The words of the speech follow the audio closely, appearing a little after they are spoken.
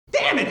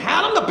Damn it,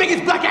 Hal, I'm the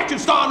biggest black action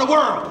star in the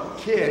world.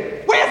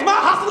 Kid. Where's my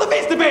Hasta La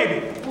Vista,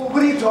 baby? Well,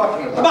 what are you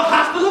talking about? My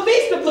Hasta La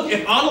Vista. Look,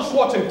 if Arnold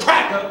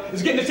Schwarzenegger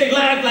is getting to say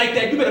lines like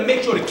that, you better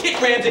make sure that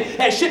Kit Ramsey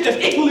has shit that's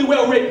equally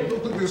well written.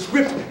 Look, the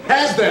script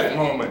has that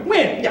moment.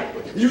 When? Yeah.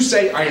 You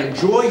say, I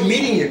enjoy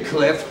meeting you,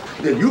 Cliff.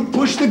 Then you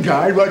push the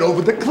guy right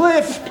over the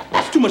cliff.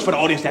 It's too much for the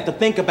audience to have to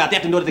think about. They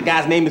have to know that the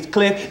guy's name is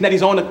Cliff, and that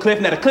he's on the cliff,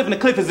 and that a cliff and a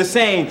cliff is the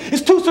same.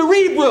 It's too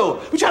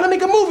cerebral. We're trying to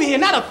make a movie here,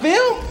 not a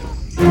film.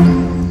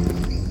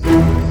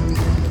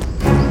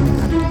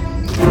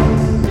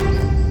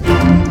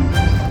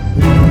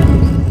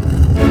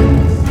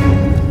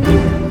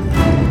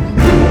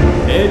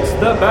 It's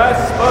the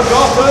Best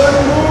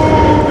Forgotten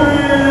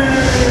Movies!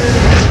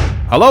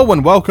 Hello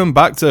and welcome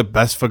back to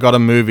Best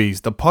Forgotten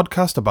Movies, the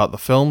podcast about the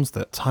films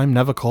that time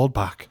never called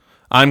back.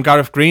 I'm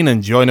Gareth Green,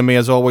 and joining me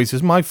as always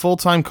is my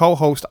full-time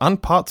co-host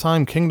and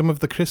part-time Kingdom of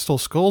the Crystal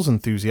Skulls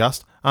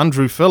enthusiast,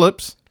 Andrew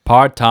Phillips.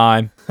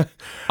 Part-time.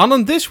 And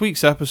on this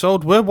week's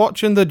episode, we're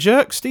watching the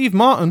jerk Steve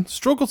Martin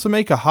struggle to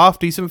make a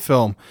half-decent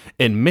film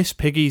in Miss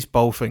Piggy's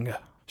Bowfinger.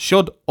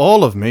 Should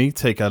all of me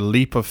take a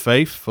leap of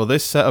faith for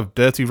this set of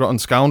dirty rotten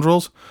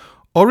scoundrels?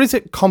 Or is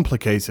it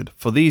complicated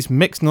for these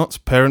mixed nuts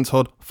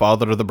parenthood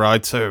father of the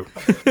bride too?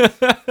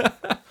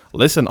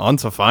 Listen on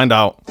to find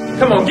out.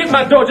 Come on, get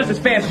my door just as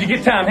fast as you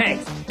get Tom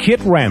Hanks.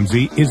 Kit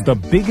Ramsey is the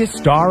biggest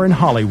star in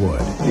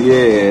Hollywood.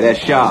 Yeah, that's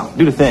sharp.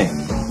 Do the thing.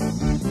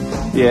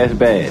 Yeah, that's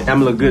bad.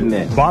 I'm look good in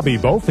that. Bobby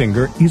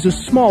Bowfinger is a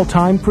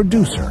small-time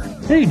producer.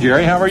 Hey,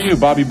 Jerry, how are you?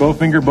 Bobby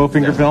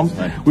Bowfinger Films.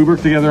 We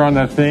worked together on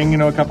that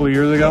thing, a couple of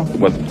years ago.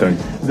 What thing?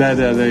 That,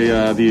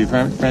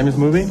 the famous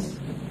movie?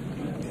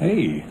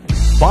 Hey.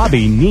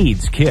 Bobby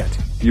needs Kit.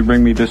 You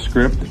bring me this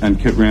script and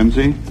Kit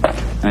Ramsey,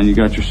 and you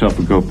got yourself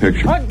a go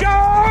picture. A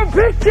go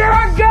picture!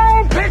 A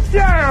go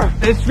picture!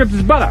 This script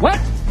is butter. What?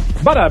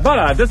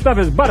 Butter. This stuff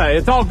is butter.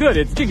 It's all good.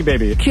 It's chicken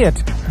baby.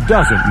 Kit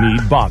doesn't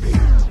need Bobby.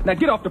 Now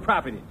get off the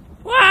property.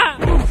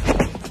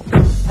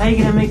 How are you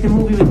gonna make the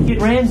movie with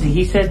Kit Ramsey?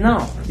 He said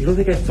no. You don't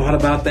think I thought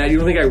about that? You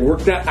don't think I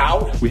worked that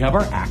out? We have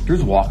our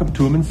actors walk up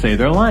to him and say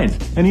their lines,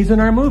 and he's in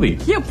our movie.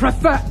 You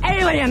prefer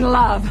alien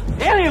love.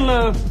 Alien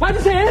love? Why'd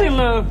you say alien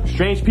love?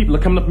 Strange people are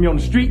coming up to me on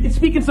the street and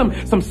speaking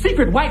some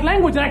secret white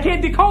language that I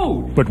can't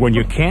decode. But when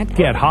you can't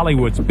get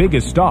Hollywood's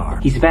biggest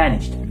star, He's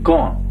vanished.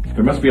 Gone.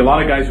 There must be a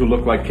lot of guys who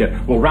look like Kit.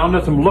 Well, round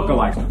up some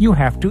lookalikes. you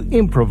have to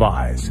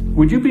improvise.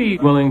 Would you be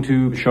willing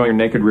to show your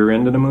naked rear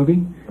end in a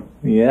movie?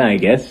 Yeah, I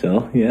guess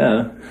so.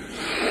 Yeah.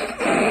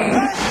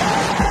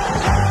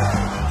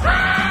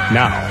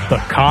 Now, the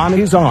con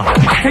is on,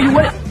 Tell you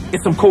what,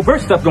 it's some covert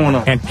stuff going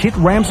on. and Kit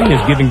Ramsey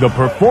is giving the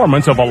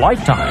performance of a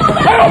lifetime.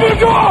 Hey, open the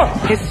door!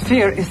 His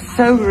fear is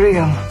so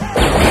real.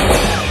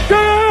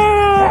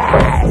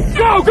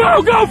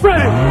 Go,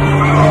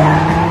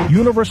 Freddy!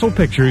 Universal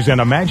Pictures and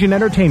Imagine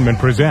Entertainment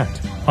present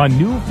a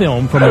new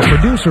film from the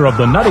producer of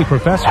The Nutty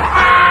Professor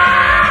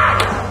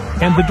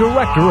and the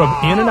director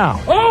of In and Out,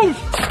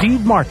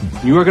 Steve Martin.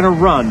 You are gonna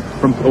run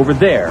from over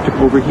there to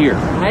over here.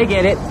 I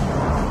get it.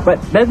 But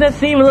doesn't that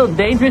seem a little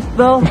dangerous,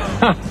 though?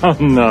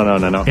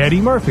 No. Eddie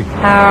Murphy.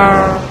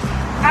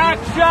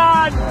 Action!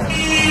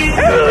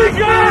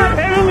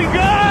 Heavenly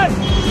God!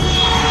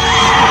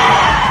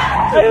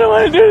 I don't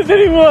want to do this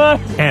anymore!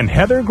 And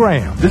Heather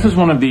Graham. This is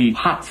one of the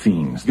hot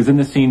scenes, because in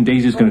this scene,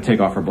 Daisy's going to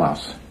take off her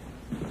blouse.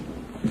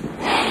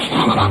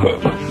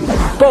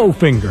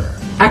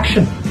 Bowfinger.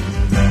 Action!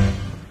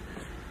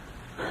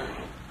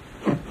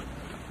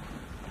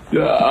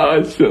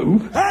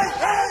 Awesome.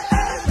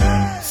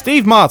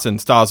 Steve Martin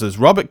stars as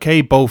Robert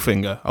K.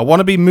 Bowfinger, a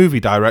wannabe movie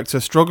director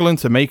struggling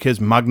to make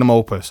his magnum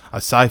opus, a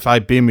sci-fi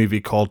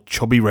B-movie called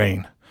Chubby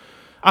Rain.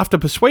 After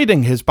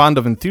persuading his band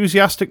of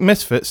enthusiastic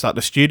misfits that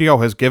the studio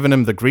has given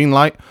him the green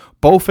light,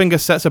 Bowfinger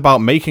sets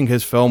about making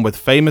his film with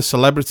famous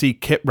celebrity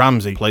Kit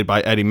Ramsey, played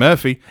by Eddie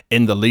Murphy,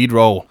 in the lead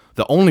role.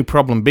 The only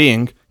problem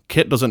being,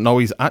 Kit doesn't know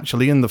he's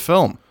actually in the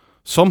film.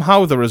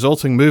 Somehow, the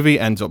resulting movie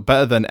ends up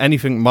better than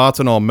anything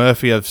Martin or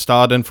Murphy have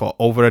starred in for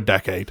over a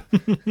decade.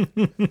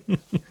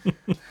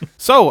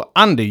 So,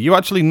 Andy, you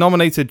actually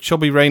nominated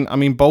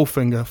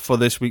Bowfinger for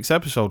this week's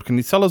episode. Can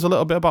you tell us a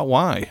little bit about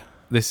why?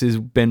 This has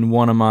been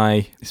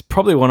it's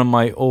probably one of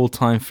my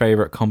all-time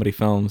favourite comedy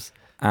films.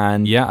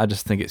 And yeah, I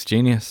just think it's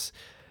genius.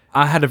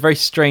 I had a very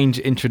strange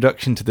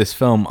introduction to this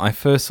film. I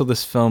first saw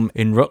this film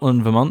in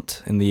Rutland,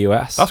 Vermont, in the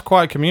US. That's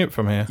quite a commute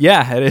from here.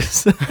 Yeah, it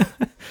is.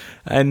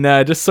 And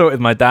I just saw it with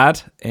my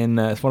dad in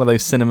it's one of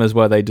those cinemas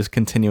where they just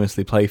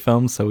continuously play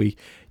films. So we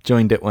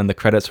joined it when the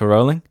credits were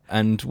rolling.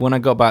 And when I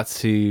got back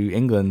to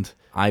England,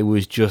 I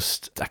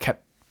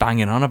kept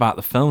banging on about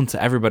the film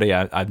to everybody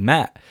I'd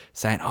met,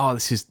 saying, "Oh,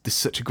 this is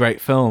such a great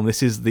film.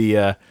 This is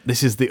the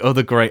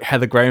other great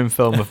Heather Graham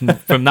film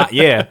from that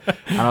year."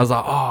 And I was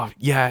like, "Oh,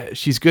 yeah,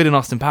 she's good in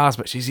Austin Powers,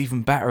 but she's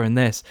even better in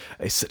this.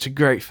 It's such a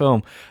great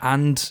film."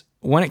 And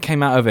when it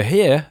came out over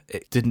here,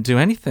 it didn't do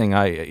anything.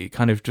 It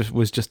kind of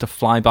was just a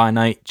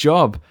fly-by-night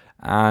job.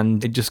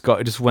 And it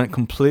just went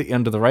completely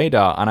under the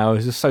radar, and I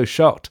was just so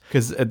shocked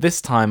because at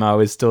this time I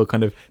was still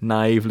kind of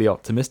naively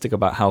optimistic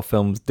about how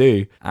films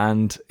do,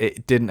 and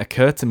it didn't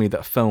occur to me that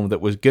a film that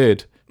was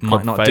good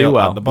might not fail do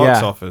well at the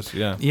box office.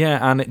 Yeah,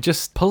 and it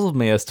just puzzled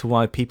me as to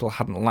why people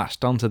hadn't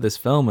latched onto this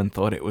film and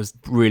thought it was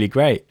really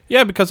great.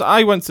 Yeah, because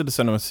I went to the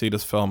cinema to see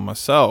this film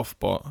myself,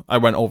 but I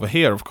went over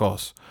here, of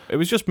course. It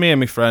was just me and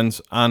my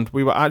friends, and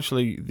we were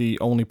actually the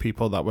only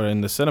people that were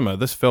in the cinema.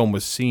 This film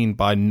was seen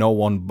by no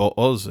one but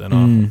us in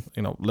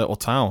our little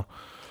town.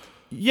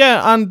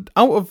 Yeah, and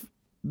out of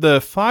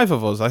the 5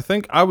 of us, I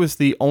think I was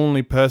the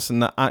only person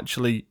that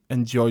actually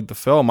enjoyed the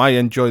film. I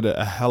enjoyed it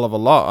a hell of a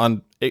lot,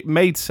 and it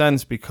made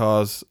sense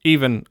because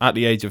even at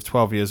the age of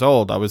 12 years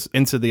old, I was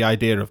into the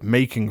idea of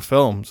making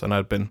films, and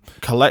I'd been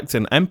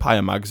collecting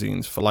Empire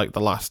magazines for like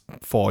the last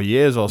 4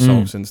 years or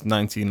so since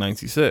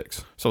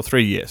 1996. So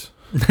 3 years.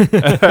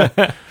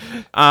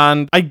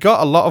 And I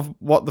got a lot of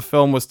what the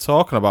film was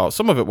talking about.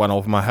 Some of it went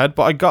over my head,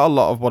 but I got a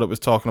lot of what it was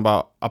talking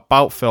about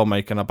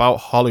filmmaking, about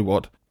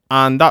Hollywood.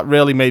 And that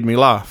really made me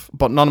laugh.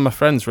 But none of my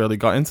friends really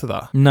got into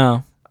that.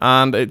 No.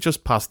 And it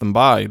just passed them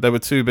by. They were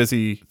too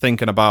busy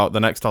thinking about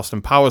the next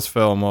Austin Powers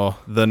film or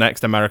the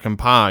next American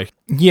Pie.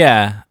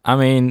 Yeah, I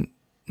mean,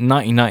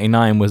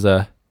 1999 was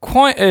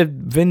quite a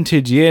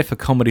vintage year for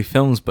comedy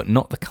films, but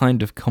not the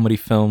kind of comedy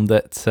film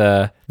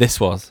that this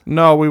was.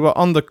 No, we were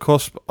on the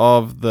cusp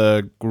of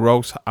the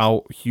gross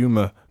out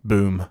humour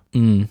boom,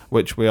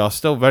 which we are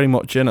still very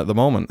much in at the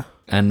moment.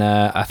 And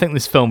I think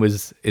this film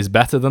is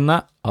better than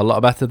that, a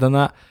lot better than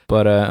that.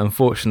 But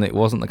unfortunately, it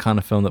wasn't the kind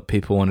of film that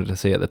people wanted to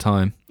see at the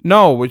time.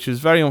 No, which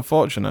is very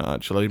unfortunate,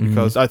 actually,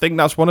 because I think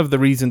that's one of the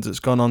reasons it's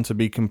gone on to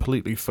be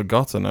completely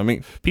forgotten. I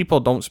mean, people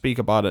don't speak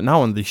about it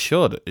now, and they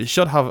should. It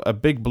should have a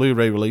big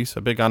Blu-ray release,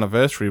 a big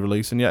anniversary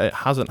release, and yet it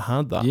hasn't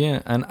had that.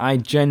 Yeah, and I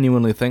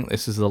genuinely think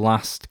this is the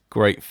last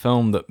great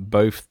film that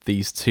both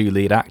these two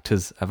lead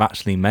actors have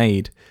actually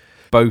made.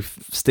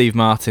 Both Steve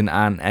Martin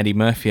and Eddie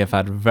Murphy have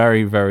had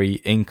very, very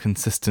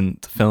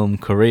inconsistent film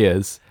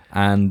careers,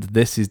 and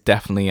this is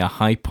definitely a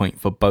high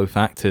point for both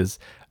actors.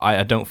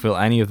 I don't feel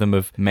any of them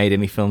have made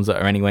any films that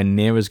are anywhere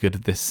near as good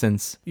as this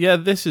since. Yeah,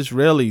 this is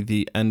really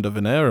the end of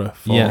an era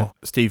for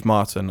Steve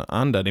Martin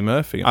and Eddie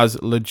Murphy as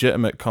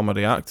legitimate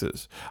comedy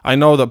actors. I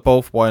know that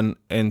both went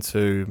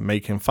into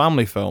making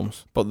family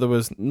films, but there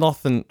was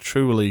nothing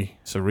truly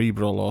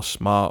cerebral or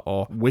smart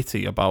or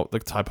witty about the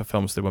type of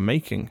films they were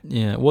making.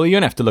 Yeah, well, you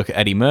don't have to look at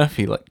Eddie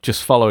Murphy. Like,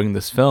 just following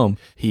this film,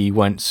 he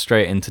went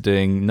straight into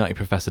doing Nutty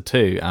Professor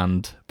 2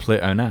 and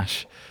Pluto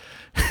Nash.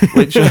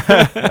 Which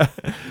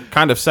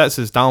kind of sets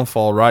his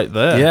downfall right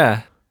there.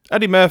 Yeah.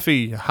 Eddie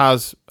Murphy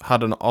has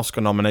had an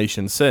Oscar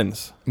nomination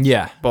since.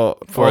 Yeah,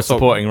 but for a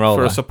supporting role.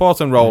 For a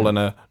supporting role in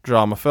a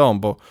drama film.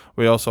 But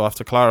we also have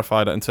to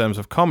clarify that in terms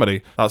of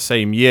comedy, that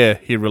same year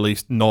he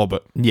released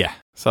Norbit. Yeah.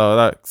 So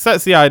that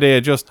sets the idea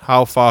just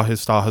how far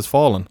his star has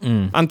fallen.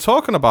 And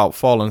talking about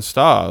fallen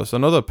stars,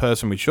 another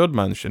person we should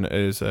mention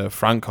is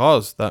Frank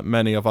Oz, that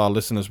many of our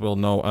listeners will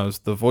know as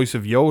the voice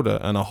of Yoda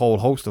and a whole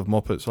host of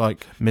Muppets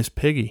like Miss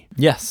Piggy.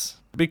 Yes.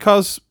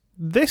 Because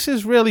this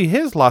is really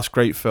his last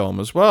great film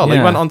as well. Yeah.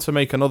 He went on to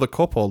make another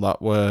couple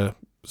that were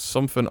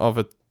something of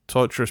a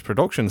torturous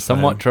production.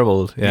 Somewhat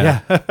troubled, yeah.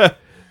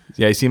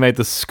 Yeah, so he made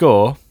The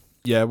Score.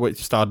 Yeah,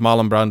 which starred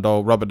Marlon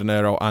Brando, Robert De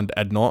Niro, and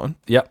Ed Norton.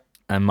 Yep.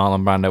 And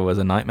Marlon Brando was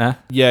a nightmare.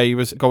 Yeah, he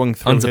was going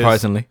through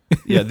unsurprisingly.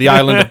 The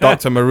Island of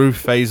Dr. Moreau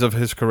phase of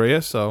his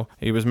career, so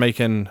he was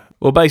making...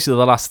 Well, basically,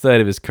 the last third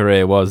of his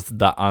career was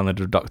that Island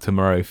of Dr.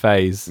 Moreau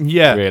phase.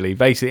 Yeah. Really.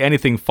 Basically,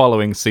 anything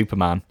following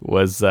Superman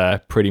was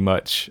pretty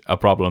much a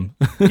problem.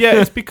 Yeah,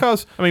 it's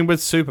because, I mean, with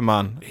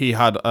Superman, he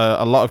had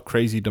a lot of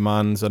crazy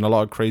demands and a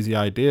lot of crazy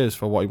ideas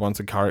for what he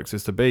wanted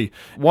characters to be.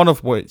 One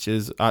of which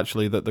is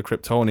actually that the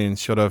Kryptonians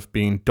should have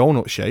been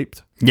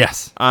donut-shaped.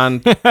 Yes.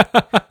 And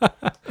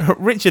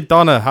Richard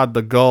Donner had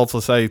the gall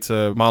to say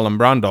to Marlon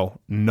Brando,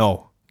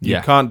 no. You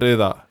can't do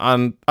that.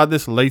 And at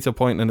this later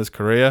point in his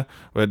career,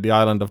 with The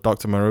Island of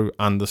Dr. Moreau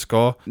and The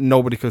Score,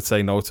 nobody could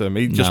say no to him.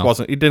 He just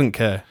wasn't, he didn't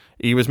care.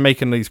 He was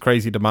making these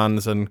crazy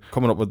demands and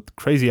coming up with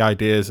crazy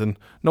ideas, and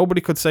nobody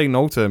could say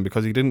no to him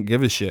because he didn't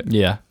give a shit.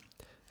 Yeah.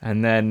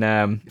 And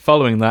then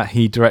following that,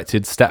 he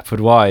directed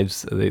Stepford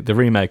Wives, the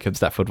remake of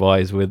Stepford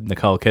Wives with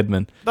Nicole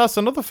Kidman. That's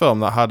another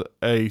film that had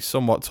a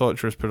somewhat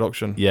torturous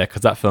production. Yeah,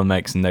 because that film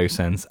makes no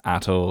sense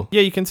at all.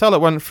 Yeah, you can tell it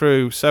went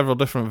through several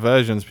different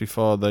versions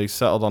before they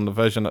settled on the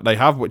version that they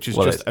have, which is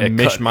just a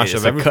mishmash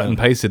of everything. It's a cut and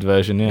pasted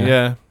version,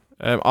 yeah.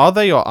 Yeah. Are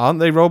they or aren't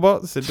they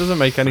robots? It doesn't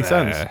make any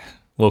sense.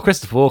 Well,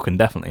 Christopher Walken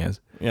definitely is.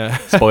 Yeah.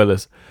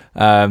 Spoilers. Is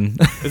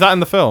that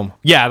in the film?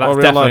 Yeah, that's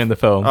definitely in the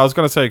film. I was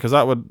going to say, because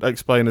that would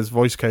explain his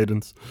voice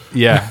cadence.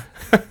 Yeah.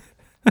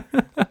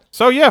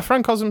 So, yeah,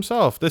 Frank Oz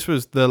himself. This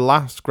was the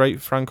last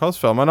great Frank Oz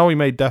film. I know he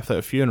made Death at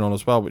a Funeral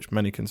as well, which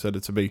many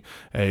consider to be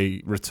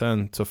a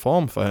return to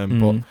form for him.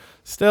 But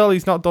still,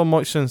 he's not done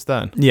much since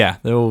then. Yeah,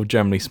 they're all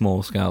generally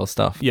small-scale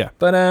stuff. Yeah.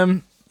 But,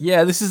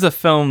 yeah, this is a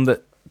film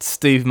that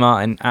Steve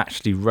Martin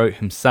actually wrote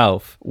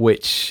himself,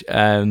 which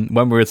when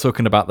we were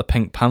talking about the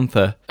Pink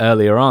Panther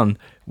earlier on,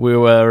 we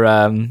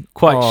were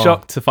quite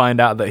shocked to find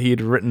out that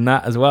he'd written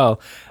that as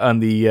well.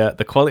 And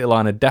the quality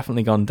line had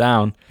definitely gone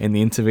down in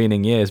the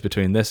intervening years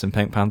between this and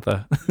Pink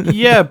Panther.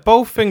 Yeah,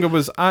 Bowfinger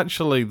was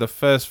actually the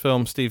first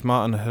film Steve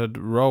Martin had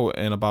wrote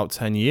in about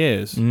 10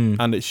 years,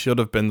 and it should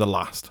have been the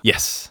last.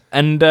 Yes.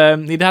 And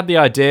he'd had the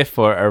idea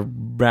for it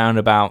around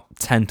about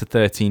 10 to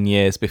 13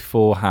 years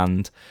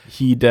beforehand.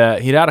 He'd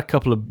had a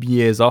couple of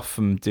years off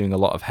from doing a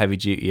lot of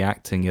heavy-duty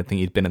acting. I think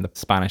he'd been in The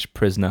Spanish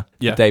Prisoner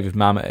with David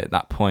Mamet at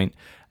that point.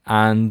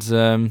 And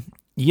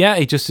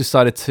he just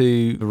decided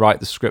to write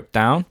the script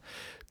down.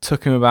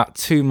 Took him about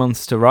 2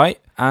 months to write.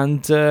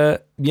 And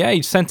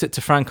he sent it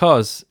to Frank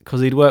Oz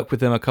because he'd worked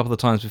with him a couple of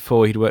times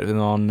before. He'd worked with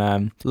him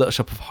on Little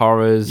Shop of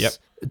Horrors,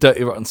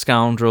 Dirty Rotten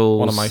Scoundrels.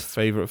 One of my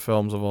favourite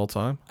films of all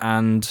time.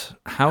 And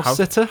House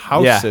Sitter?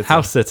 Sitter.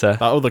 House Sitter.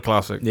 That other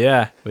classic.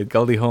 Yeah, with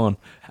Goldie Hawn.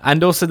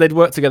 And also they'd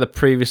worked together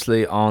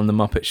previously on The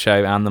Muppet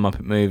Show and The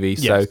Muppet Movie,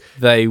 so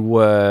they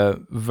were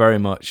very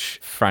much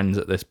friends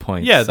at this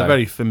point. Yeah, they're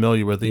very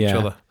familiar with each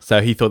other.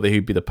 So he thought that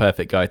he'd be the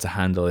perfect guy to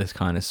handle this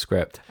kind of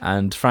script.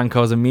 And Frank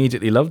Oz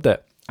immediately loved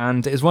it.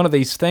 And it's one of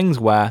these things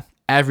where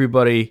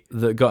everybody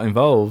that got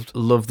involved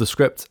loved the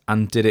script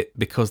and did it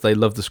because they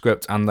loved the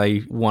script and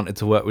they wanted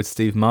to work with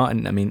Steve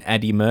Martin. I mean,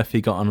 Eddie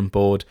Murphy got on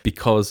board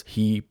because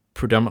he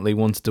predominantly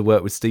wanted to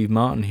work with Steve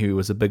Martin, who he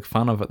was a big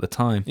fan of at the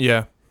time.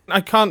 Yeah.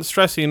 I can't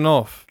stress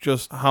enough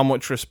just how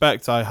much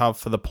respect I have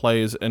for the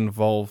players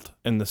involved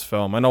in this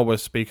film. I know we're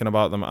speaking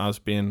about them as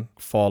being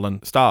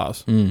fallen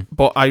stars,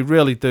 but I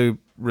really do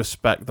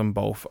respect them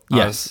both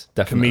as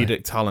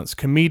comedic talents,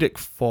 comedic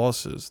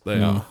forces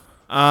they are.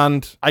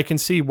 And I can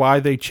see why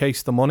they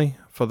chased the money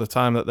for the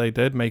time that they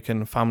did,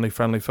 making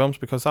family-friendly films,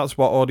 because that's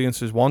what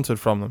audiences wanted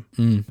from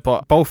them.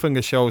 But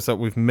Bowfinger shows that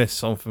we've missed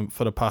something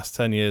for the past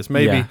 10 years.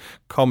 Maybe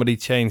comedy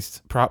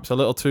changed perhaps a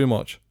little too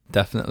much.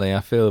 Definitely.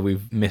 I feel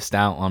we've missed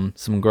out on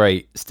some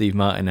great Steve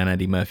Martin and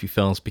Eddie Murphy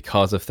films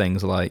because of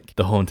things like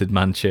The Haunted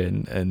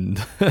Mansion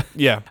and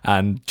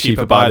and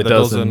Cheaper by the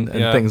Dozen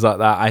and things like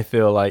that. I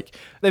feel like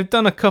they've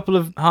done a couple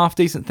of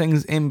half-decent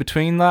things in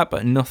between that,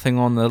 but nothing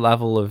on the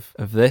level of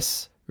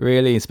this,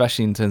 really,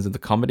 especially in terms of the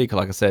comedy. Because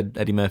like I said,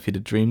 Eddie Murphy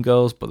did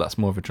Dreamgirls, but that's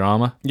more of a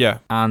drama. Yeah.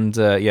 And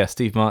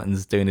Steve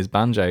Martin's doing his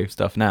banjo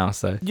stuff now,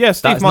 so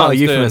Steve Martin's not a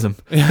euphemism.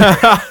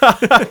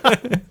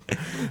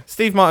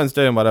 Steve Martin's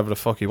doing whatever the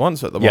fuck he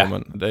wants at the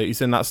moment.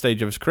 He's in that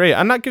stage of his career,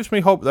 and that gives me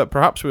hope that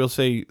perhaps we'll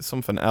see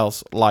something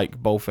else like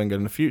Bowfinger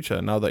in the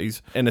future, now that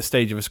he's in a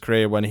stage of his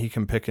career when he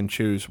can pick and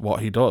choose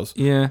what he does.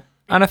 Yeah.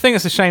 And I think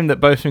it's a shame that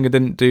Bowfinger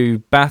didn't do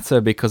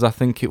better, because I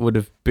think it would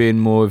have been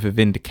more of a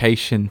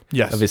vindication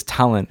of his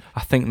talent. I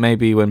think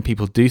maybe when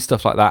people do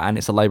stuff like that and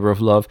it's a labour of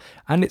love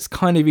and it's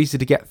kind of easy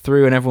to get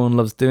through and everyone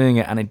loves doing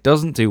it and it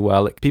doesn't do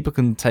well, people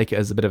can take it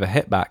as a bit of a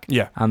hit back.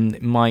 Yeah. And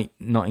it might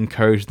not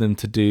encourage them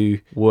to do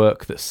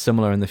work that's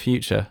similar in the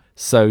future.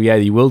 So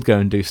you will go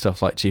and do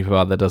stuff like Cheaper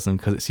by the Dozen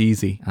because it's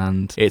easy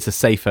and it's a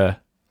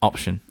safer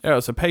option. Yeah,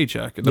 it's a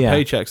paycheck. The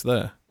paycheck's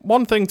there.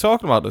 One thing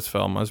talking about this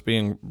film as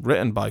being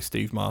written by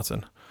Steve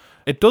Martin,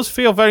 it does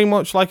feel very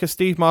much like a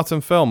Steve Martin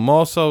film,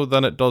 more so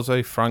than it does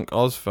a Frank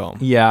Oz film.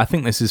 Yeah, I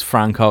think this is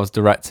Frank Oz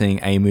directing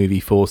a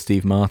movie for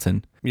Steve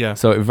Martin. Yeah.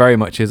 So it very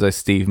much is a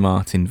Steve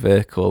Martin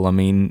vehicle. I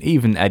mean,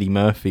 even Eddie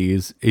Murphy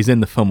is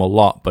in the film a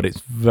lot, but it's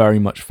very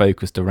much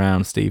focused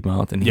around Steve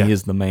Martin. He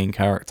is the main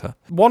character.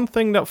 One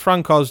thing that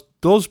Frank Oz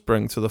does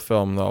bring to the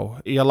film, though,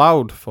 he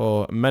allowed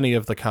for many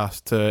of the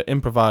cast to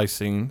improvise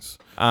scenes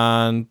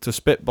and to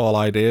spitball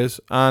ideas,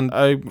 and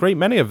a great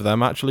many of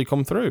them actually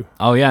come through.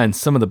 Oh yeah, and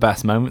some of the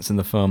best moments in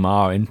the film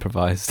are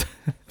improvised.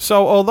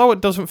 So although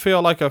it doesn't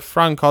feel like a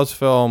Frank Oz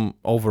film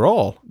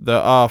overall, there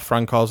are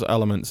Frank Oz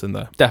elements in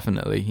there.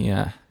 Definitely,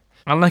 yeah.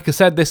 And like I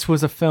said, this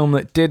was a film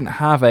that didn't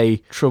have a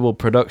troubled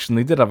production.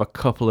 They did have a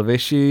couple of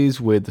issues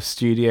with the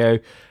studio.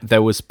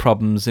 There was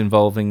problems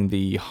involving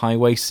the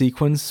highway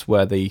sequence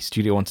where the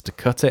studio wanted to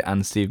cut it,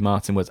 and Steve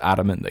Martin was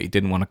adamant that he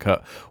didn't want to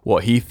cut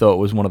what he thought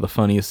was one of the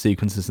funniest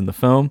sequences in the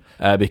film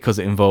because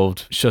it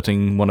involved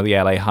shutting one of the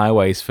LA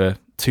highways for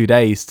 2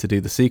 days to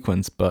do the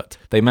sequence, but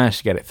they managed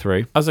to get it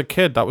through. As a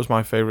kid, that was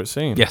my favourite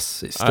scene.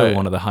 Yes, it's still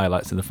one of the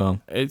highlights of the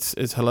film.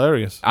 It's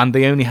hilarious. And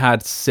they only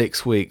had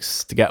 6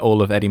 weeks to get all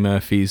of Eddie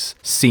Murphy's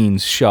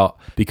scenes shot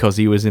because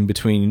he was in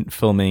between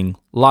filming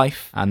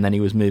Life and then he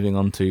was moving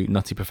on to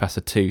Nutty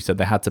Professor 2, so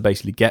they had to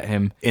basically get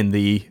him in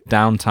the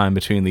downtime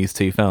between these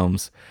two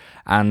films.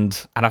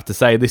 And I'd have to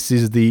say, this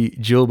is the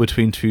jewel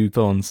between two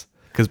thorns,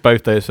 because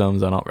both those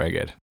films are not very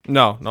good.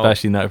 No.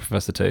 Especially Nutty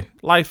Professor 2.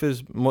 Life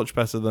is much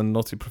better than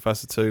Nutty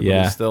Professor 2,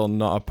 but it's still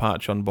not a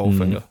patch on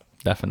Bowfinger.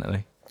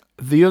 Definitely.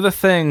 The other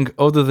thing,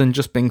 other than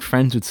just being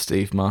friends with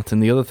Steve Martin,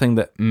 the other thing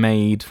that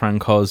made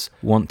Frank Oz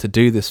want to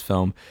do this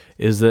film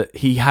is that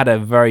he had a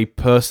very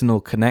personal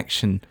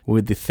connection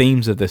with the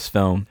themes of this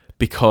film,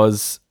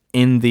 because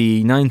in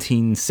the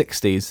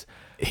 1960s,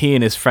 he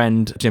and his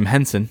friend Jim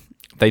Henson,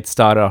 they'd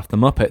started off the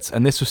Muppets,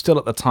 and this was still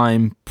at the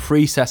time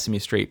pre-Sesame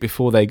Street,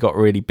 before they got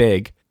really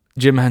big.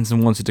 Jim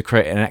Henson wanted to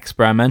create an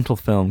experimental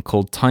film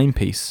called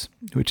Timepiece,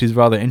 which is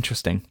rather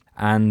interesting.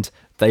 And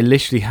They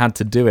literally had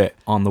to do it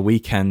on the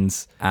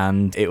weekends,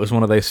 and it was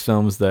one of those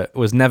films that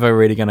was never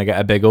really going to get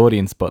a big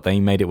audience, but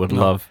they made it with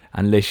love,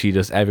 and literally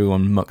just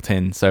everyone mucked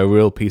in. So a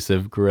real piece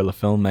of guerrilla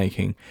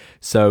filmmaking.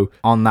 So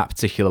on that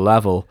particular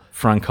level,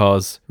 Frank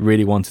Oz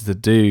really wanted to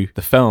do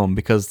the film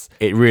because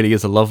it really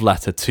is a love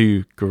letter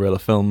to guerrilla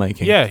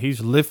filmmaking. Yeah, he's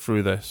lived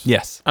through this.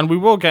 Yes. And we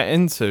will get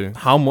into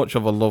how much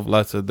of a love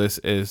letter this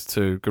is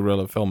to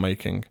guerrilla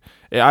filmmaking.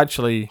 It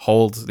actually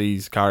holds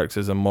these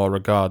characters in more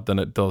regard than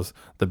it does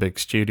the big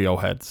studio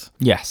heads.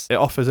 Yes. It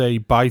offers a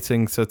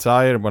biting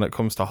satire when it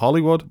comes to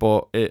Hollywood,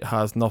 but it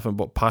has nothing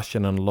but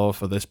passion and love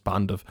for this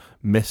band of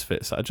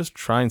misfits that are just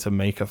trying to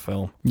make a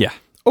film. Yeah.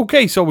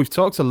 Okay, so we've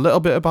talked a little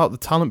bit about the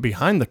talent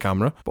behind the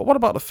camera, but what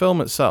about the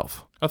film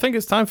itself? I think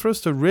it's time for us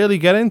to really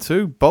get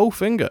into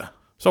Bowfinger.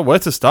 So where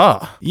to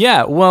start?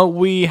 Yeah, well,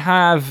 we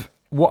have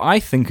what I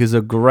think is a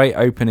great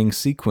opening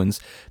sequence.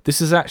 This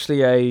is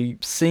actually a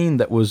scene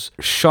that was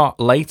shot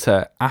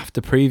later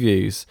after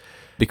previews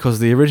because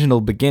the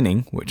original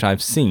beginning, which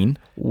I've seen,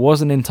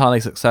 wasn't entirely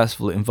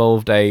successful. It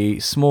involved a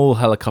small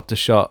helicopter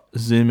shot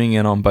zooming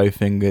in on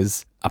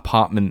Bowfinger's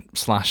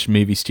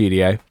apartment/movie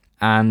studio.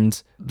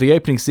 And the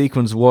opening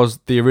sequence was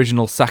the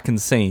original second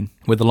scene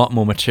with a lot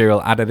more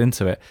material added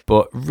into it,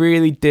 but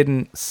really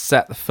didn't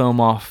set the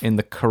film off in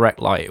the correct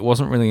light. It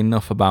wasn't really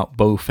enough about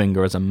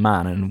Bowfinger as a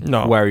man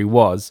and where he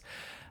was.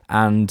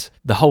 And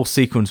the whole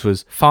sequence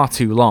was far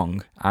too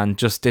long and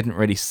just didn't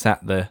really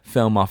set the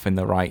film off in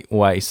the right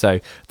way.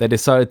 So they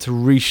decided to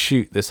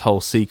reshoot this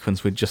whole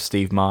sequence with just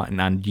Steve Martin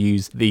and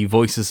use the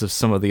voices of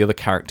some of the other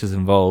characters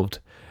involved.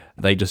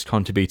 They just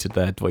contributed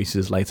their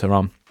voices later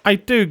on. I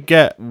do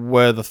get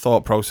where the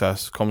thought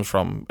process comes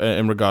from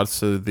in regards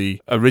to the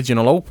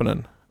original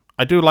opening.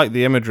 I do like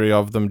the imagery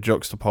of them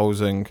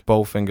juxtaposing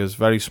Bowfinger's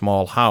very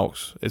small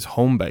house, his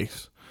home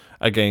base,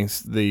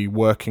 against the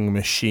working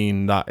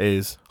machine that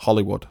is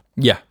Hollywood.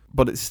 Yeah.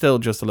 But it's still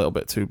just a little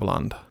bit too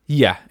bland.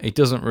 Yeah, it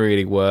doesn't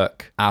really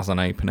work as an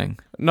opening.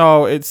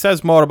 No, it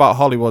says more about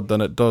Hollywood than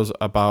it does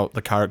about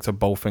the character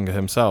Bowfinger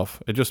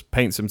himself. It just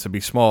paints him to be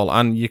small,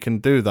 and you can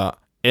do that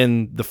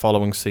in the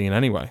following scene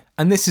anyway.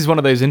 And this is one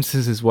of those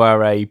instances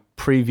where a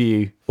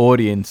preview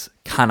audience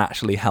can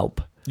actually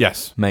help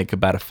make a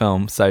better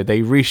film. So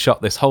they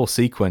reshot this whole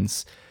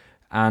sequence,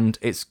 and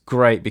it's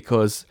great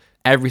because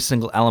every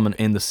single element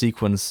in the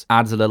sequence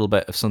adds a little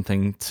bit of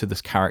something to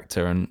this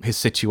character and his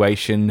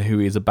situation, who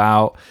he's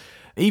about.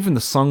 Even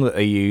the song that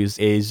they use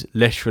is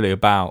literally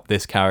about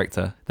this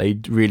character. They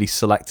really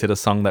selected a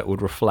song that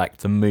would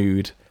reflect the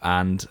mood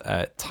and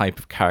type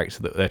of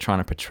character that they're trying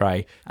to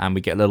portray. And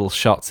we get little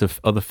shots of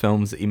other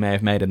films that he may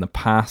have made in the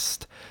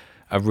past.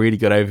 A really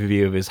good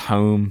overview of his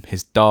home,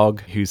 his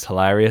dog, who's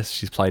hilarious.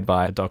 She's played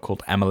by a dog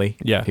called Emily,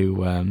 who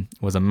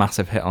was a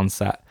massive hit on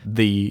set.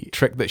 The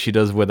trick that she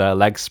does with her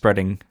legs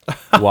spreading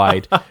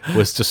wide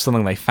was just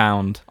something they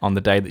found on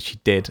the day that she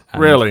did.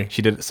 And really?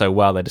 She did it so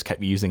well, they just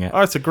kept using it.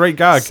 Oh, it's a great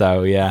gag.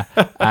 So, yeah.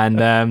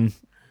 And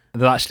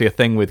there's actually a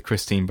thing with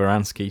Christine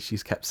Baranski.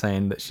 She's kept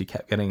saying that she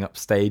kept getting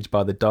upstaged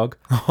by the dog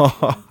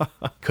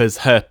because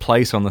her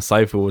place on the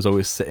sofa was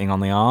always sitting on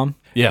the arm.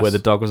 Yes. Where the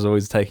dog was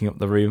always taking up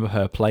the room of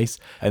her place.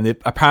 And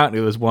apparently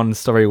there was one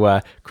story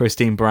where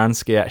Christine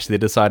Baranski actually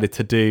decided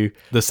to do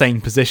the same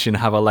position,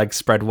 have her legs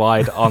spread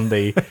wide on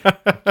the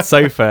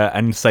sofa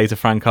and say to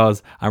Frank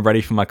Oz, "I'm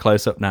ready for my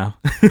close-up now."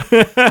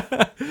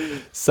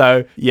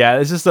 So, yeah,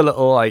 there's just a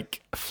little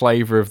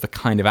flavour of the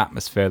kind of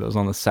atmosphere that was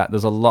on the set.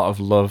 There's a lot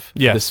of love for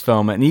this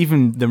film. And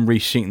even them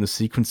reshooting the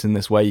sequence in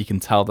this way, you can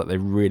tell that they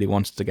really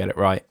wanted to get it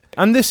right.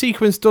 And this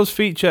sequence does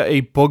feature a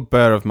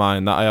bugbear of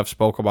mine that I have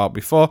spoke about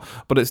before,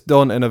 but it's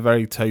done in a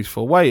very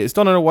tasteful way. It's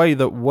done in a way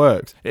that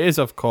works. It is,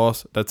 of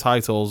course, the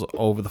titles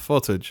over the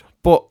footage,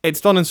 but it's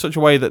done in such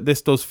a way that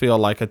this does feel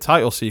like a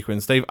title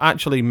sequence. They've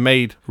actually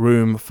made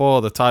room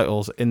for the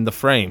titles in the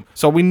frame,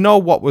 so we know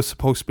what we're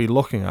supposed to be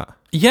looking at.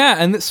 Yeah,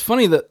 and it's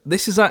funny that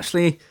this is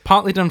actually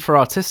partly done for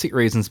artistic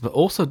reasons, but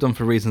also done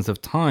for reasons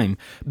of time.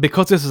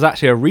 Because this was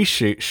actually a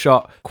reshoot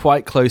shot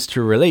quite close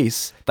to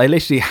release, they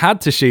literally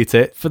had to shoot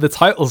it for the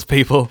titles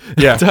people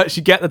to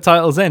actually get the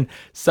titles in.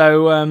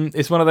 So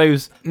it's one of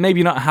those,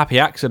 maybe not a happy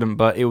accident,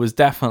 but it was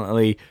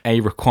definitely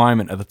a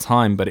requirement at the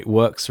time, but it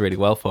works really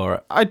well for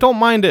it. I don't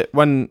mind it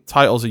when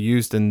titles are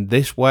used in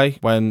this way,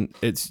 when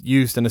it's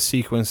used in a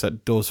sequence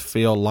that does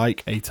feel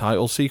like a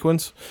title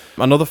sequence.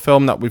 Another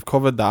film that we've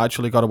covered that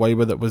actually got away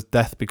with it was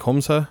Death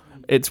Becomes Her.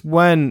 It's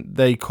when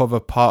they cover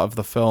part of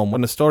the film,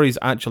 when the story's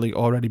actually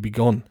already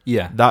begun.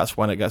 Yeah. That's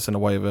when it gets in the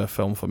way of a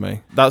film for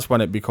me. That's when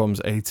it becomes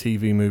a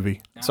TV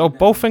movie. So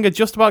Bowfinger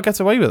just about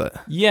gets away with it.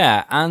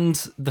 Yeah, and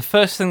the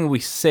first thing we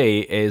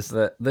see is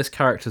that this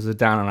character's a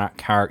down-and-out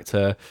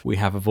character. We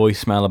have a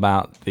voicemail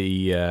about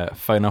the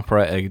phone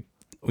operator.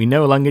 We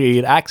no longer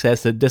need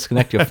access to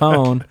disconnect your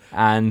phone.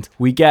 And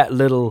we get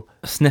little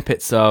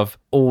snippets of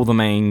all the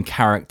main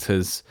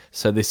characters.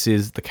 So this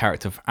is the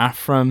character of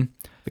Afram,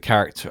 the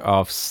character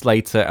of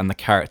Slater and the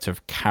character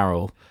of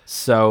Carol.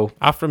 So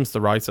Afram's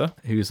the writer,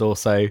 who's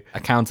also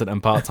accountant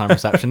and part-time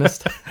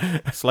receptionist.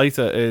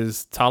 Slater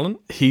is talent.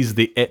 He's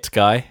the it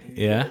guy.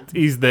 Yeah,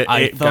 he's the I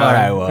it thought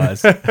guy. I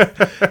was.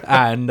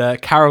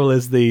 And Carol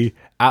is the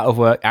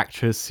out-of-work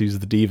actress who's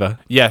the diva.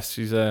 Yes,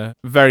 she's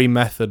very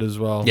method as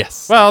well.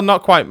 Yes. Well,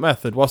 not quite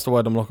method. What's the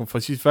word I'm looking for?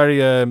 She's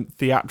very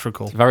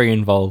theatrical. Very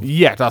involved.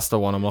 Yeah, that's the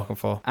one I'm looking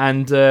for.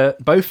 And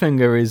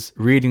Bowfinger is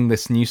reading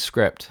this new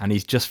script, and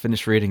he's just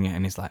finished reading it,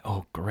 and he's like,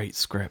 oh, great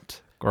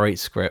script.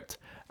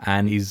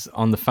 And he's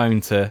on the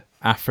phone to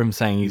Afram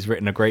saying he's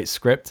written a great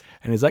script,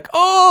 and he's like,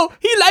 oh,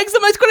 he likes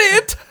my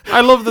script.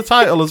 I love the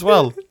title as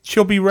well.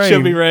 Chubby Rain.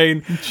 Chubby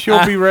Rain.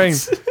 Chubby Rain.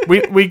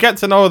 We get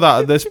to know that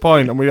at this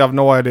point, and we have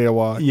no idea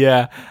why.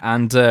 Yeah.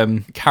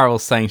 And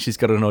Carol's saying she's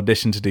got an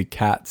audition to do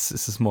Cats.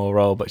 It's a small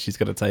role, but she's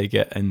got to take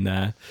it.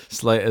 And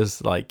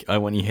Slater's like, I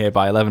want you here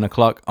by 11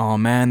 o'clock. Oh,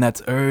 man,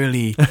 that's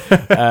early.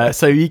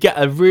 So you get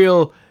a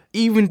real...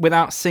 Even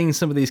without seeing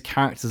some of these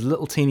characters,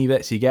 little teeny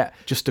bits, you get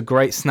just a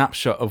great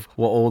snapshot of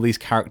what all these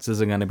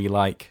characters are going to be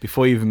like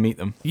before you even meet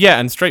them. Yeah,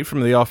 and straight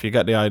from the off, you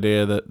get the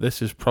idea that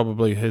this is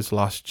probably his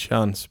last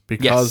chance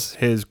because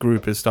his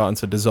group is starting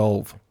to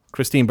dissolve.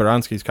 Christine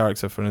Baranski's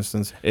character, for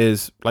instance,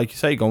 is, like you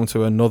say, going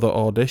to another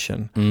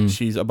audition.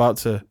 She's about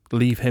to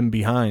leave him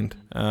behind,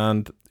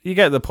 and you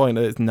get the point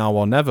that it's now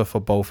or never for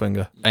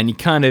Bowfinger. And you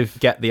kind of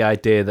get the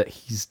idea that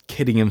he's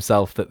kidding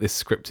himself that this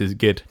script is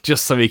good,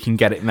 just so he can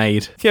get it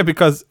made. Yeah,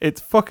 because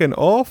it's fucking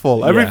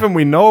awful. Everything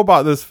we know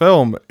about this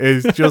film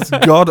is just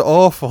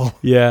god-awful.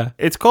 Yeah.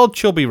 It's called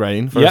Chubby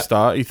Rain, for a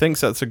start. He thinks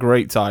that's a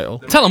great title.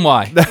 Tell him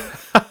why.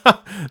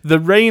 The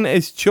rain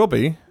is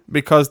chubby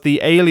because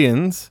the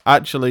aliens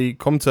actually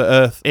come to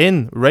Earth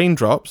in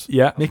raindrops.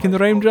 Yeah, making the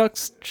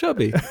raindrops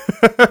chubby.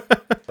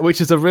 Which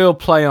is a real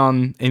play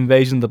on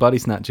Invasion of the Body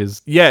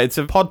Snatchers. Yeah, it's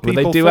a pod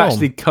people They do film.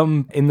 actually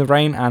come in the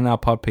rain and are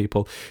pod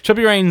people.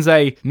 Chubby Rain's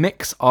a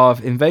mix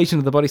of Invasion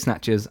of the Body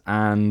Snatchers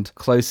and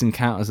Close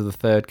Encounters of the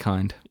Third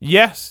Kind.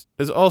 Yes,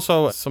 there's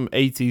also some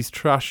 80s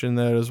trash in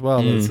there as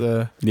well.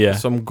 There's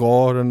some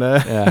gore in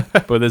there. Yeah,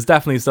 but there's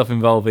definitely stuff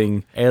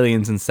involving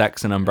aliens and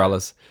sex and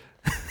umbrellas.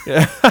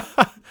 Yeah.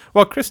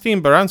 Well,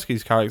 Christine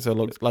Baranski's character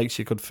looks like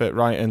she could fit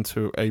right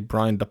into a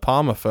Brian De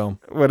Palma film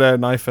with her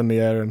knife in the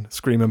air and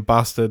screaming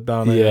bastard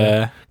down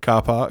a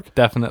car park.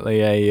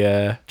 Definitely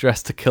a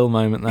Dress to Kill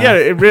moment there.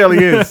 Yeah, it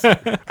really is.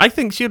 I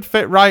think she'd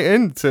fit right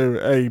into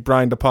a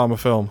Brian De Palma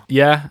film.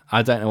 Yeah,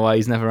 I don't know why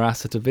he's never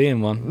asked her to be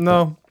in one.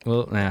 No.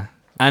 Well, yeah.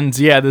 And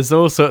yeah, there's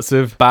all sorts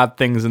of bad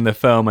things in the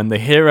film, and the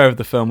hero of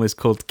the film is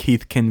called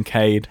Keith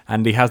Kincaid,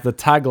 and he has the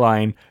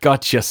tagline,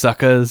 "Gotcha,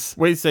 suckers."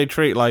 Which they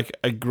treat like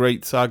a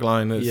great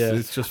tagline.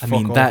 It's just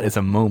that is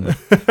a moment.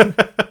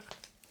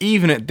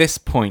 Even at this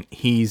point,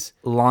 he's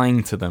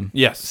lying to them.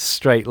 Yes.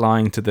 Straight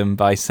lying to them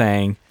by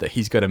saying that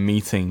he's got a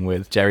meeting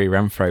with Jerry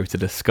Renfro to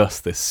discuss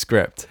this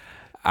script.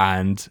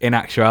 And in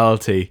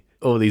actuality,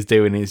 all he's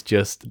doing is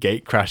just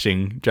gate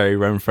crashing Jerry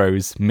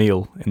Renfro's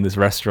meal in this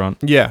restaurant.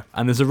 Yeah.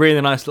 And there's a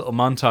really nice little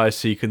montage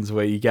sequence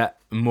where you get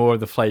more of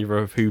the flavour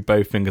of who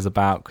Bowfinger's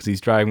about, because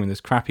he's driving this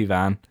crappy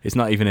van. It's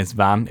not even his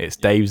van, it's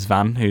Dave's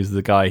van, who's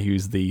the guy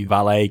who's the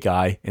valet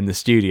guy in the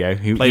studio.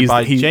 Played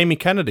by Jamie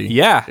Kennedy.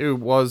 Yeah. Who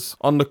was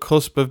on the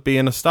cusp of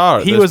being a star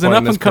at He this was an point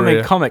in his up-and-coming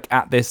career. comic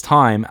at this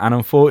time, and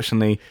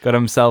unfortunately got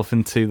himself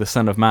into The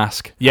Son of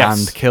Mask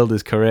and killed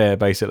his career,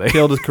 basically.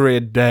 Killed his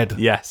career dead.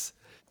 Yes.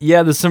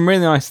 Yeah, there's some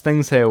really nice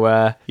things here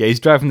where, he's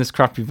driving this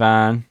crappy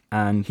van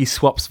and he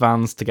swaps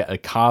vans to get a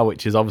car,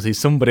 which is obviously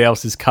somebody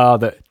else's car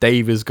that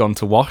Dave has gone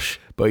to wash,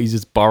 but he's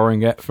just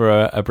borrowing it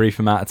for a brief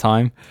amount of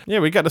time. Yeah,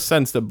 we get the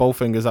sense that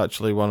Bowfinger's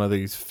actually one of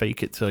these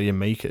fake it till you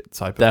make it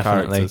type of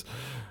characters.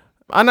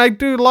 And I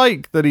do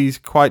like that he's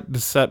quite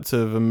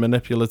deceptive and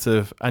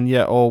manipulative and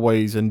yet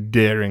always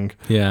endearing.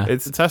 Yeah.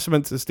 It's a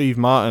testament to Steve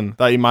Martin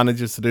that he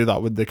manages to do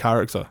that with the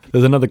character.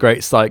 There's another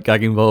great sight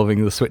gag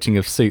involving the switching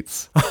of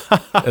suits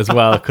as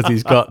well, because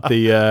he's got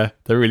the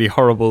really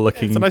horrible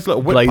looking It's a nice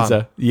little whip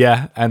blazer. pan.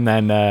 Yeah, and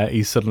then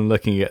he's suddenly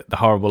looking at the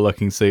horrible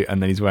looking suit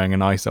and then he's wearing a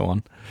nicer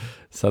one.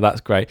 So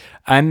that's great.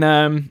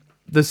 And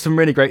there's some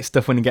really great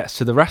stuff when he gets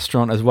to the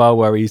restaurant as well,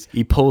 where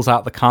he pulls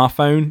out the car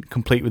phone,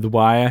 complete with the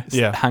wire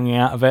hanging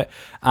out of it.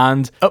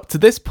 And up to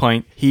this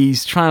point,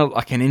 he's trying to look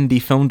like an indie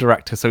film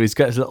director, so he's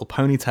got his little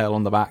ponytail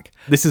on the back.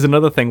 This is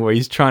another thing where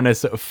he's trying to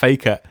sort of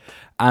fake it.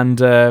 And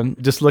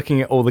just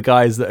looking at all the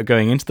guys that are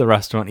going into the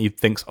restaurant, he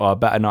thinks, I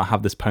better not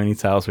have this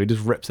ponytail. So he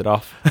just rips it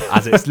off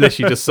as it's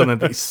literally just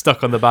something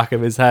stuck on the back of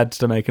his head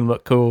to make him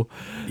look cool.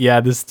 Yeah,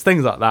 there's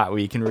things like that where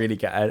you can really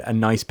get a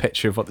nice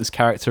picture of what this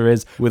character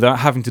is without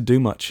having to do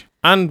much.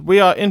 And we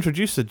are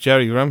introduced to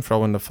Jerry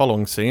Renfro in the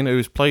following scene,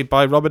 who's played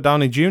by Robert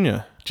Downey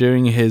Jr.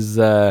 During his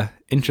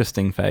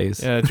interesting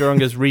phase. Yeah,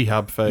 during his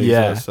rehab phase,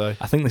 yeah. I'd say.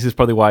 I think this is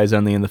probably why he's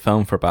only in the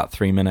film for about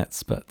 3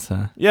 minutes. But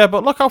yeah,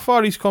 but look how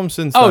far he's come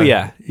since Oh,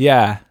 then.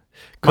 yeah.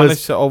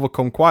 Managed to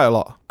overcome quite a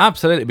lot.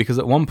 Absolutely, because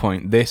at one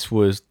point, this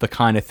was the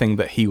kind of thing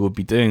that he would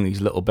be doing, these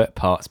little bit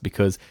parts,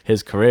 because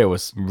his career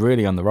was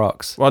really on the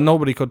rocks. Well,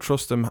 nobody could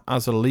trust him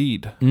as a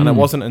lead. And it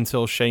wasn't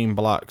until Shane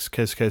Black's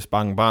Kiss Kiss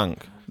Bang Bang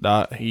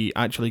that he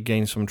actually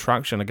gained some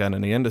traction again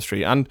in the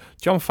industry. And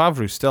Jon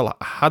Favreau still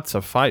had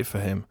to fight for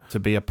him to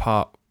be a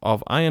part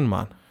of Iron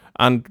Man.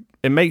 And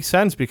it makes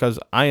sense because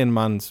Iron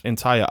Man's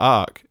entire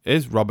arc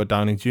is Robert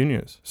Downey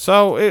Jr.'s.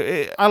 So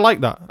I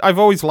like that. I've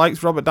always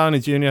liked Robert Downey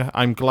Jr.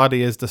 I'm glad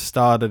he is the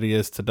star that he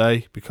is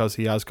today because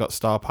he has got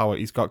star power,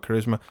 he's got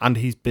charisma, and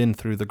he's been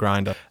through the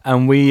grinder.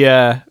 And we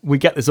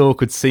get this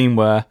awkward scene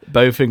where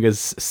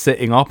Bowfinger's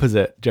sitting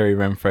opposite Jerry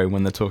Renfro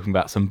when they're talking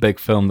about some big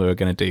film they were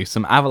going to do,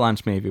 some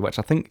Avalanche movie, which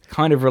I think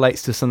kind of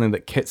relates to something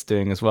that Kit's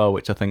doing as well,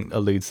 which I think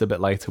alludes a bit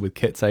later with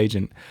Kit's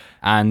agent.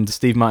 And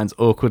Steve Martin's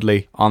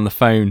awkwardly on the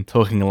phone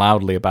talking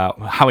loudly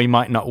about how he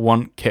might not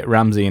want Kit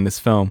Ramsey in this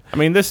film. I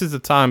mean, this is the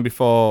time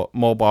before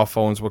mobile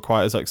phones were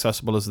quite as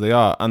accessible as they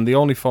are, and the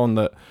only phone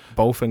that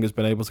Bowfinger's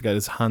been able to get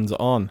his hands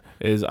on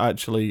is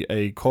actually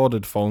a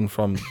corded phone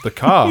from the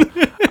car.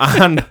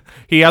 And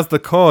he has the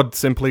cord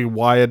simply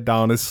wired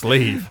down his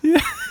sleeve.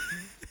 Yeah.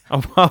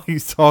 And while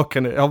he's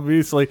talking,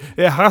 obviously,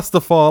 it has to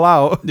fall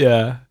out.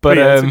 Yeah. But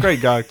yeah, it's a great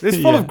gag. It's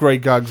full of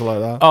great gags like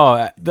that.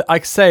 Oh,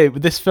 like I say,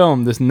 with this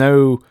film, there's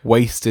no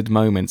wasted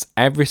moments.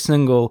 Every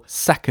single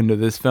second of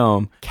this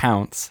film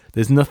counts.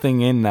 There's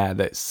nothing in there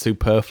that's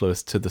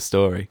superfluous to the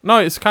story. No,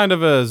 it's kind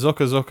of a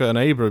Zucker and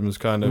Abrams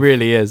kind of... It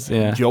really is,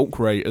 yeah. ...joke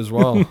rate as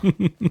well.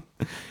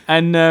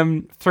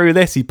 And through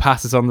this, he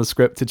passes on the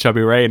script to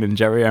Chubby Rain, and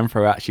Jerry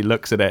Renfro actually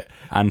looks at it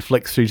and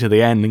flicks through to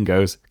the end and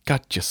goes,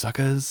 "Gotcha,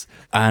 suckers."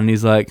 And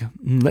he's like,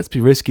 let's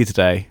be risky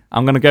today.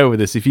 I'm going to go with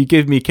this. If you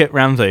give me Kit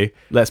Ramsey,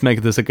 let's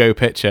make this a go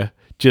picture.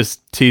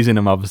 Just teasing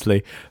him,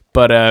 obviously.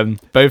 But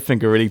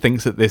Bowfinger really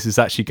thinks that this is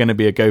actually going to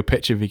be a go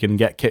picture if he can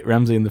get Kit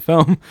Ramsey in the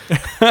film.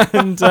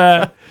 And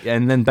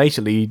then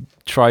basically he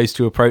tries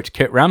to approach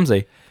Kit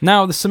Ramsey.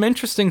 Now, there's some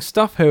interesting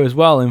stuff here as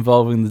well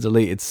involving the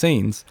deleted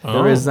scenes.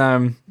 Oh. There's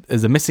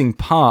a missing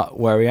part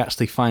where he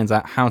actually finds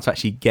out how to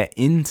actually get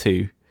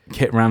into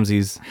Kit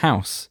Ramsey's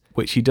house,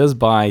 which he does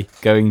by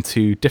going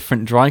to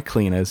different dry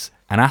cleaners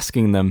and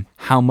asking them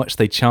how much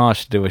they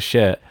charge to do a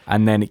shirt.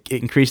 And then it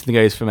increasingly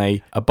goes from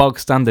a bog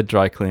standard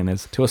dry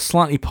cleaners to a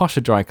slightly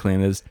posher dry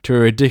cleaners to a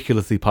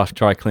ridiculously posh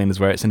dry cleaners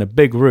where it's in a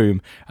big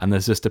room and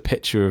there's just a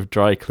picture of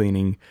dry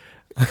cleaning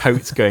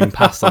coats going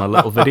past on a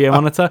little video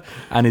monitor,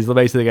 and he's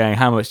basically going,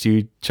 how much do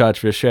you charge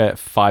for a shirt?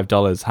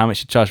 $5. How much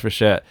do you charge for a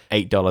shirt?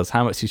 $8.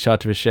 How much do you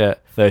charge for a shirt?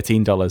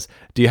 $13.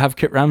 Do you have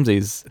Kit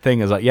Ramsey's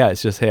thing? I was like, yeah,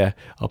 it's just here,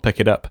 I'll pick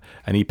it up.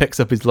 And he picks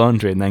up his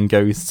laundry and then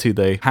goes to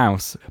the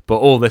house, but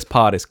all this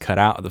part is cut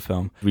out of the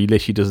film. He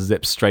literally does a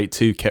zip straight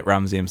to Kit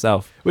Ramsey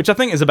himself, which I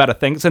think is a better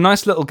thing. It's a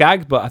nice little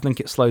gag, but I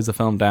think it slows the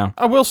film down.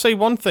 I will say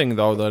one thing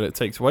though that it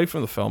takes away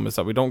from the film is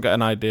that we don't get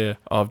an idea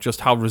of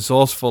just how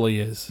resourceful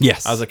he is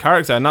as a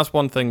character, and that's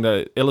one thing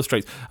that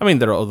illustrates. I mean,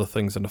 there are other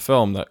things in the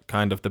film that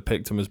kind of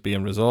depict him as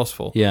being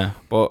resourceful,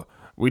 but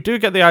we do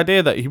get the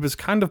idea that he was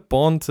kind of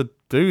born to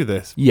do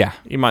this. Yeah.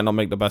 He might not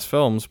make the best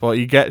films, but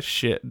he gets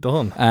shit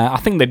done. I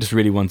think they just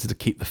really wanted to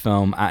keep the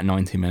film at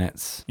 90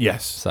 minutes.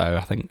 Yes. So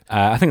I think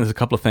there's a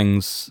couple of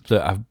things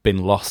that have been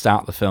lost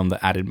out of the film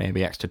that added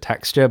maybe extra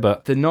texture,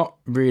 but they're not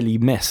really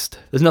missed.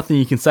 There's nothing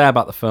you can say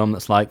about the film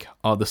that's like,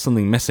 oh, there's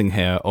something missing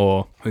here,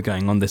 or we're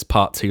going on this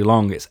part too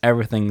long. It's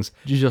everything's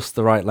just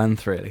the right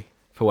length, really,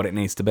 for what it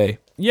needs to be.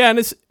 Yeah, and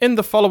it's in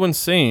the following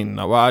scene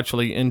that we're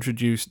actually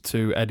introduced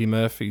to Eddie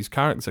Murphy's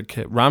character,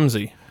 Kit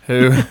Ramsey,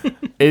 who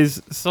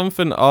is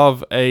something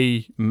of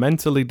a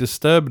mentally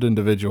disturbed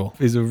individual.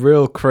 He's a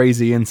real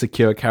crazy,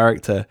 insecure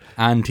character,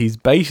 and he's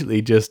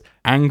basically just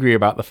angry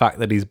about the fact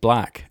that he's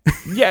black.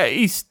 Yeah,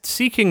 he's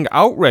seeking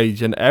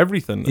outrage and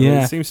everything.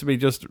 Yeah. It seems to be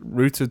just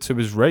rooted to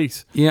his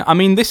race. Yeah, I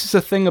mean, this is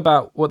the thing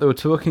about what they were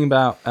talking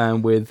about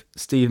with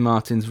Steve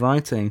Martin's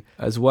writing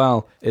as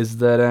well, is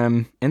that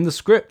in the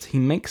script, he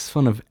makes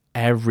fun of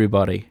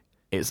everybody.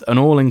 It's an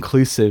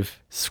all-inclusive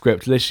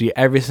script. Literally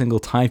every single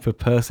type of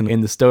person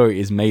in the story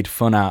is made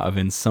fun out of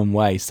in some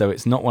way. So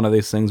it's not one of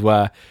those things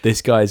where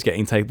this guy is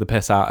getting taken the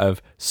piss out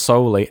of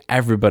solely.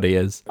 Everybody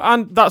is.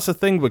 And that's the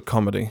thing with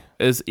comedy,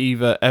 is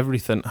either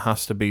everything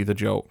has to be the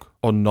joke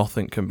or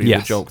nothing can be the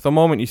joke. The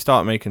moment you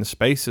start making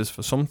spaces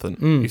for something,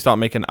 you start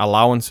making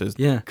allowances.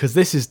 Yeah, because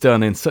this is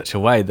done in such a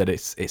way that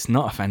it's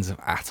not offensive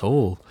at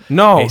all.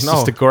 It's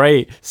just a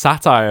great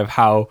satire of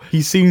how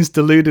he seems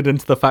deluded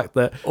into the fact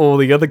that all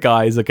the other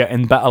guys are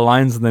getting better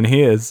lines than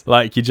he is.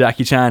 Like your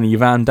Jackie Chan, your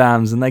Van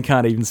Dammes, and they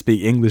can't even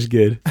speak English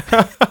good.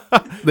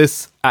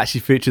 This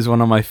actually features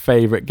one of my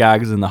favourite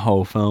gags in the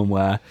whole film,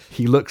 where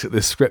he looks at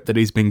this script that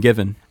he's been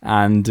given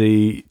and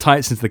he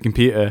types into the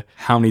computer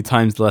how many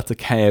times the letter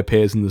K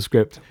appears in the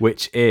script,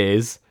 which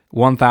is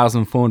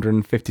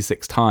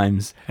 1,456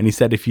 times. And he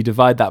said if you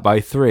divide that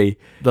by 3,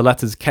 the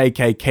letters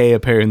KKK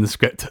appear in the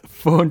script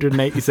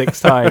 486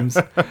 times.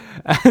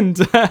 And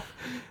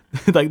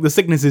like the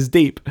sickness is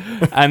deep.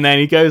 And then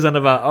he goes on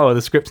about, oh,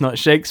 the script's not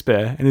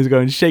Shakespeare, and he's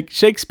going,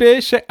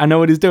 Shakespeare. I know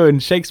what he's doing.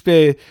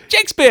 Shakespeare,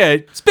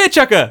 spear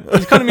chucker.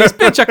 He's calling me a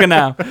spear chucker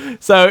now.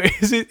 So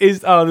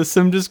there's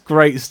some just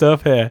great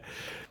stuff here.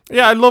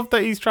 Yeah, I love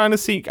that he's trying to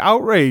seek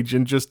outrage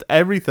and just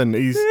everything.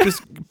 He's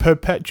just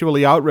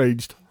perpetually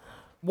outraged.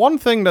 One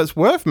thing that's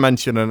worth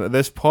mentioning at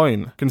this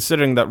point,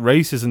 considering that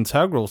race is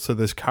integral to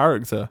this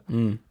character,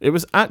 it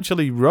was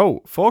actually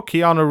wrote for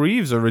Keanu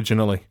Reeves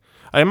originally.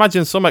 I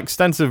imagine some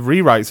extensive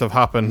rewrites have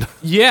happened.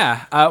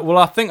 Yeah, well,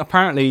 I think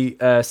apparently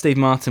Steve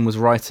Martin was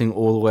writing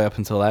all the way up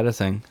until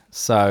editing.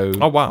 So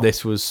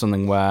this was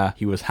something where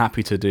he was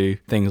happy to do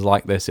things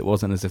like this. It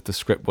wasn't as if the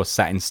script was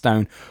set in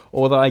stone.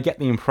 Although I get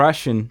the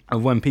impression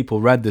of when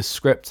people read this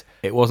script,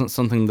 it wasn't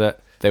something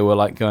that they were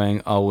like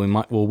going, oh,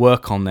 we'll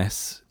work on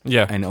this.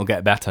 Yeah, and it'll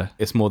get better.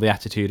 It's more the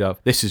attitude of,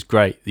 this is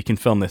great, you can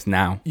film this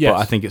now. Yes. But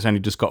I think it's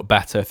only just got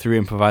better through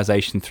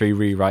improvisation, through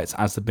rewrites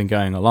as they've been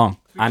going along,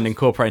 and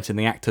incorporating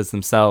the actors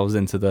themselves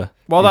into the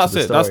that's the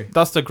it. Story.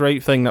 That's the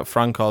great thing that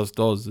Frank Oz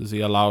does, is he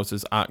allows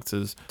his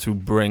actors to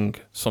bring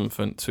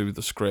something to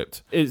the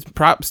script. It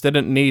perhaps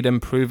didn't need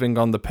improving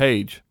on the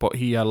page, but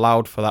he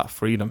allowed for that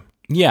freedom.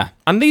 Yeah.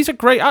 And these are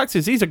great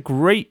actors. These are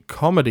great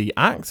comedy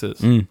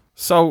actors.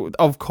 So,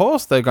 of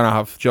course, they're going to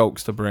have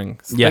jokes to bring,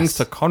 things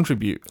to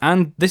contribute.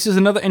 And this is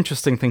another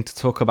interesting thing to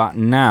talk about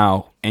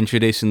now,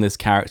 introducing this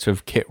character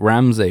of Kit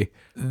Ramsey.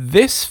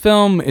 This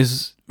film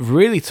is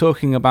really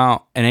talking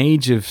about an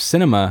age of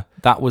cinema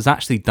that was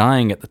actually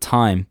dying at the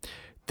time.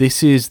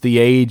 This is the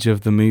age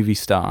of the movie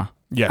star.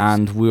 Yes.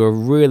 And we were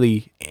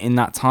really, in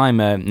that time,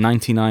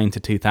 99 to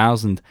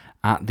 2000,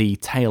 at the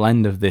tail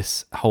end of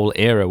this whole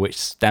era, which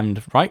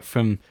stemmed right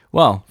from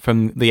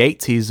the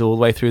 80s all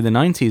the way through the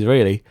 90s,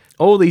 really.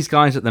 All these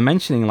guys that they're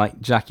mentioning,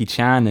 like Jackie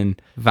Chan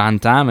and Van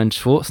Damme and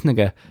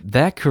Schwarzenegger,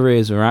 their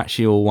careers were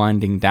actually all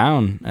winding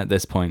down at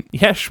this point.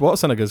 Yeah,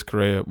 Schwarzenegger's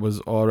career was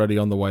already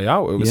on the way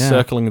out. It was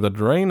circling the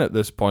drain at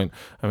this point.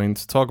 I mean,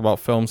 to talk about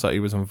films that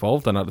he was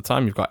involved in at the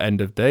time, you've got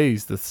End of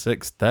Days, The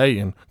Sixth Day,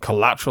 and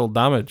Collateral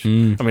Damage. I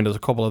mean, there's a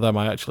couple of them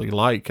I actually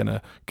like in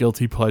a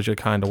guilty pleasure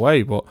kind of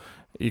way, but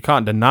you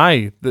can't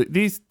deny that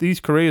these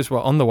careers were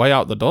on the way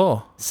out the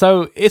door.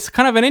 So it's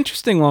kind of an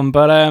interesting one,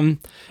 but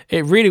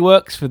it really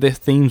works for the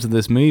themes of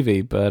this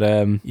movie. But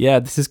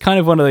this is kind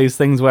of one of those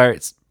things where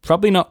it's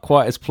probably not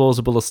quite as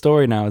plausible a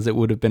story now as it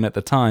would have been at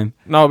the time.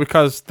 No,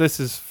 because this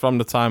is from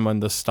the time when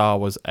the star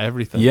was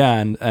everything. Yeah,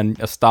 and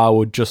a star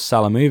would just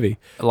sell a movie.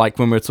 Like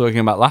when we were talking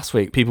about last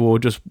week, people will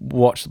just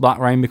watch Black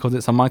Rain because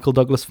it's a Michael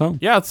Douglas film.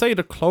 Yeah, I'd say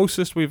the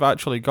closest we've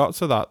actually got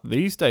to that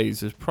these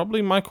days is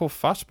probably Michael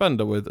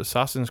Fassbender with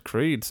Assassin's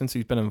Creed, since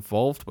he's been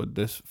involved with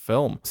this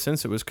film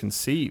since it was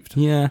conceived.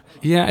 Yeah,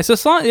 it's a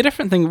slightly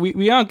different thing.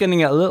 We are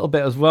getting it a little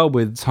bit as well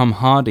with Tom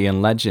Hardy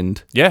and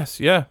Legend. Yes,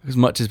 yeah. As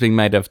much as being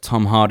made of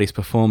Tom Hardy's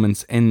performance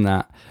in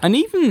that. And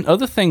even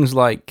other things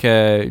like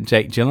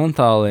Jake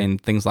Gyllenhaal in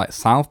things like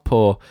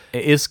Southpaw,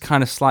 it is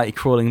kind of slightly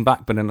crawling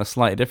back, but in a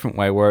slightly different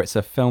way, where it's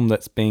a film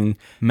that's being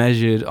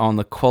measured on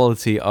the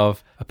quality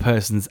of a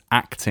person's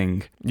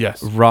acting,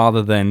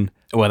 rather than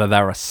whether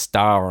they're a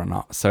star or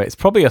not. So it's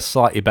probably a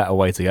slightly better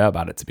way to go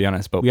about it, to be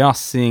honest, but we are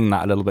seeing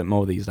that a little bit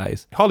more these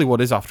days. Hollywood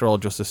is, after all,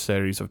 just a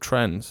series of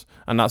trends,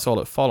 and that's all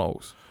it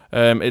follows.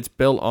 It's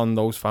built on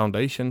those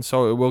foundations,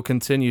 so it will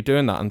continue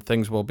doing that, and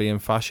things will be in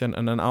fashion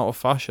and then out of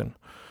fashion.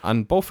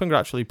 And Bowfinger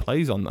actually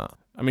plays on that.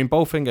 I mean,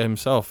 Bowfinger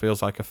himself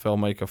feels like a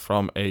filmmaker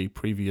from a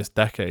previous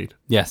decade.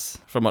 Yes.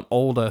 From an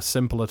older,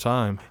 simpler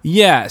time.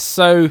 Yeah,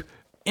 so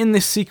in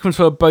this sequence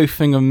where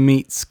Bowfinger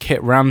meets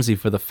Kit Ramsey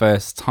for the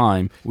first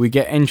time, we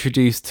get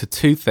introduced to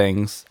two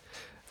things.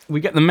 We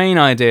get the main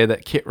idea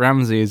that Kit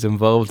Ramsey is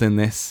involved in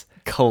this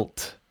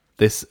cult,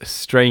 this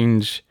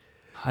strange...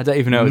 I don't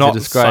even know what to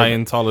describe.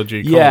 Not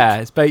Scientology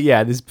cult.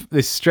 Yeah,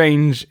 this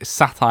strange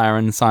satire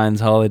on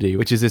Scientology,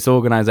 which is this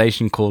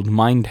organization called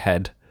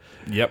Mindhead.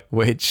 Yep.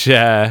 Which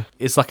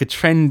is like a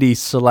trendy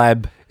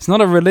celeb. It's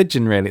not a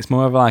religion, really. It's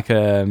more of like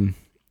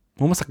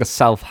almost like a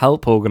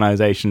self-help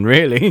organization,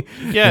 really.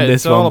 Yeah,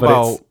 it's all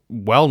about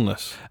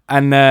wellness.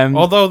 And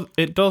although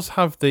it does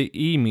have the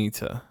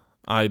E-meter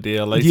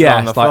idea later on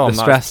in the like film, the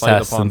stress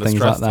tests and things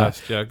like that.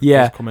 Test,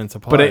 does come into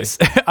play. But it's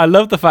I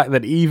love the fact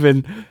that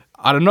even...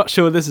 I'm not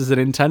sure this is an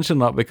intention or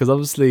not, because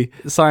obviously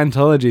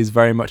Scientology is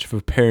very much of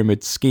a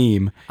pyramid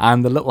scheme,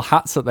 and the little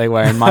hats that they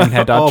wear in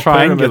Mindhead are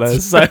triangular.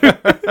 So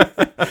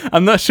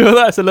I'm not sure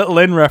that's a little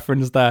in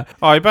reference there.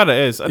 Oh, I bet it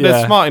is. And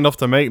they're smart enough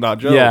to make that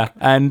joke. Yeah,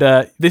 and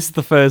this is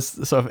the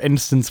first sort of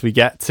instance we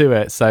get to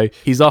it. So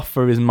he's off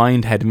for his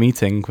Mindhead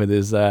meeting with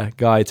his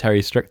guy, Terry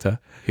Strichter,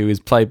 who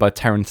is played by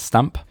Terence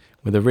Stamp,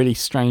 with a really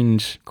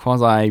strange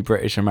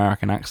quasi-British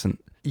American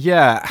accent.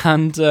 Yeah,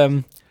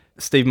 and...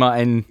 Steve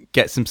Martin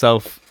gets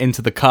himself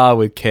into the car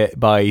with Kit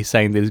by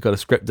saying that he's got a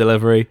script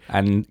delivery,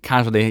 and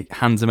casually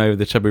hands him over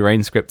the Chubby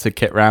Rain script to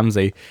Kit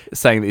Ramsey,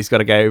 saying that he's got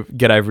to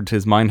get over to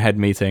his Mindhead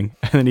meeting.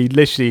 And then he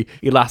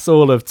lasts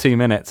all of 2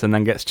 minutes and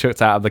then gets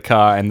chucked out of the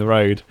car in the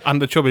road.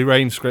 And the Chubby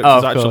Rain script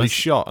is actually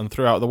shot and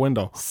threw out the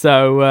window.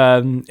 So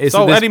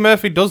Eddie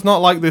Murphy does not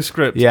like this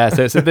script. Yeah,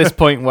 so it's at this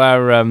point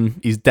where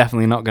he's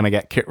definitely not going to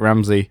get Kit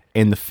Ramsey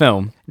in the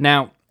film.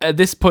 Now, at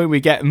this point,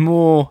 we get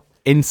more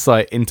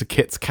insight into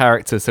Kit's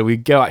character, so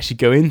we actually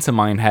go into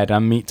Mindhead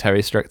and meet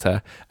Terry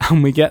Strichter,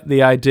 and we get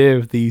the idea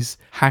of these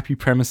happy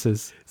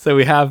premises. So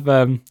we have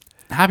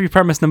Happy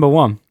premise number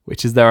 1,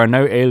 which is there are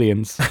no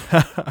aliens.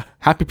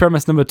 Happy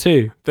premise number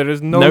 2. There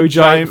is no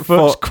giant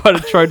foot.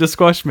 Tried to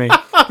squash me.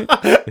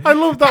 I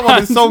love that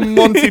one. It's so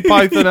Monty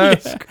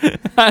Python-esque.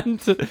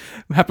 And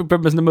happy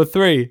premise number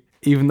 3.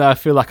 Even though I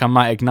feel like I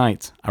might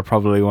ignite, I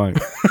probably won't.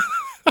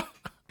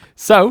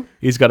 So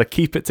he's got to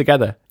keep it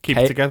together. Keep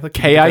it together.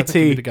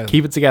 KIT.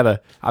 Keep it together.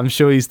 I'm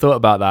sure he's thought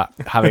about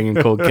that, having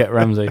him called Kit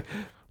Ramsey.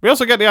 We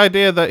also get the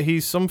idea that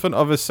he's something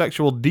of a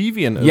sexual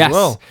deviant as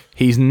well.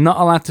 He's not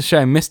allowed to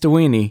show Mr.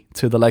 Weenie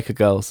to the Laker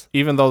girls.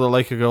 Even though the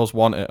Laker girls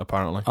want it,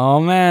 apparently.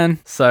 Oh, man.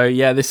 So,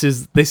 yeah, this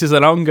is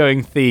an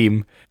ongoing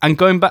theme. And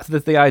going back to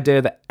the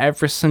idea that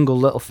every single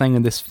little thing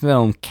in this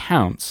film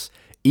counts,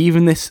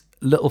 even this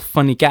little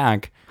funny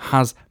gag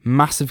has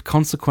massive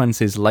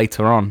consequences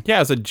later on.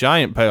 Yeah, it's a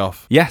giant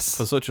payoff. Yes.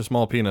 For such a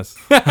small penis.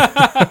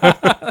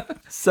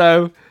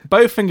 So,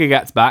 Bowfinger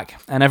gets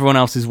back, and everyone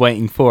else is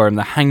waiting for him.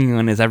 They're hanging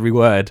on his every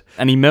word,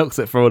 and he milks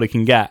it for all he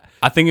can get.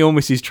 I think he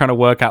almost is trying to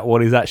work out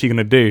what he's actually going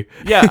to do.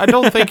 Yeah, I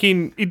don't think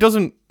he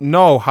doesn't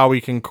know how he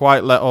can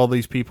quite let all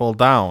these people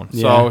down.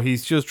 Yeah. So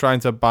he's just trying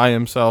to buy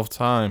himself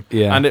time.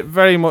 Yeah. And it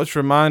very much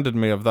reminded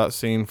me of that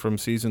scene from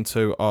season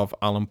 2 of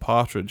Alan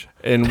Partridge,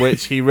 in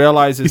which he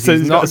realizes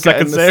he's not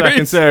getting the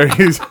second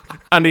series.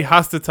 And he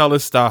has to tell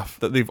his staff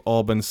that they've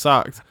all been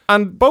sacked.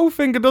 And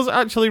Bowfinger does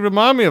actually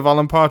remind me of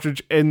Alan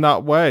Partridge in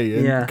that way,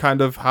 in kind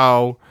of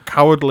how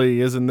cowardly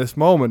he is in this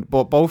moment.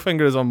 But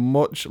Bowfinger is a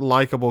much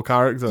likable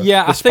character,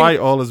 despite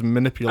all his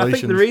manipulations. I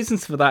think the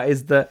reasons for that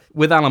is that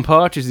with Alan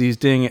Partridge, he's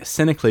doing it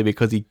cynically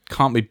because he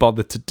can't be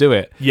bothered to do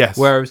it. Yes.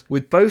 Whereas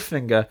with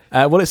Bowfinger,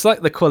 it's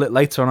like they call it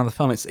later on in the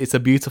film, it's a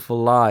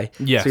beautiful lie.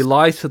 Yes. So he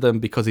lies to them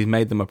because he's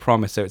made them a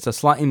promise. So it's a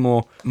slightly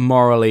more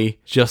morally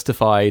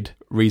justified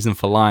reason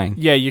for lying.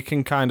 Yeah, you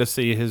can kind of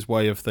see his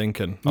way of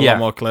thinking a lot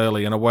more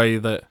clearly in a way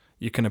that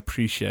you can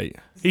appreciate.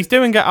 He's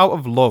doing it out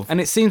of love. And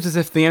it seems as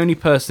if the only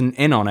person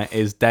in on it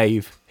is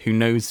Dave, who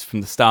knows from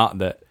the start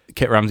that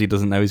Kit Ramsey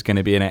doesn't know he's going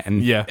to be in it.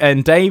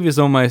 And Dave is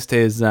almost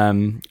his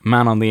man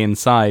on the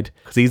inside,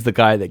 because he's the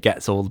guy that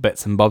gets all the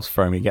bits and bobs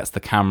for him. He gets the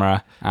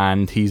camera,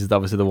 and he's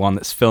obviously the one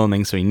that's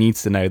filming, so he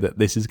needs to know that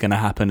this is going to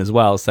happen as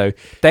well. So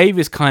Dave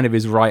is kind of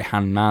his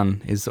right-hand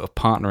man, his sort of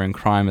partner in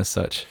crime as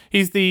such.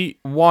 He's the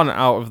one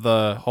out of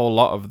the whole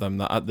lot of them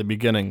that at the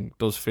beginning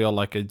does feel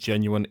like a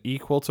genuine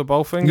equal to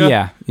Bowfinger.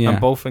 Yeah. And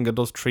Bowfinger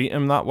does treat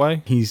him that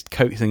way. He's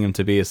coaxing him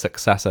to be a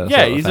successor.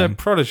 Yeah, he's a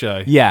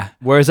protege. Yeah,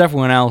 whereas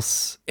everyone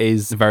else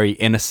is very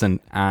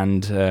innocent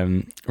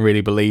and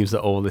really believes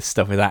that all this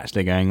stuff is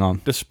actually going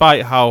on.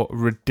 Despite how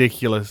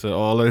ridiculous it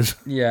all is.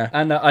 Yeah,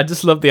 and I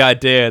just love the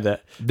idea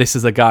that this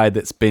is a guy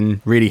that's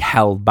been really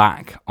held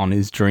back on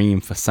his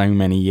dream for so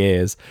many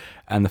years,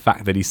 and the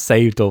fact that he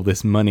saved all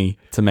this money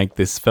to make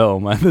this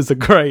film. And there's a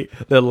great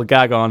little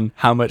gag on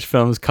how much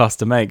films cost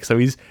to make. So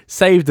he's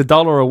saved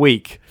 $1 a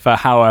week for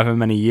however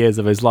many years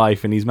of his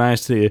life, and he's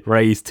managed to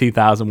raise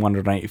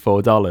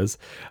 $2,184.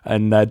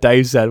 And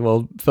Dave said,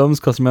 well, films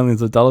cost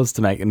millions of dollars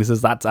to make. And he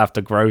says that's after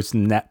gross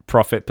net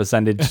profit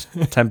percentage,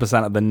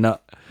 10% of the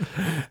nut.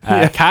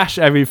 Cash,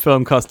 every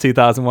film costs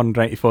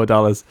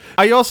 $2,184.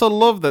 I also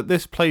love that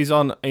this plays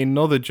on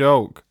another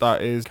joke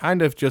that is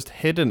kind of just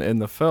hidden in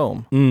the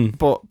film.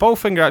 But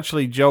Bowfinger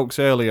actually jokes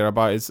earlier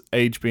about his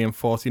age being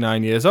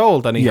 49 years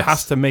old, and he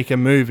has to make a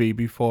movie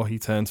before he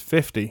turns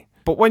 50.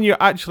 But when you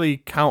actually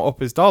count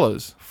up his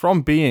dollars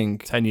from being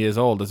 10 years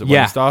old, as it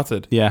when he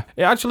started, it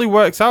actually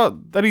works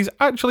out that he's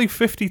actually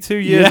 52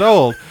 years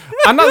old.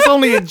 And that's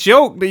only a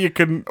joke that you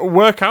can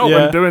work out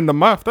when doing the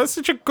math. That's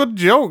such a good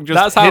joke, just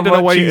that's hidden how much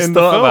away he's in the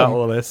thought film. about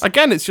all this.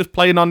 Again, it's just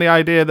playing on the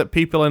idea that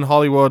people in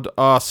Hollywood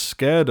are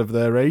scared of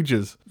their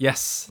ages.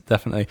 Yes,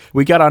 definitely.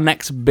 We got our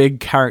next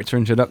big character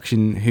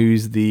introduction,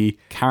 who's the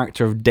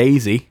character of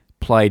Daisy,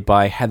 played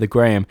by Heather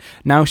Graham.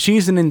 Now,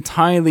 she's an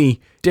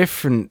entirely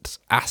different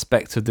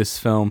aspect of this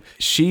film.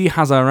 She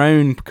has her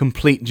own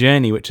complete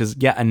journey, which is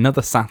yet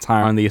another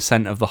satire on the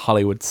ascent of the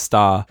Hollywood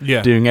star,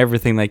 doing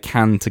everything they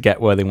can to get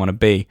where they want to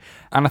be.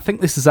 And I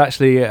think this is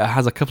actually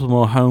has a couple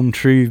more home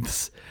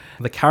truths.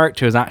 The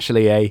character is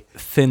actually a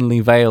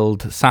thinly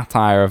veiled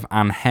satire of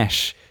Anne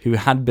Heche, who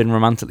had been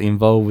romantically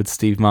involved with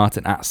Steve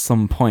Martin at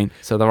some point.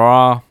 So there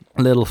are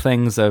little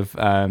things of...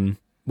 Anne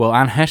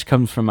Heche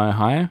comes from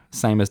Ohio,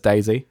 same as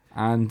Daisy.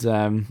 And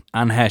Anne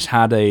Heche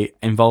had a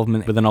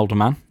involvement with an older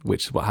man,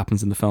 which is what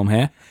happens in the film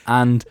here.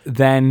 And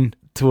then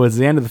towards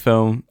the end of the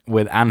film,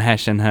 with Anne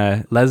Heche and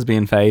her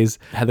lesbian phase,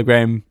 Heather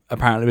Graham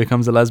apparently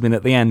becomes a lesbian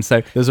at the end.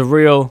 So there's a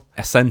real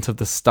ascent of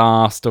the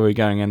star story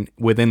going on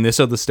within this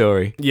other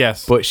story.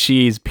 Yes. But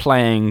she's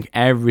playing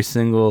every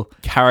single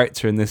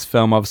character in this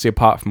film, obviously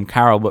apart from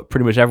Carol, but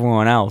pretty much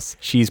everyone else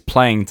she's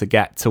playing to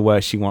get to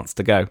where she wants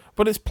to go.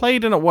 But it's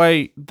played in a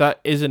way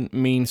that isn't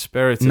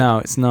mean-spirited. No,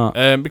 it's not.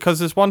 Because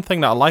there's one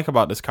thing that I like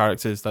about this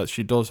character is that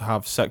she does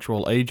have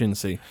sexual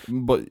agency,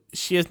 but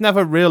she is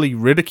never really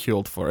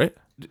ridiculed for it.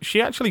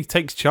 she actually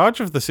takes charge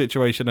of the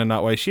situation in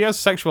that way. She has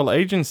sexual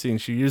agency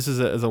and she uses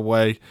it as a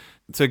way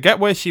to get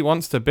where she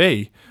wants to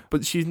be,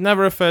 but she's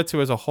never referred to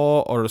as a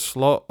whore or a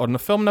slut, and the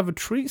film never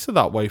treats her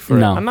that way for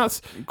it. And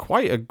that's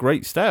quite a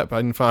great step,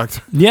 in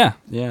fact. Yeah,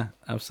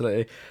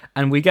 absolutely.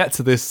 And we get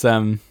to this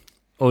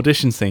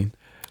audition scene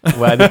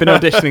where they've been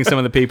auditioning some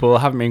of the people,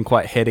 haven't been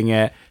quite hitting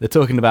it. They're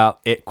talking about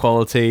it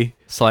quality.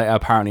 Slater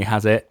apparently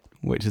has it,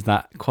 which is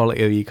that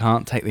quality of you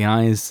can't take the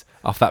eyes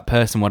off that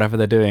person, whatever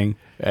they're doing.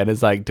 And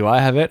it's like, do I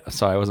have it?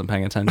 Sorry, I wasn't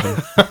paying attention.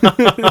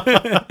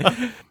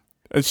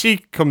 And she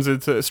comes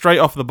straight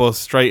off the bus,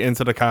 straight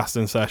into the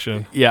casting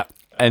session. Yeah.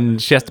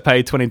 And she has to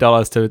pay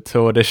 $20 to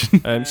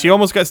audition. And she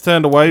almost gets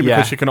turned away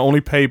because she can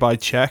only pay by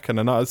check, and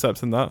they're not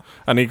accepting that.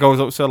 And he goes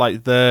up to her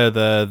like, there's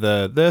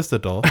the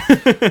door.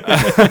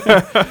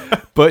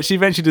 But she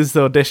eventually does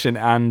the audition,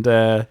 and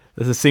there's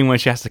a scene where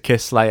she has to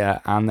kiss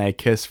Slater, and they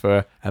kiss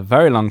for a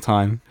very long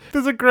time.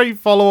 There's a great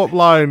follow-up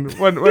line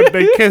when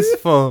they kiss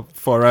for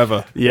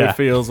forever. Yeah. It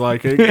feels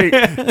like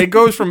it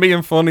goes from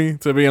being funny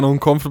to being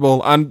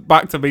uncomfortable and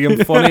back to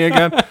being funny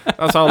again.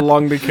 That's how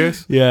long they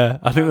kiss. Yeah,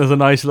 I think there's a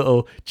nice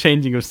little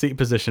changing of seat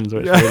positions,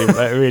 which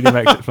really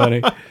makes it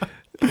funny.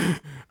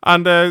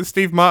 And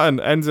Steve Martin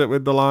ends it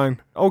with the line,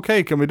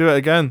 "Okay, can we do it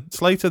again?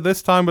 Slater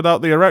this time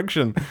without the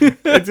erection."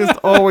 It just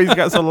always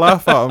gets a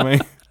laugh out of me.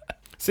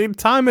 See,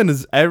 timing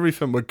is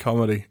everything with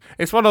comedy.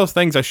 It's one of those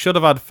things I should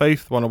have had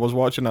faith when I was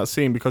watching that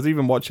scene, because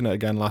even watching it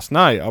again last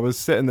night, I was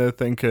sitting there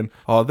thinking,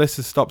 oh, this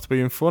has stopped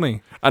being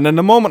funny. And then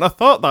the moment I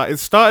thought that, it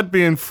started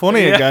being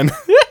funny again.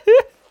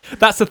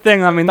 That's the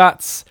thing. I mean,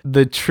 that's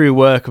the true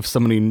work of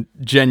somebody who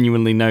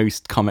genuinely knows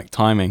comic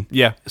timing.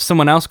 Yeah.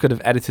 Someone else could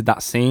have edited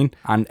that scene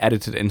and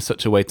edited it in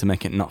such a way to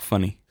make it not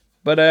funny.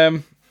 But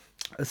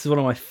this is one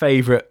of my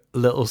favourite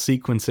little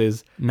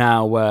sequences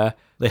now where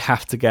they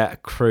have to get a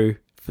crew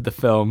for the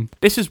film.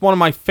 This is one of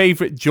my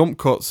favourite jump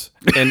cuts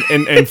in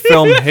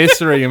film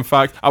history. In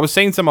fact, I was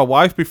saying to my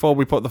wife before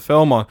we put the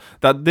film on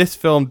that this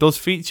film does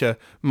feature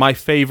my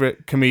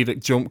favourite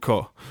comedic jump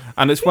cut.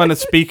 And it's when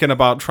it's speaking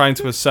about trying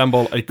to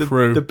assemble a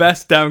crew. The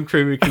best down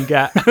crew we can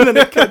get. And then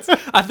it cuts.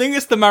 I think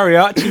it's the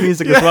mariachi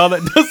music as well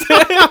that does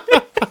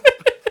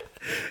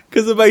it.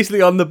 Because they're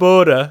basically on the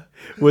border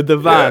with the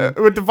van.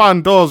 Yeah, with the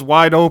van doors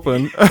wide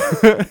open.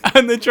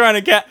 And they're trying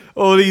to get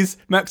all these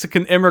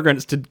Mexican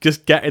immigrants to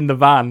just get in the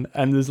van.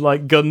 And there's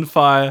like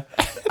gunfire.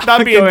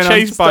 They're being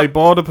chased by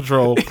Border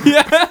Patrol.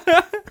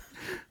 Yeah.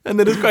 And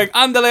they're just going,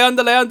 andale,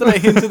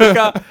 into the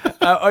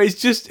car.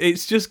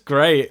 It's just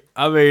great.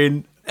 I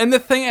mean, and the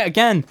thing,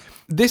 again,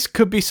 this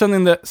could be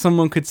something that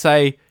someone could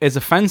say is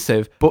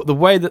offensive, but the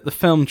way that the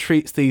film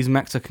treats these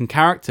Mexican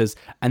characters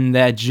and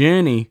their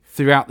journey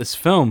throughout this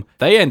film,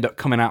 they end up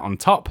coming out on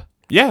top.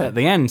 Yeah. At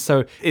the end.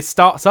 So it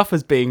starts off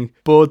as being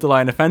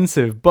borderline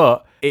offensive,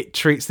 but it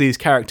treats these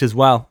characters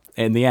well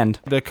in the end.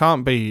 There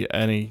can't be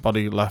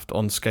anybody left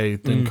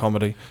unscathed in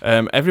comedy.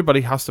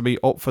 Everybody has to be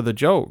up for the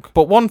joke.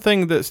 But one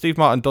thing that Steve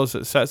Martin does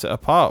that sets it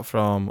apart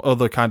from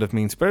other kind of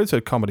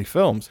mean-spirited comedy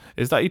films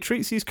is that he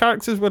treats these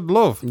characters with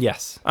love.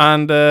 Yes.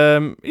 And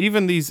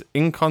even these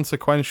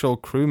inconsequential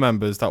crew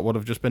members that would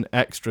have just been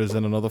extras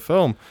in another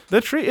film,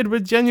 they're treated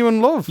with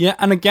genuine love. Yeah,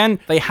 and again,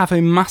 they have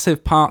a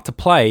massive part to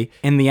play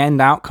in the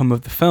end outcome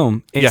of the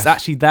film. It's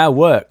actually their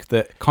work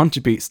that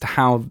contributes to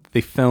how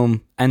the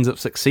film ends up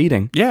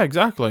succeeding. Yeah,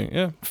 exactly.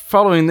 Yeah.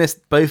 Following this,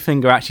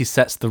 Bowfinger actually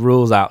sets the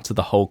rules out to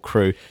the whole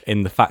crew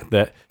in the fact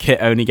that Kit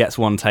only gets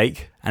one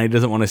take and he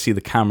doesn't want to see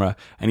the camera,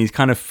 and he's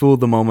kind of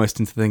fooled them almost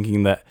into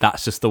thinking that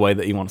that's just the way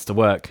that he wants to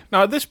work.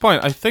 Now, at this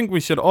point, I think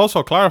we should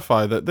also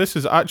clarify that this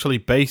is actually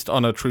based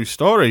on a true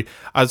story.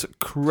 As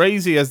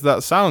crazy as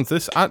that sounds,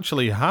 this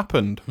actually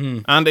happened.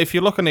 And if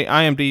you look in the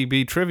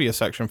IMDb trivia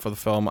section for the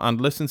film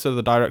and listen to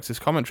the director's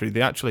commentary,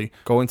 they actually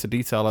go into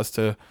detail as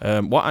to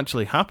what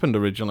actually happened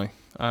originally.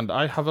 And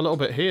I have a little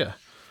bit here.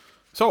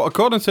 So,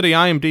 according to the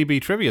IMDb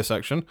trivia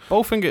section,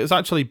 Bowfinger is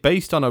actually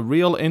based on a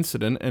real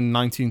incident in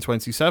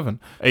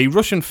 1927. A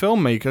Russian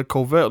filmmaker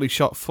covertly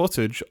shot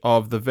footage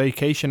of the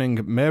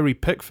vacationing Mary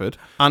Pickford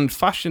and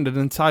fashioned an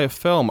entire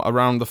film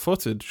around the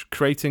footage,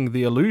 creating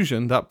the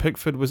illusion that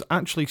Pickford was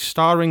actually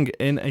starring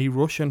in a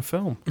Russian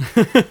film.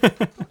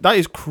 That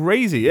is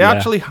crazy. It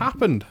actually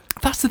happened.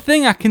 That's the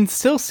thing, I can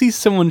still see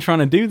someone trying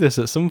to do this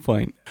at some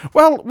point.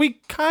 Well, we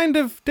kind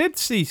of did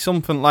see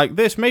something like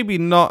this, maybe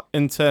not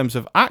in terms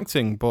of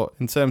acting, but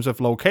in terms of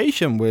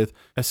location with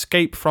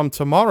Escape from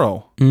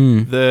Tomorrow,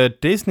 the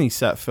Disney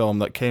set film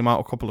that came out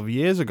a couple of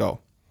years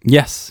ago.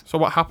 Yes. So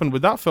what happened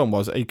with that film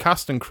was a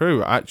cast and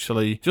crew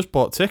actually just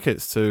bought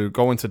tickets to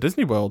go into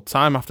Disney World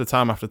time after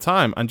time after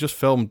time and just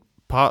filmed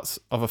parts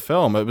of a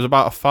film. It was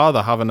about a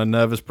father having a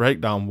nervous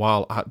breakdown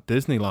while at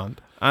Disneyland.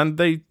 And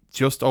they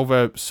just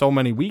over so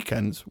many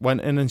weekends went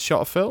in and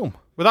shot a film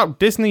without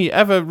Disney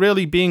ever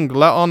really being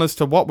let on as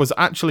to what was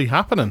actually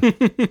happening.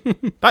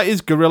 That is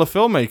guerrilla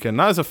filmmaking.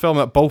 That is a film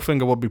that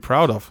Bowfinger would be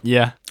proud of.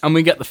 Yeah. And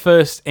we get the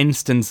first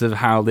instance of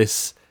how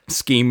this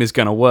scheme is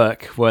going to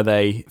work, where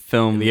they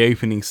film the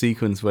opening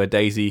sequence where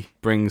Daisy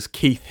brings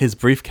Keith his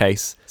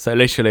briefcase. So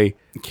literally,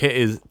 Kit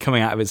is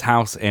coming out of his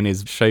house in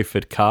his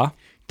chauffeured car.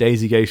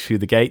 Daisy goes through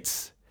the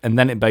gates, and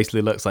then it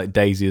basically looks like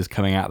Daisy is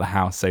coming out of the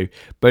house. So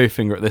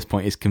Bowfinger at this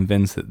point is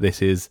convinced that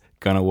this is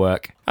going to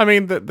work. I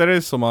mean, there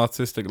is some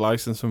artistic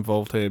license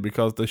involved here,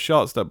 because the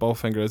shots that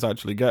Bowfinger is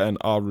actually getting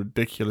are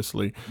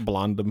ridiculously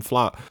bland and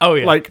flat. Oh,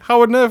 yeah. Like,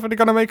 how on earth are they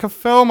going to make a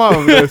film out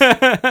of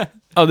this?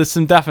 Oh, there's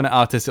some definite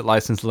artistic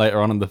license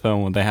later on in the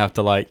film when they have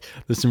to, like,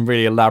 there's some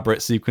really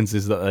elaborate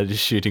sequences that they're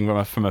just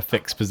shooting from a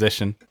fixed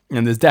position.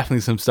 And there's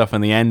definitely some stuff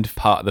in the end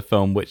part of the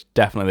film which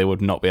definitely they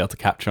would not be able to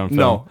capture on film.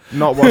 No,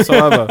 not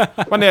whatsoever.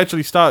 When they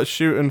actually start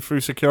shooting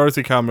through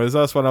security cameras,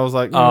 that's when I was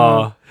like,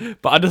 Oh,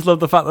 but I just love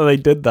the fact that they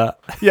did that.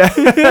 Yeah,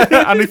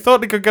 and they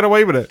thought they could get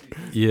away with it.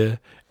 Yeah.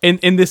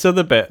 In this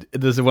other bit,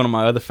 there's one of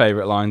my other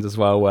favourite lines as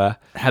well, where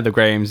Heather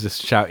Graham's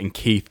just shouting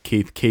Keith,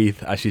 Keith,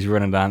 Keith as she's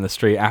running down the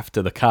street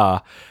after the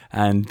car,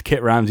 and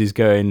Kit Ramsey's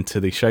going to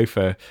the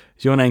chauffeur,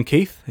 "Is your name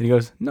Keith?" And he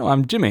goes, "No,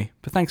 I'm Jimmy,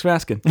 but thanks for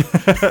asking."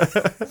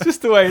 It's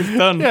just the way it's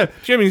done. Yeah,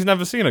 Jimmy's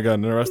never seen her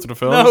gun in the rest of the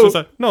film. No. It's just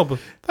like, no, but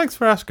thanks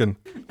for asking.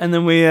 And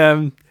then we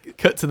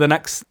cut to the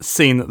next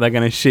scene that they're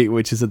going to shoot,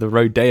 which is at the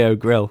Rodeo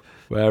Grill,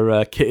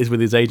 where Kit is with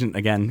his agent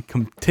again,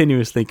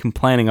 continuously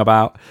complaining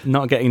about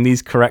not getting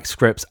these correct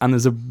scripts. And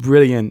there's a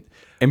brilliant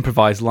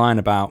improvised line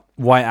about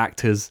white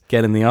actors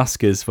getting the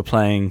Oscars for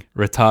playing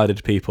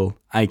retarded people,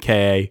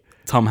 aka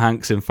Tom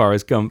Hanks in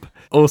Forrest Gump.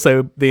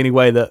 Also, the only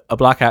way that a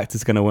black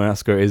actor's going to win an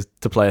Oscar is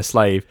to play a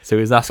slave. So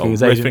he's asking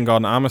his agent... riffing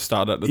on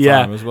Amistad at the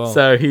time as well.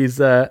 So he's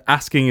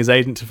asking his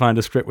agent to find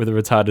a script with a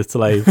retarded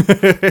slave.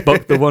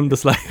 Buck the Wonder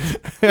Slave.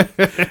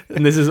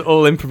 And this is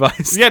all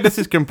improvised. Yeah, this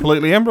is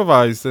completely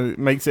improvised. And it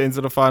makes it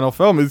into the final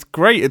film. It's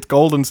great. It's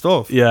golden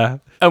stuff. Yeah.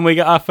 And we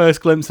get our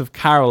first glimpse of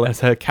Carol as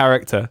her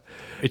character.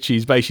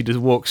 She's basically just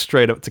walks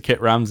straight up to Kit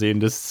Ramsey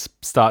and just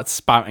starts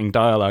spouting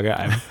dialogue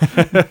at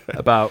him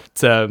about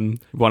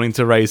wanting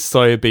to raise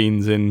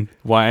soybeans in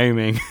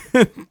Wyoming,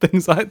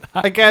 things like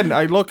that. Again,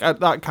 I look at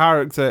that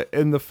character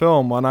in the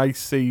film and I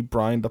see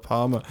Brian De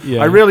Palma.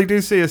 Yeah. I really do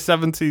see a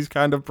 70s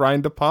kind of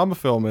Brian De Palma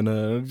film in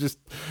her.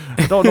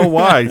 I don't know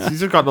why.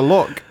 She's just got the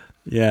look.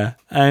 Yeah,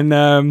 and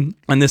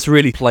this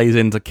really plays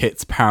into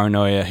Kit's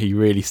paranoia. He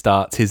really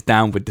starts his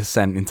downward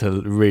descent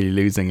into really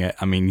losing it.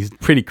 I mean, he's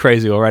pretty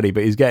crazy already,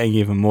 but he's getting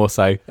even more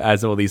so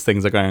as all these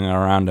things are going on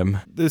around him.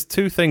 There's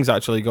two things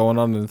actually going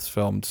on in this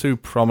film, two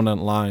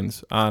prominent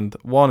lines, and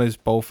one is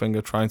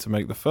Bowfinger trying to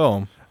make the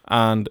film,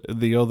 and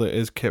the other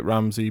is Kit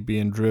Ramsey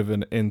being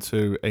driven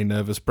into a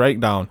nervous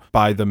breakdown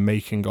by the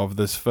making of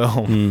this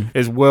film.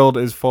 His world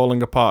is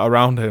falling apart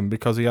around him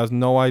because he has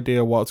no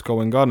idea what's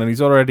going on, and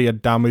he's already a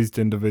damaged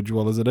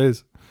individual as it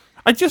is.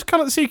 I just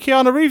cannot see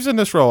Keanu Reeves in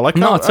this role.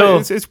 Not at all.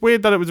 It's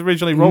weird that it was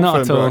originally wrote Not for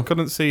him, at but all. I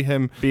couldn't see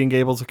him being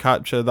able to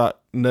capture that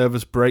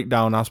nervous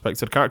breakdown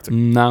aspect of the character.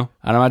 No,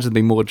 I'd imagine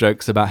there'd be more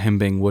jokes about him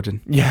being wooden.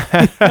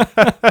 Yeah.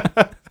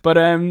 But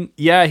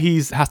yeah,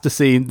 he has to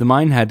see the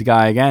Minehead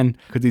guy again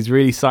because he's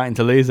really starting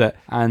to lose it,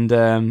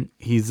 and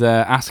he's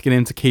asking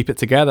him to keep it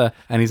together,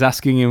 and he's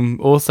asking him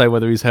also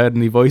whether he's heard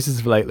any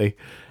voices lately.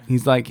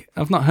 He's like,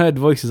 "I've not heard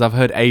voices, I've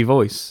heard a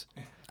voice.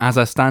 As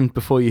I stand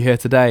before you here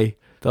today,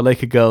 the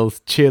Laker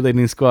girls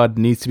cheerleading squad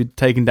needs to be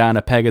taken down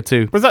a peg or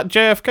two." Was that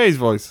JFK's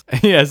voice?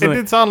 Yes, it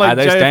did sound like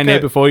JFK. They stand here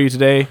before you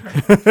today.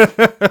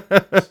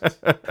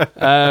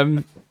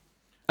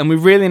 And we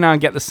really now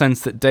get the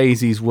sense that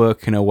Daisy's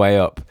working her way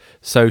up.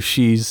 So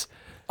she's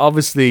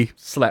obviously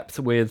slept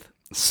with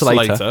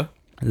Slater.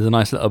 There's a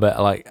nice little bit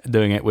of like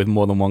doing it with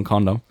more than one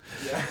condom.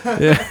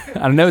 Yeah.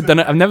 I've never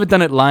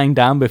done it lying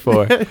down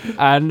before.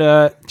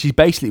 And she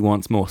basically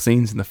wants more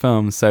scenes in the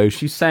film. So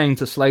she's saying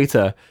to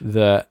Slater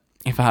that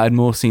if I had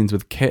more scenes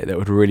with Kit, that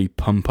would really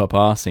pump up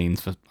our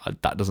scenes.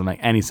 That doesn't make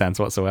any sense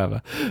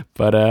whatsoever.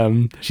 But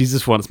she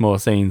just wants more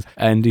scenes.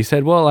 And he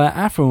said, well,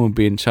 Afron would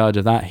be in charge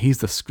of that. He's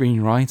the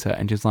screenwriter.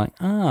 And she's like,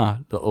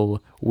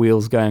 little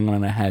wheels going on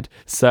in her head.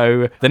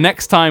 So the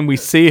next time we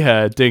see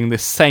her doing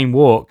this same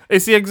walk,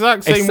 it's the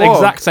exact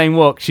same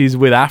walk. She's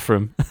with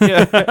Afram.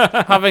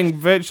 Yeah, having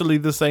virtually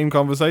the same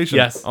conversation.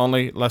 Yes.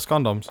 Only less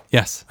condoms.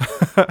 Yes.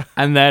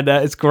 And then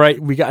it's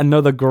great. We get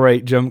another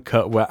great jump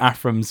cut where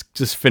Afram's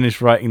just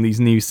finished writing these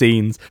new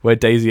scenes where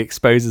Daisy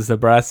exposes her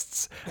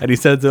breasts. And he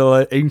said they'll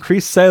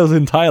increase sales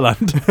in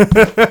Thailand.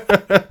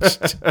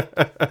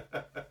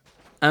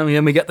 And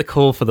then we get the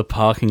call for the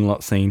parking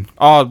lot scene.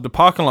 Oh, the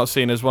parking lot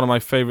scene is one of my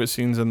favourite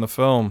scenes in the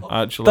film,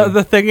 actually.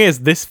 The thing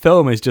is, this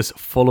film is just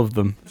full of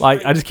them.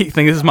 Like, I just keep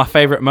thinking, this is my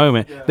favourite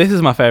moment. Yeah. This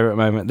is my favourite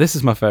moment. This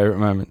is my favourite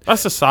moment.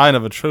 That's a sign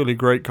of a truly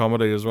great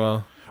comedy as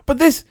well. But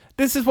this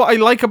is what I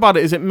like about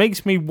it, is it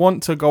makes me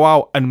want to go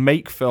out and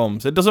make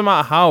films. It doesn't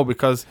matter how,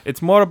 because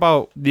it's more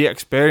about the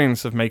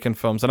experience of making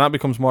films, and that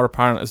becomes more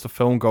apparent as the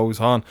film goes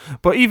on.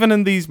 But even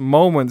in these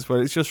moments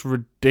where it's just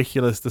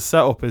ridiculous, the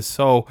setup is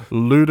so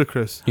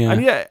ludicrous. Yeah.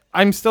 And yet,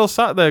 I'm still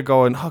sat there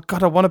going, oh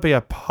God, I want to be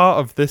a part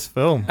of this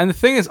film. And the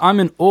thing is, I'm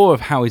in awe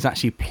of how he's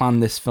actually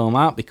planned this film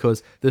out,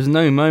 because there's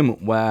no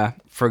moment where,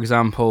 for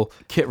example,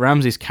 Kit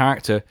Ramsey's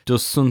character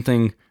does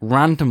something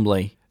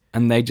randomly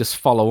and they just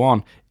follow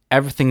on.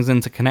 everything's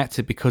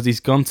interconnected because he's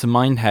gone to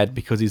Mindhead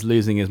because he's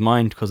losing his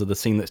mind because of the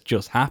scene that's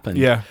just happened.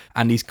 Yeah.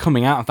 And he's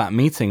coming out of that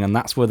meeting, and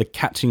that's where they're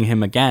catching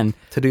him again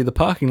to do the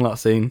parking lot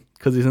scene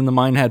because he's in the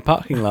Mindhead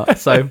parking lot.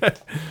 So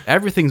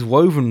everything's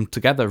woven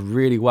together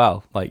really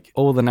well. Like,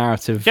 all the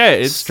narrative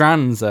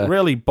strands are...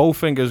 really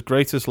Bowfinger's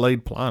greatest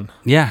laid plan.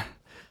 Yeah.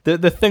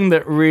 The thing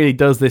that really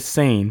does this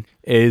scene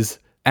is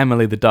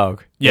Emily the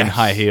dog in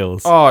high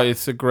heels. Oh,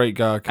 it's a great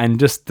gag. And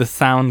just the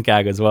sound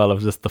gag as well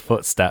of just the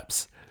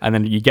footsteps. And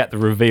then you get the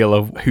reveal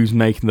of who's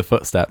making the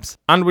footsteps.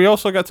 And we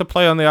also get to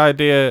play on the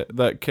idea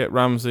that Kit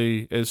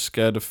Ramsey is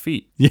scared of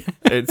feet. Yeah.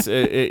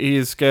 He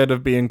is scared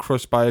of being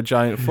crushed by a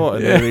giant foot,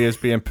 and here he is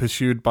being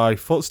pursued by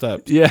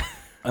footsteps. Yeah.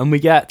 And we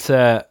get...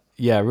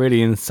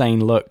 really insane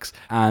looks.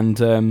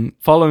 And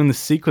following the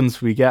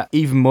sequence, we get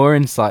even more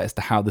insight as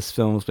to how this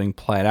film is being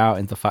played out,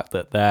 into the fact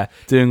that they're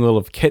doing all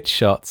of Kit's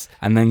shots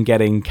and then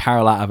getting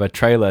Carol out of her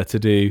trailer to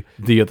do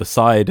the other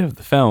side of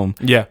the film.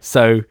 Yeah.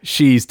 So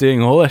she's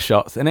doing all her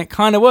shots, and it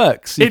kind of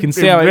works. You can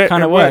see how it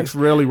kind of works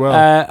really well.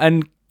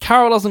 And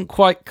Carol hasn't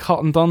quite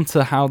cottoned on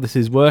to how this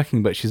is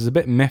working, but she's a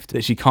bit miffed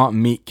that she can't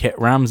meet Kit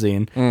Ramsey,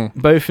 and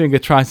Bowfinger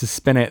tries to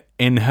spin it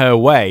in her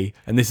way.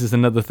 And this is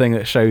another thing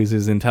that shows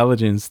his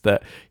intelligence,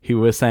 that he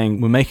was saying,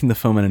 we're making the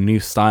film in a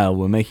new style.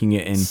 We're making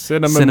it in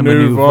Cinema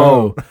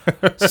Nouveau.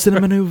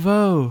 Cinema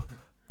Nouveau.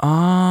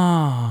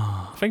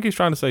 Ah. I think he's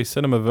trying to say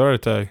Cinema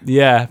Verite.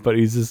 Yeah, but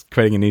he's just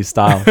creating a new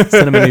style.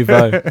 Cinema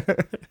Nouveau.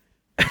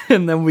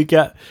 And then we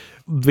get...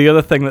 the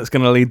other thing that's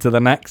going to lead to the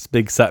next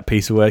big set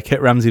piece, where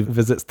Kit Ramsey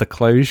visits the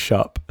clothes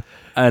shop.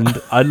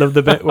 And I love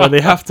the bit where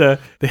they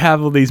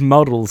have all these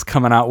models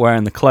coming out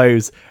wearing the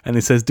clothes, and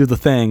he says, do the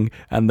thing,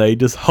 and they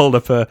just hold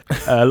up a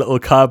little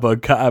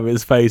cardboard cut out of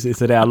his face. He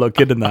said, hey, I look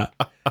good in that.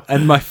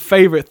 And my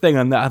favourite thing,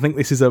 and I think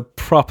this is a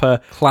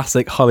proper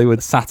classic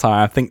Hollywood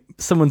satire, I think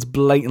someone's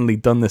blatantly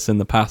done this in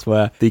the past,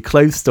 where the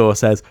clothes store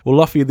says,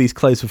 we'll offer you these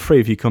clothes for free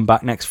if you come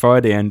back next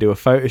Friday and do a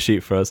photo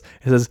shoot for us.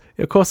 He says,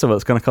 of course I will,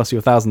 it's going to cost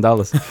you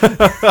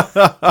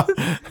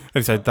 $1,000.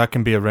 He said, that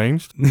can be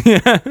arranged.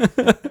 Yeah.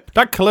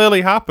 That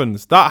clearly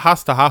happens. That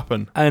has to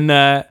happen.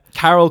 And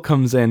Carol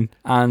comes in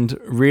and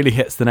really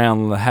hits the nail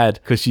on the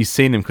head, because she's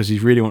seen him, because she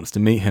really wants to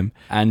meet him.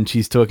 And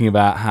she's talking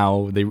about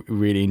how they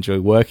really enjoy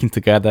working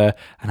together,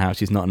 and how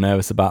she's not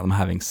nervous about them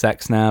having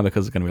sex now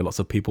because there's going to be lots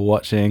of people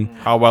watching.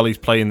 How well he's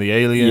playing the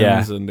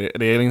aliens and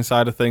the alien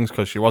side of things,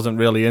 because she wasn't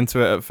really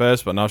into it at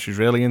first, but now she's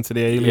really into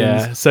the aliens.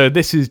 Yeah, so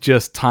this is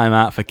just time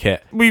out for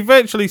Kit. We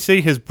virtually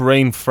see his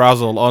brain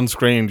frazzle on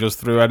screen just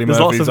through Eddie Murphy's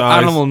eyes. There's lots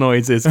of animal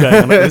noises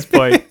going on at this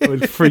point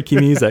with freaky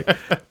music.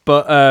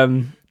 But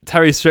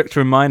Terry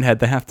Strichter and Mindhead,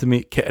 they have to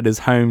meet Kit at his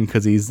home,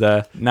 because he's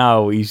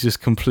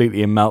just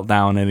completely in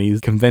meltdown, and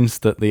he's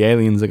convinced that the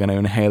aliens are going to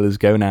inhale his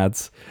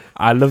gonads.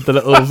 I love the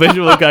little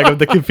visual gag of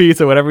the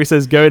computer. Whenever he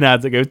says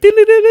gonads, it goes...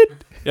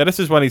 Yeah, this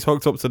is when he's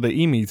hooked up to the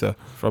E-meter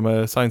from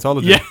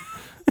Scientology.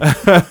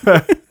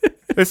 Yeah.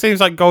 It seems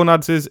like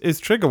gonads is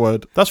trigger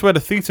word. That's where the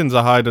Thetans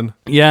are hiding.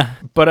 Yeah,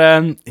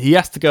 but he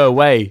has to go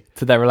away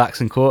to their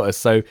relaxing quarters.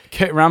 So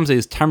Kit Ramsey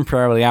is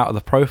temporarily out of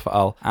the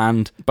profile,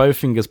 and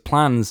Bowfinger's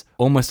plans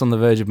almost on the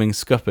verge of being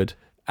scuppered,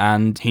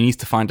 and he needs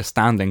to find a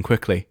stand-in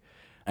quickly.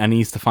 And he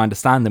needs to find a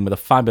stand-in with a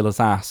fabulous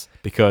ass,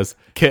 because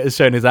Kit has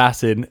shown his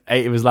ass in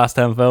 8 of his last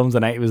 10 films,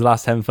 and 8 of his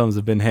last 10 films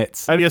have been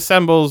hits. And he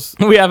assembles...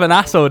 We have an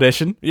ass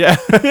audition. Yeah.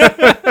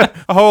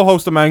 A whole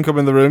host of men come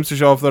in the room to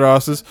show off their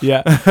asses.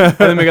 Yeah. And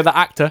then we got the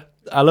actor.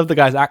 I love the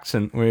guy's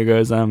accent, where he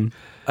goes,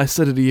 I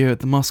studied a year at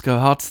the Moscow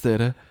Arts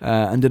Theatre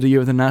and did a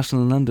year at the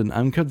National in London.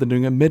 I'm currently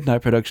doing a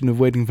midnight production of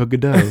Waiting for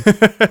Godot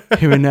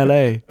here in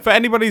LA. For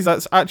anybody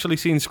that's actually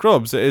seen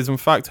Scrubs, it is in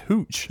fact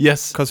Hooch.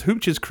 Yes. Because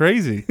Hooch is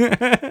crazy.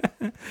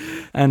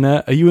 And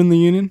are you in the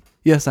union?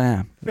 Yes, I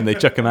am. And they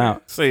chuck him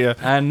out. See ya.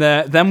 And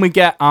then we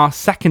get our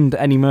second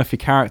Eddie Murphy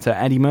character.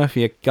 Eddie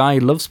Murphy, a guy who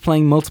loves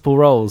playing multiple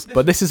roles,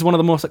 but this is one of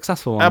the more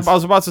successful ones. I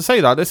was about to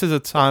say that. This is a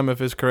time of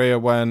his career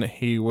when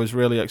he was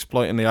really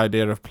exploiting the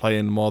idea of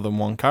playing more than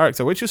one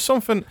character, which is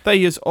something that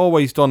he has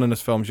always done in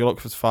his films. You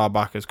look as far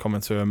back as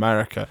Coming to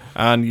America,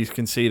 and you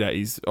can see that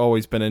he's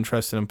always been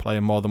interested in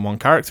playing more than one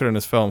character in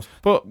his films.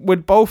 But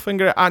with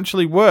Bowfinger, it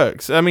actually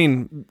works. I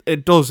mean,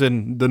 it does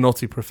in The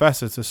Nutty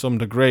Professor to some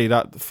degree.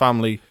 That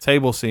family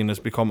table scene has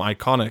become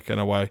iconic in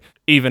a way.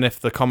 Even if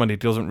the comedy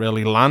doesn't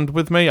really land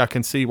with me, I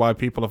can see why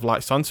people have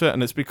latched onto it,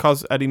 and it's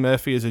because Eddie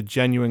Murphy is a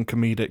genuine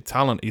comedic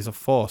talent. He's a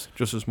force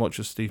just as much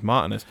as Steve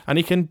Martin is, and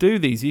he can do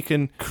these. He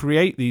can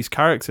create these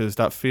characters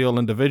that feel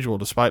individual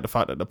despite the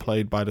fact that they're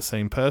played by the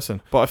same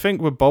person. But I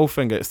think with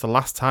Bowfinger, it's the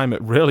last time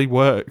it really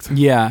worked.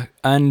 Yeah,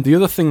 and the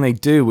other thing they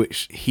do,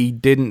 which he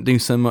didn't do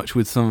so much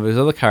with some of his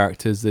other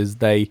characters, is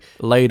they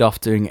laid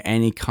off doing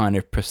any kind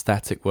of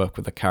prosthetic work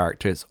with the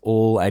character. It's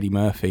all Eddie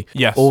Murphy.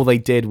 Yes. All they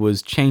did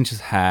was change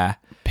his hair,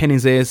 pin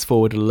his ears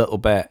forward a little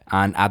bit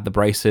and add the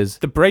braces.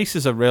 The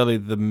braces are really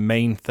the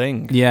main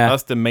thing. Yeah.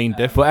 That's the main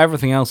difference. But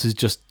everything else is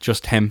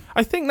just him.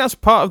 I think that's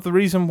part of the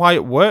reason why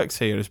it works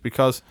here, is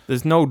because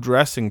there's no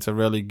dressing to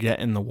really get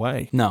in the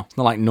way. No, it's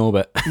not like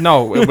Norbert.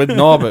 No, with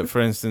Norbert,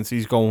 for instance,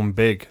 he's going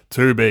big.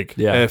 Too big.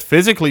 Yeah.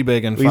 Physically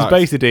big, in fact. He's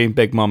basically doing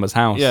Big Mama's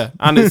house. Yeah,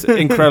 and it's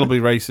incredibly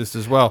racist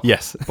as well.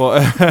 Yes.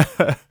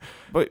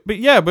 But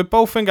yeah, with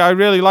Bowfinger, I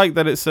really like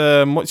that it's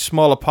a much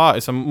smaller part.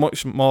 It's a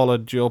much smaller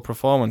dual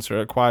performance. It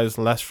requires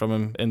less from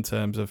him in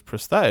terms of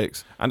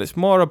prosthetics. And it's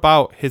more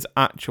about his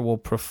actual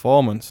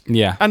performance.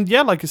 Yeah. And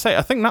yeah, like I say,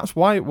 I think that's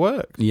why it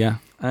works. Yeah.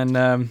 And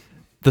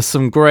there's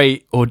some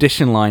great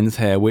audition lines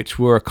here, which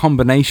were a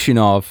combination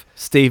of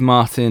Steve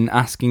Martin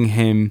asking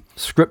him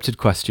scripted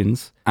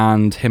questions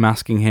and him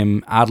asking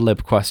him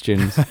ad-lib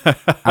questions.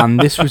 And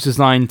this was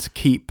designed to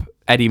keep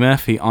Eddie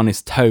Murphy on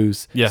his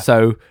toes. Yeah.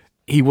 So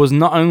he was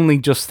not only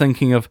just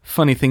thinking of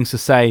funny things to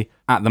say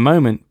at the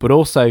moment, but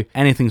also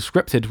anything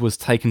scripted was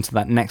taken to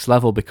that next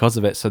level because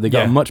of it. So they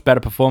got a much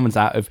better performance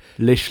out of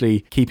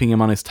literally keeping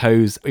him on his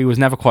toes. He was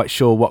never quite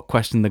sure what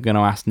question they're going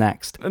to ask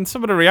next. And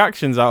some of the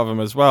reactions out of him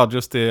as well,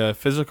 just the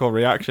physical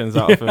reactions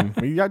out of him.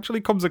 He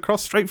actually comes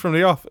across straight from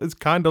the off. It's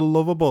kind of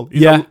lovable.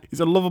 He's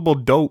a lovable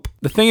dope.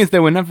 The thing is, they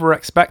were never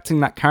expecting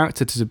that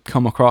character to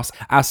come across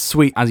as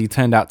sweet as he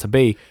turned out to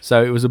be.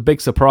 So it was a big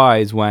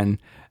surprise when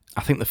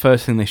I think the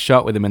first thing they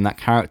shot with him in that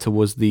character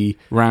was the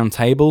round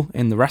table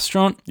in the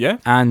restaurant. Yeah.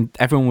 And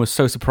everyone was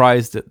so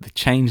surprised at the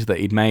change that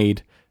he'd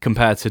made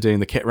compared to doing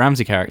the Kit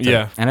Ramsey character.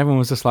 Yeah. And everyone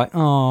was just like,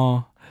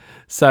 oh.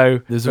 So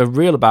there's a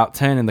real about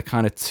turning the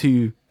kind of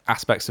two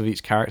aspects of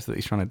each character that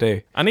he's trying to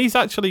do. And he's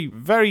actually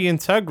very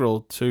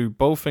integral to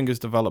Bowfinger's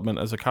development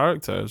as a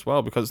character as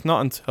well, because it's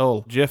not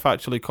until Jiff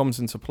actually comes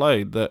into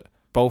play that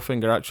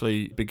Bowfinger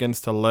actually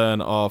begins to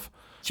learn of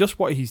just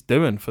what he's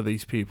doing for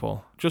these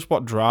people, just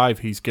what drive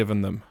he's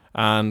given them,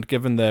 and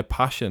given their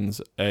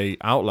passions a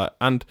outlet.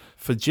 And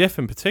for Jiff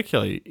in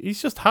particular,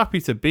 he's just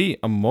happy to be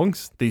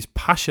amongst these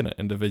passionate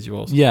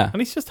individuals. Yeah. And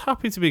he's just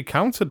happy to be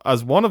counted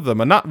as one of them.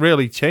 And that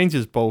really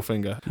changes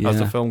Bowfinger as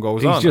the film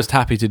goes on. He's just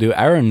happy to do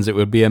errands. It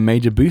would be a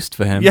major boost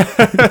for him. Yeah.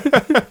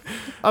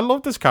 I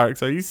love this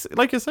character. He's,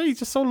 like I say, he's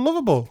just so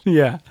lovable.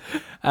 Yeah.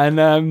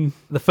 And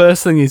the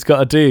first thing he's got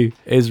to do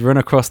is run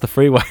across the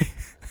freeway.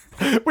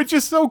 Which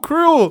is so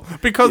cruel,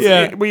 because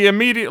we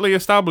immediately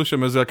establish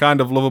him as a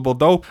kind of lovable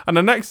dope, and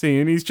the next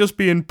scene he's just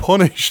being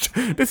punished.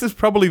 This is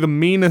probably the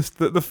meanest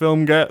that the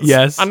film gets.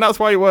 Yes. And that's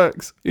why it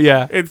works.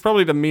 Yeah. It's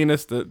probably the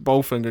meanest that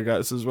Bowfinger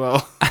gets as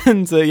well.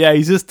 And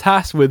he's just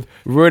tasked with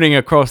running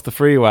across the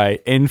freeway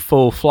in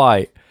full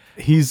flight.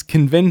 He's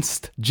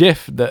convinced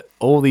Jiff that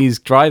all these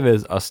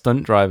drivers are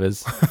stunt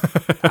drivers,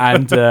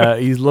 and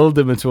he's lulled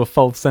him into a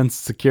false sense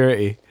of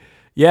security.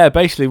 Yeah,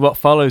 basically what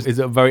follows is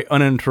a very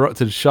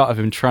uninterrupted shot of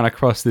him trying to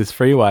cross this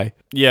freeway.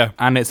 Yeah.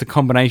 And it's a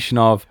combination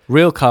of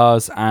real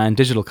cars and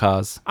digital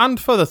cars. And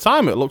for the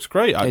time, it looks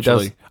great, actually. It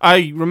does.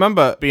 I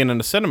remember being in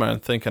the cinema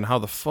and thinking, how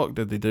the fuck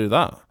did they do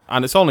that?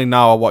 And it's only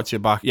now I watch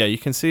it back. Yeah, you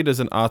can see there's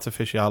an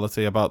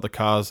artificiality about the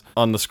cars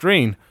on the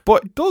screen,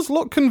 but it does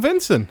look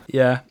convincing.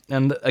 Yeah,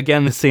 and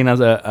again, the scene has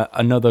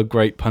another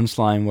great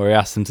punchline where he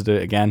asks him to do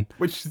it again.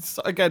 Which is,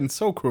 again,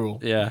 so cruel.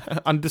 Yeah.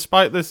 And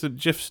despite this,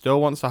 Jiff still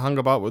wants to hang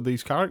about with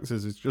these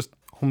characters. It's just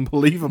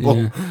unbelievable.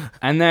 Yeah.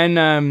 And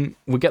then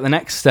we get the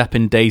next step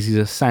in Daisy's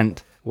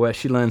ascent, where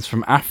she learns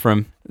from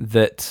Afram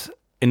that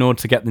in order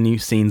to get the new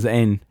scenes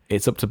in,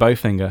 it's up to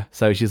Bowfinger.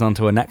 So she's on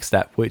to her next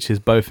step, which is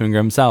Bowfinger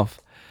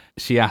himself.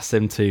 She asks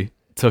him to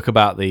talk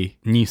about the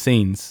new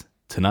scenes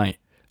tonight.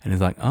 And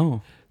he's like,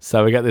 oh.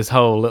 So we get this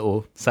whole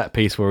little set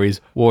piece where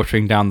he's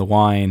watering down the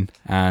wine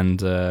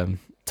and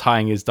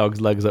tying his dog's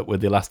legs up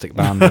with the elastic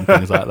band and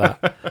things like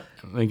that.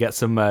 We get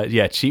some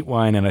cheap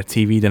wine and a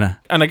TV dinner.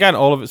 And again,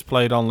 all of it's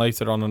played on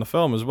later on in the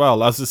film as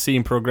well. As the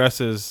scene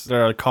progresses,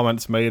 there are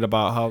comments made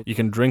about how you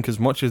can drink as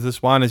much of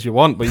this wine as you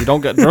want, but you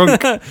don't get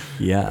drunk.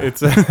 Yeah.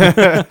 It's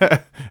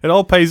it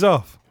all pays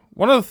off.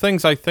 One of the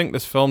things I think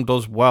this film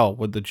does well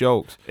with the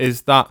jokes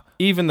is that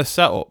even the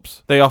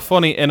setups, they are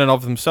funny in and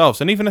of themselves.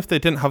 And even if they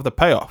didn't have the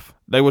payoff,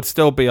 they would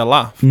still be a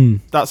laugh.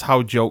 That's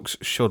how jokes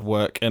should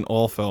work in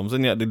all films,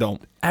 and yet they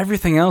don't.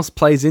 Everything else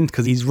plays in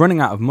because he's running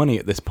out of money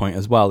at this point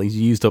as well. He's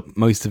used up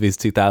most of his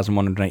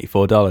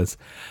 $2,184.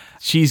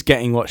 She's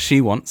getting what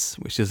she wants,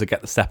 which is to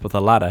get the step of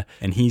the ladder,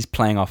 and he's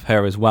playing off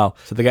her as well.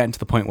 So they're getting to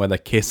the point where they're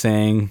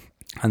kissing,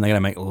 and they're going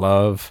to make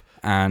love.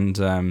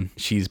 And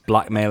she's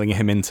blackmailing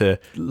him into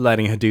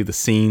letting her do the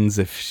scenes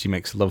if she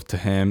makes love to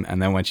him.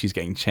 And then when she's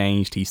getting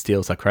changed, he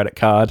steals her credit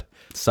card.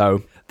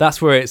 So that's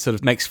where it sort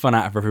of makes fun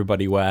out of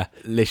everybody, where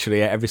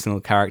literally every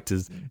single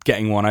character's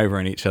getting one over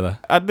on each other.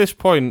 At this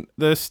point,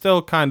 they're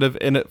still kind of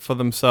in it for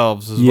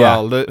themselves as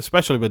well,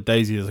 especially with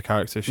Daisy as a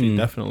character. She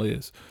definitely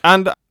is.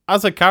 And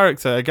as a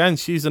character, again,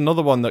 she's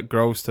another one that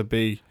grows to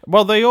be...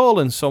 Well, they all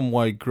in some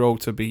way grow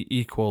to be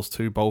equals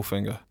to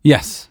Bowfinger.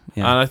 Yes.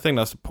 Yeah. And I think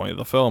that's the point of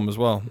the film as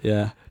well.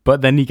 Yeah.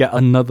 But then you get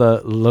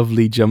another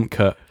lovely jump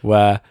cut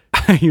where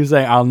he was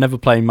saying, I'll never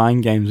play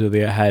mind games with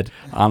your head.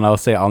 And I'll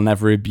say, I'll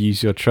never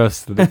abuse your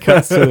trust. And it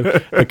cuts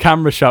to the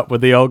camera shot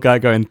with the old guy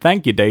going,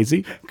 thank you,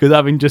 Daisy, because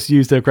having just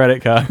used her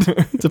credit card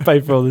to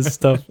pay for all this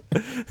stuff.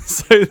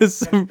 So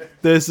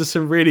there's just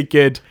some really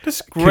good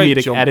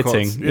comedic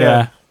editing. Cuts.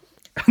 Yeah.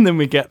 And then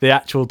we get the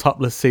actual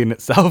topless scene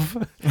itself,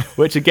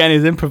 which again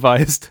is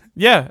improvised.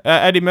 Yeah.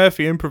 Eddie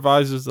Murphy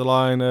improvises the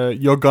line,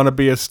 you're gonna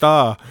be a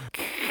star.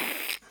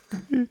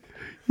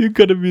 You're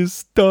gonna be a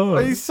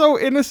star. He's so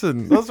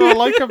innocent. That's what I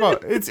like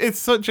about it. It's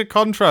such a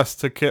contrast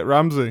to Kit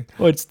Ramsey.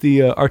 Well, it's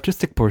the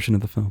artistic portion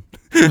of the film.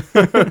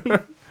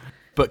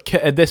 But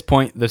Kit, at this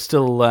point, they're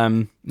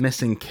still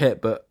missing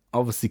Kit, but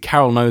obviously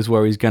Carol knows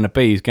where he's going to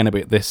be. He's going to be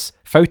at this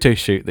photo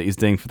shoot that he's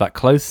doing for that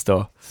clothes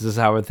store. This is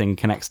how everything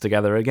connects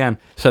together again.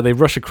 So they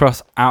rush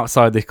across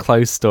outside the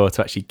clothes store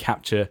to actually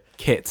capture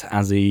Kit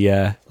as he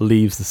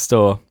leaves the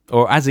store,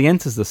 or as he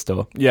enters the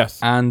store. Yes.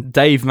 And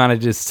Dave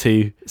manages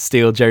to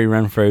steal Jerry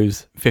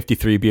Renfro's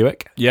 53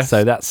 Buick. Yes.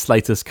 So that's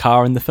Slater's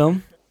car in the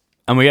film.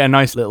 And we get a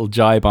nice little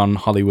jibe on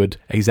Hollywood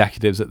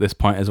executives at this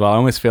point as well. I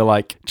almost feel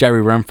like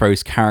Jerry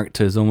Renfro's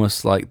character is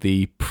almost like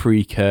the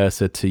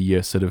precursor to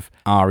your sort of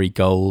Ari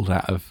Gold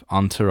out of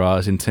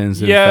Entourage in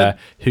terms of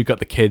who got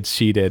the kids,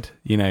 she did,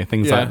 you know,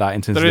 things like that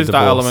in terms of the divorce. There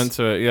is that element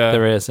to it, yeah.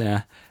 There is,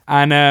 yeah.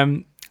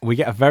 And we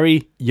get a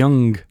very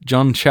young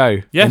John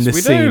Cho in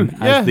this scene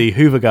as the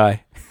Hoover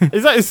guy.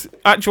 Is that his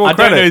actual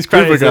credit? I don't know his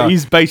credit.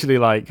 He's basically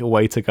like a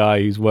waiter guy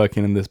who's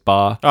working in this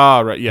bar. Ah,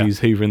 right, yeah. Who's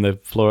hoovering the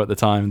floor at the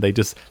time. They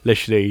just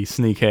literally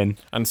sneak in.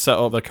 And set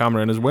up the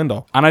camera in his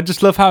window. And I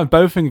just love how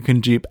Bowfinger can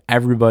dupe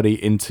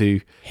everybody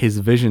into his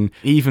vision.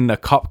 Even a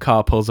cop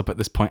car pulls up at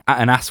this point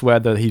and asks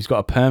whether he's got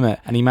a permit.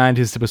 And he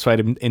manages to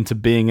persuade him into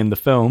being in the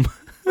film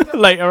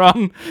later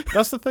on.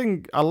 That's the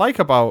thing I like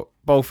about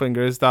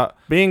Bowfinger is that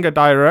being a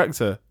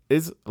director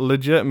is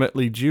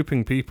legitimately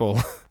duping people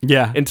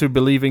into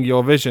believing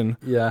your vision,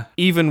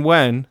 even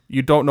when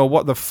you don't know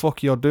what the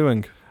fuck you're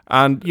doing.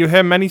 And you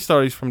hear many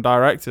stories from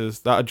directors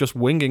that are just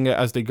winging it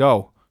as they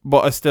go,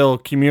 but are still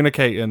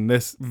communicating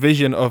this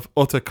vision of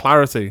utter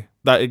clarity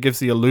that it gives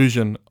the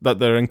illusion that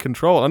they're in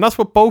control. And that's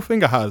what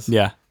Bowfinger has.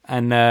 Yeah.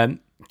 And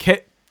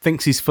Kit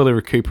thinks he's fully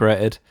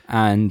recuperated,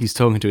 and he's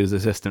talking to his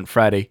assistant,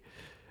 Freddy,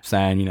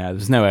 saying, you know,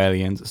 there's no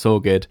aliens, it's all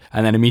good.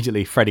 And then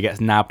immediately Freddy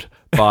gets nabbed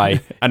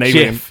by an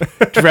alien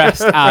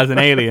dressed as an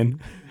alien.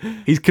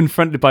 He's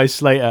confronted by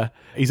Slater.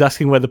 He's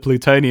asking where the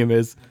plutonium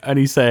is, and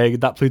he's saying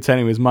that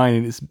plutonium is mine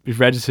and it's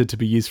registered to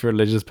be used for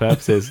religious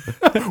purposes.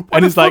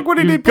 And it's like, would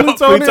he need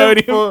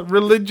plutonium for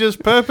religious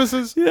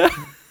purposes? Yeah.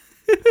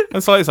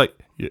 And Slater's like,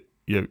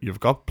 you've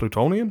got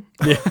plutonium?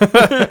 Yeah.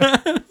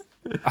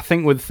 I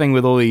think the thing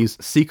with all these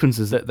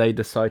sequences that they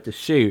decide to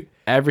shoot,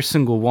 every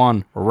single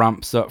one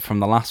ramps up from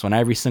the last one.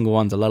 Every single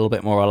one's a little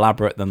bit more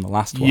elaborate than the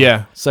last one.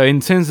 Yeah. So in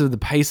terms of the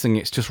pacing,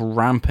 it's just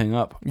ramping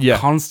up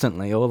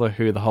constantly all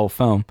through the whole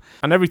film.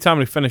 And every time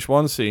we finish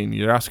one scene,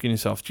 you're asking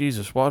yourself,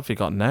 Jesus, what have we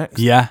got next?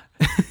 Yeah.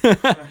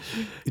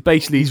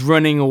 Basically, he's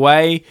running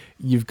away.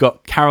 You've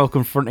got Carol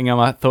confronting him.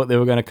 I thought they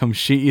were going to come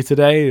shoot you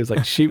today. He was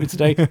like, shoot me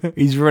today.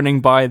 He's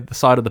running by the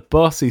side of the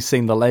bus. He's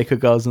seeing the Laker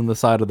girls on the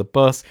side of the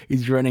bus.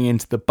 He's running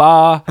into the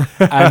bar.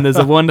 And there's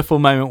a wonderful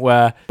moment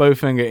where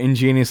Bowfinger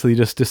ingeniously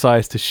just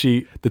decides to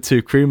shoot the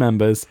two crew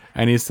members.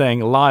 And he's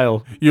saying,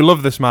 Lyle, you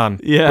love this man,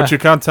 but you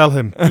can't tell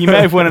him. You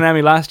may have won an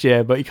Emmy last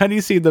year, but can't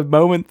you see the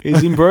moment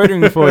he's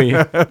embroidering for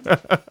you?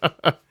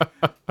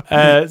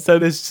 So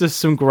there's just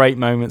some great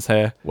moments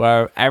here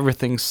where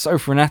everything's so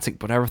frenetic,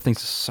 but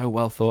everything's just so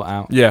well thought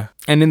out. Yeah.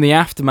 And in the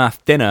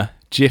aftermath dinner,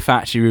 Jiff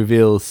actually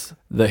reveals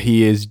that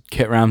he is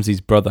Kit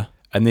Ramsey's brother.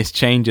 And this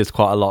changes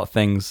quite a lot of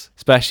things,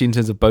 especially in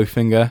terms of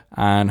Bowfinger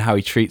and how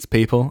he treats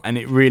people. And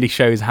it really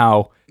shows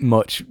how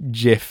much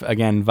Jiff,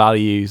 again,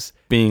 values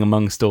being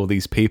amongst all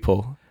these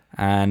people.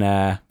 And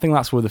I think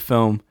that's where the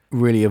film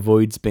really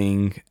avoids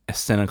being a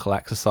cynical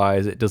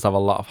exercise. It does have a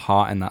lot of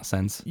heart in that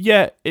sense.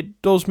 Yeah,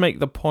 it does make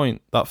the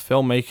point that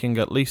filmmaking,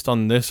 at least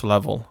on this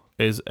level,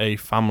 is a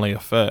family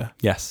affair.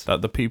 Yes.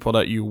 That the people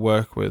that you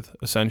work with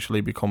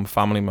essentially become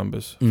family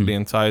members for the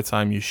entire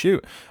time you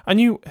shoot. And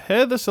you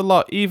hear this a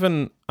lot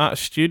even at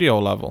studio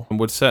level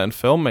with certain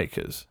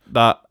filmmakers,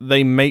 that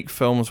they make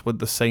films with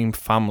the same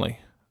family.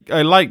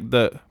 I like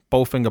that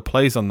Bowfinger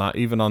plays on that,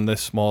 even on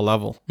this small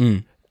level.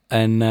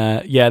 And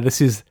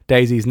this is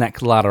Daisy's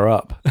next ladder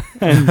up.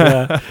 And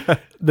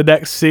the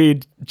next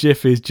scene,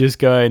 Jiff is just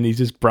going, he's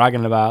just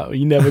bragging about,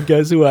 you never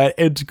guess who I had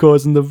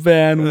intercourse in the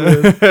van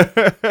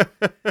with.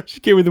 She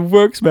came with the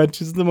worksman.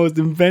 She's the most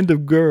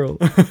inventive girl.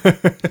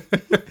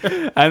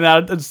 And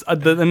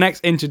the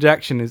next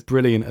interjection is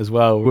brilliant as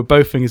well. We're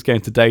both fingers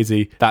going to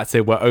Daisy. That's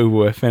it. We're over.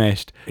 We're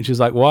finished. And she's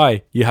like,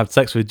 why? You had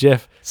sex with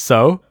Jiff.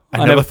 So?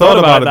 I never thought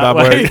about it that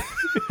way.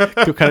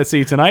 Could kind of see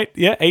you tonight.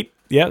 Yeah, 8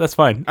 Yeah, that's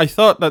fine. I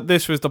thought that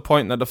this was the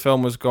point that the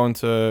film was going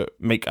to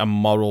make a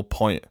moral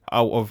point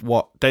out of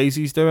what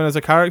Daisy's doing as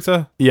a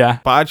character. Yeah.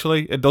 But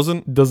actually, it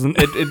doesn't.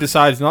 It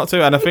decides not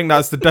to. And I think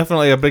that's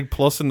definitely a big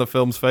plus in the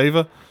film's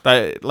favour.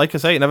 That, like I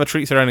say, it never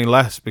treats her any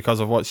less because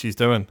of what she's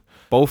doing.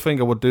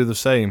 Bowfinger would do the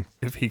same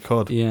if he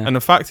could. Yeah. And in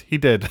fact, he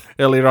did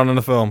earlier on in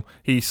the film.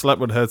 He slept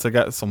with her to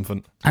get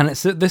something. And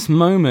it's at this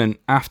moment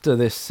after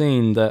this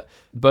scene that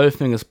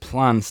Bowfinger's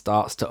plan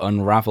starts to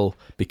unravel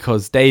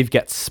because Dave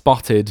gets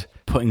spotted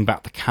putting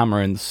back the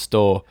camera in the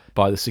store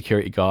by the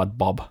security guard,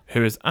 Bob.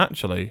 Who is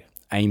actually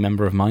a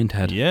member of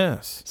Mindhead.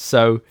 Yes.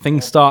 So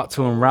things start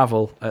to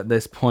unravel at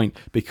this point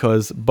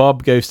because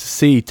Bob goes to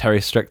see Terry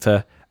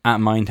Strichter at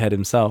Mindhead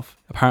himself.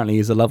 Apparently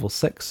he's a level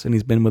 6 and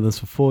he's been with us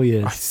for 4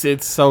 years.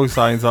 It's so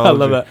Scientology. I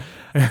love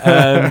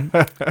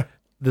it.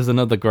 There's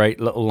another great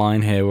little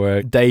line here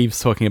where Dave's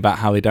talking about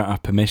how they don't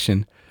have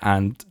permission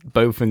and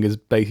Bowfinger's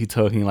basically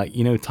talking like,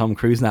 Tom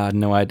Cruise now had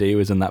no idea he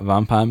was in that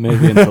vampire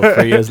movie until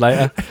 3 years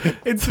later.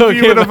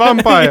 Interview with a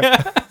vampire.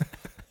 Yeah.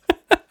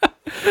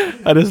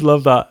 I just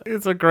love that.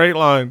 It's a great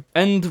line.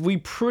 And we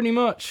pretty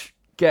much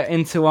get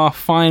into our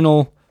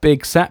final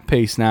big set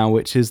piece now,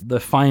 which is the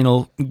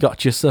final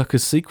Gotcha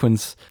Suckers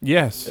sequence.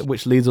 Yes.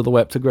 Which leads all the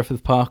way up to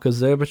Griffith Park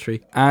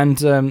Observatory.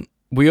 And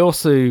we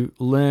also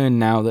learn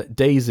now that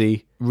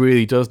Daisy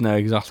really does know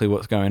exactly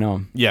what's going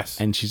on.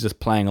 Yes. And she's just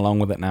playing along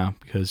with it now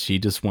because she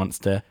just wants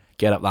to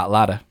get up that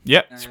ladder.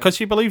 Yeah, because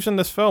she believes in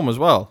this film as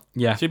well.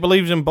 Yeah. She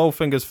believes in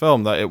Bowfinger's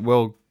film that it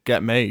will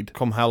get made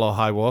come hell or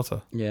high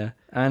water. Yeah.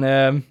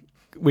 And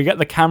we get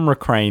the camera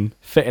crane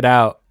fitted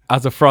out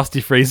as a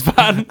Frosty Freeze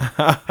van.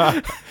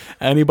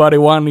 Anybody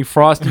want any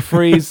Frosty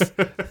Freeze? Do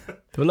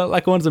it look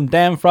like I want some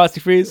damn Frosty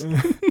Freeze?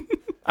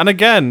 And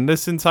again,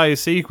 this entire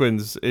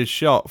sequence is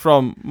shot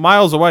from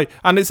miles away,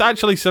 and it's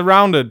actually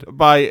surrounded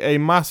by a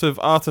massive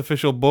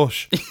artificial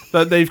bush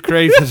that they've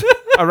created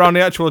around the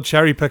actual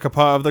cherry picker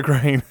part of the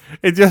crane.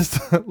 It just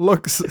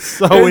looks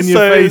so in your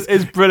face.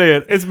 It's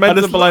brilliant. It's meant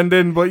to blend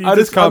in, but you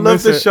just can't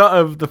miss it. I love the shot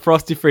of the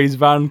Frosty Freeze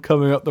van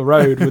coming up the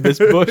road with this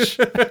bush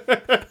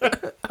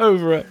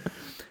over it.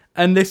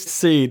 And this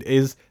scene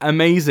is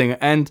amazing.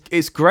 And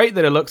it's great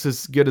that it looks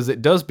as good as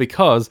it does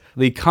because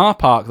the car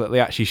park that they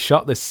actually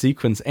shot this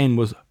sequence in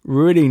was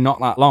really not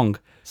that long.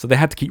 So they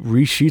had to keep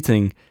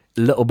reshooting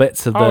little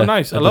bits of the Oh,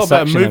 nice. A little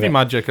bit of movie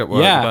magic at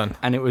work. Yeah, then.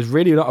 And it was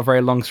really not a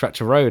very long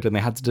stretch of road. And they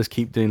had to just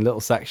keep doing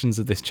little sections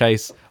of this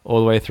chase all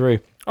the way through.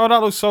 Oh,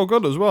 that looks so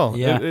good as well.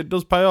 Yeah. It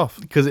does pay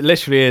off. Because it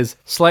literally is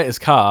Slater's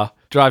car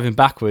driving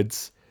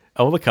backwards.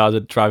 All the cars are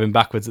driving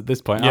backwards at this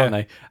point, aren't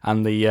they?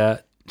 And the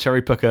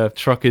cherry picker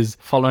truck is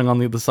following on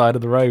the other side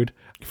of the road.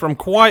 From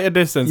quite a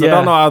distance. Yeah. I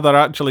don't know how they're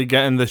actually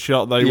getting the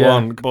shot they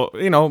want, but,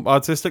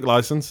 artistic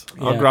license.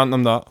 I'll grant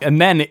them that.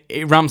 And then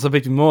it ramps up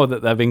even more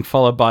that they're being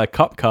followed by a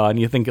cop car, and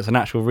you think it's an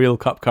actual real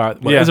cop car.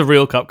 Well, it is a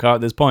real cop car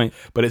at this point,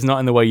 but it's not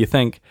in the way you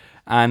think.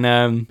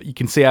 And you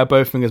can see how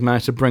Bowfinger's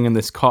managed to bring in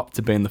this cop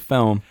to be in the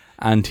film,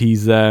 and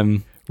he's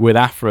with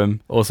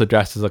Afram, also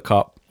dressed as a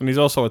cop. And he's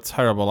also a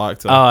terrible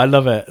actor. Oh, I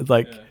love it. It's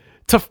like,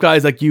 tough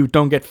guys like you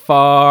don't get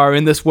far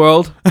in this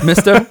world,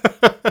 mister.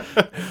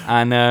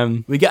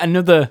 And we get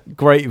another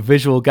great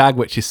visual gag,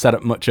 which is set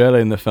up much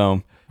earlier in the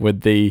film,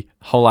 with the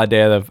whole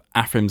idea of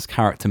Afram's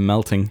character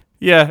melting.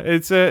 Yeah,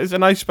 it's a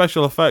nice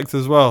special effect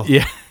as well.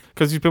 Yeah.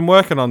 Because he's been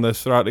working on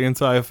this throughout the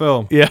entire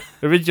film. Yeah.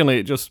 Originally,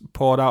 it just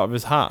poured out of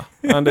his hat.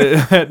 And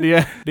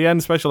the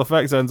end special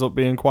effects ends up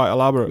being quite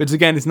elaborate. Which,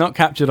 again, it's not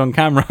captured on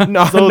camera.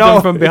 No, it's all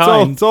done from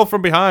behind. It's all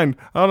from behind.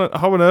 How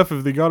on earth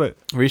have they got it?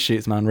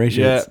 Reshoots, man,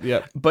 reshoots.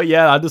 Yeah. But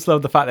yeah, I just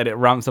love the fact that it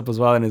ramps up as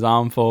well and his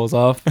arm falls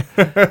off.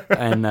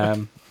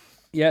 And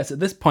it's at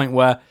this point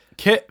where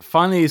Kit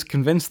finally is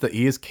convinced that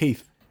he is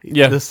Keith.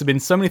 Yeah. There's been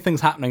so many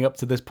things happening up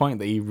to this point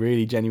that he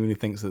really genuinely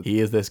thinks that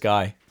he is this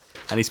guy.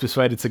 And he's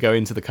persuaded to go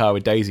into the car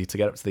with Daisy to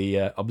get up to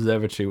the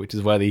observatory, which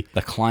is where the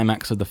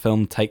climax of the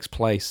film takes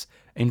place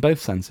in both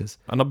senses.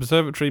 An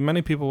observatory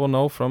many people will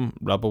know from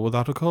Rebel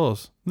Without a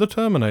Cause. The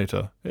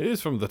Terminator. It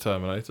is from The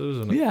Terminator,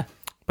 isn't it? Yeah.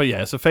 But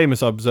yeah, it's a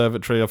famous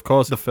observatory. Of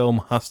course, the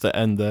film has to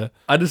end there.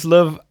 I just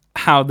love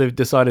how they've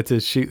decided to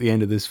shoot the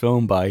end of this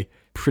film by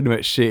pretty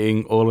much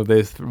shooting all of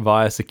this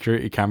via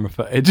security camera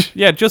footage.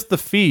 Yeah, just the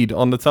feed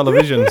on the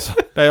televisions.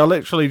 They are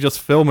literally just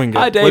filming it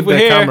Hi, Dave, with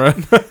their we're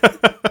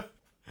camera.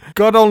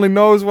 God only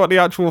knows what the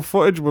actual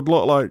footage would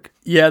look like.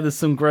 Yeah, there's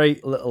some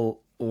great little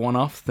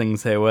one-off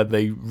things here where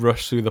they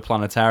rush through the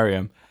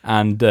planetarium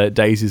and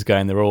Daisy's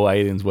going, they're all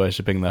aliens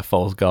worshipping their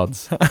false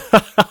gods.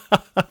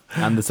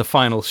 And there's a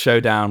final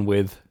showdown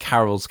with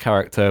Carol's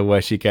character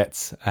where she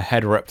gets a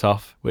head ripped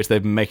off, which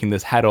they've been making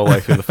this head all the way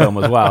through the film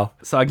as well.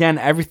 So again,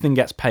 everything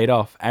gets paid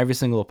off. Every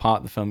single part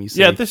of the film you see.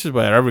 Yeah, this is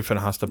where everything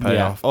has to pay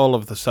off. All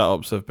of the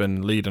setups have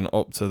been leading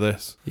up to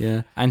this.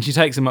 Yeah. And she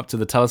takes him up to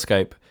the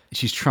telescope.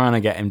 She's trying to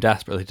get him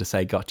desperately to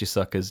say, "Gotcha,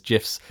 suckers."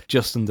 Jiff's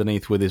just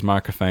underneath with his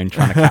microphone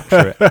trying to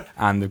capture it.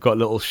 And they've got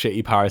little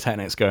shitty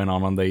pyrotechnics going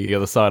on the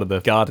other side of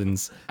the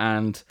gardens.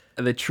 And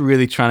They're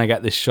really trying to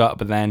get this shot,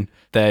 but then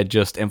they're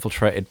just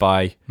infiltrated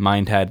by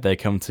Mindhead. They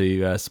come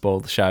to spoil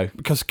the show.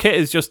 Because Kit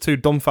is just too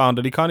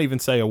dumbfounded. He can't even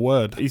say a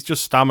word. He's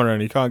just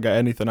stammering. He can't get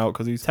anything out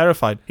because he's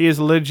terrified. He is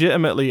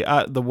legitimately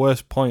at the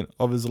worst point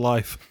of his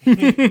life.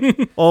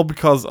 All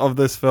because of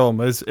this film.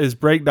 His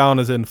breakdown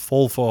is in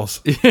full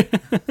force.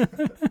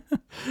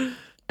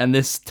 And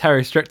this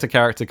Terry Strichter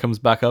character comes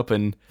back up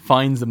and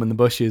finds them in the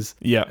bushes.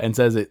 Yeah. And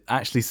says it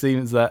actually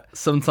seems that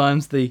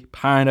sometimes the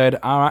paranoid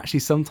are actually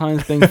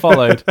sometimes being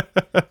followed.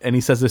 And he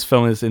says this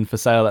film is for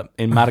sale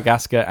in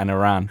Madagascar and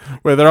Iran.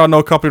 Where there are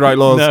no copyright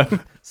laws. No.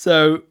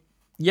 So,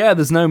 yeah,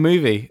 there's no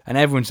movie. And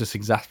everyone's just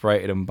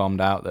exasperated and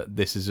bummed out that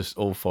this is just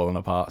all falling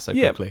apart so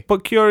quickly.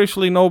 But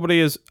curiously,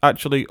 nobody is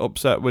actually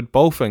upset with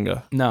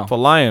Bowfinger for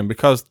lying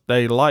because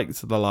they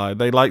liked the lie.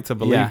 They like to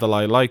believe the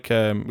lie, like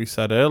we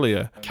said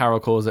earlier. Carol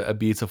calls it a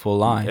beautiful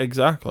lie.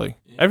 Exactly.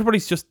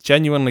 Everybody's just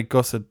genuinely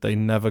gutted they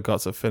never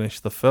got to finish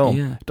the film.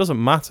 Yeah. It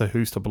doesn't matter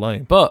who's to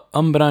blame. But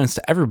unbeknownst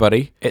to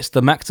everybody, it's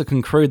the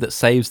Mexican crew that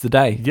saves the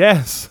day.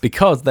 Yes.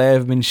 Because they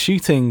have been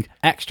shooting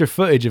extra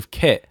footage of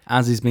Kit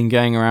as he's been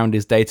going around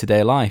his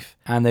day-to-day life.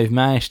 And they've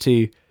managed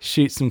to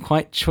shoot some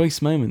quite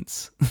choice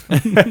moments.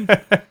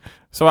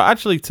 So it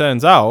actually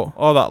turns out,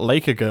 all that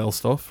Laker Girl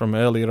stuff from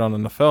earlier on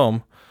in the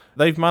film,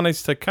 they've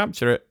managed to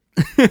capture it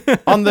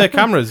on their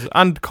cameras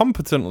and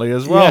competently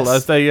as well.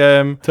 As they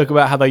talk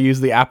about how they use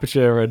the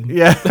aperture and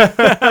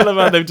I love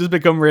how they've just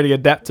become really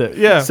adept at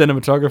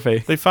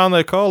cinematography. They found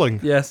their calling.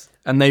 Yes.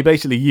 And they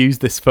basically use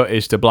this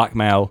footage to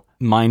blackmail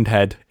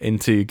Mindhead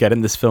into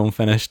getting this film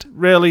finished.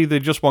 Really, they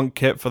just want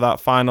Kit for that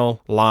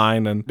final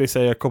line and they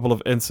say a couple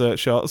of insert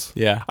shots.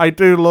 Yeah. I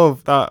do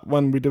love that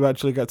when we do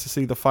actually get to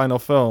see the final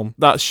film,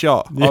 that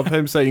shot of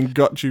him saying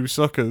 "got you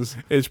suckers"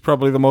 is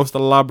probably the most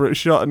elaborate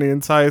shot in the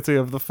entirety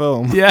of the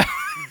film. Yeah.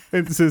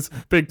 It's this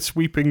big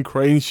sweeping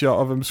crane shot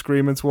of him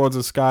screaming towards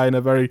the sky in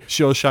a very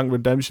Shawshank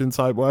Redemption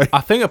type way.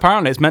 I think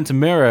apparently it's meant to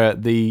mirror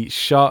the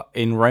shot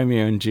in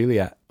Romeo and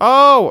Juliet.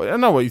 Oh, I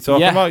know what you're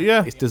talking about,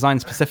 yeah. It's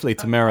designed specifically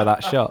to mirror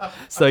that shot.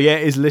 So yeah,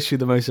 it is literally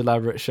the most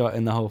elaborate shot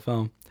in the whole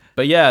film.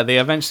 But yeah, they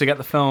eventually get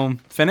the film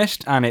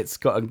finished and it's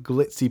got a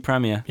glitzy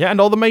premiere. Yeah, and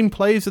all the main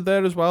players are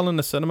there as well in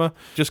the cinema.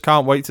 Just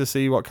can't wait to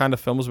see what kind of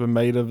films have been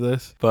made of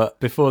this.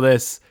 But before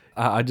this,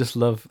 I just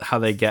love how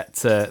they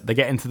get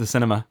into the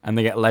cinema and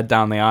they get led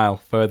down the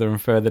aisle, further and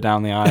further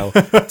down the aisle,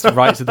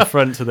 right to the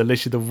front, to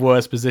literally the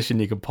worst position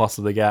you could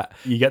possibly get.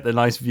 You get the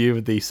nice view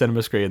of the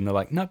cinema screen and they're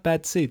like, not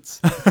bad seats.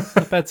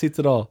 Not bad seats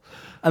at all.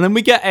 And then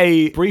we get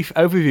a brief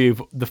overview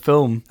of the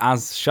film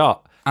as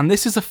shot. And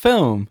this is a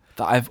film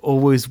that I've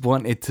always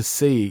wanted to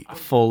see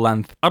full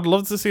length. I'd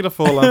love to see the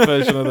full length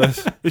version of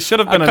this. It should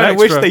have been an extra. I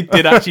wish they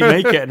did actually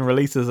make it and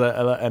release as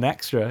an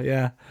extra,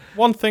 yeah.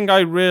 One thing I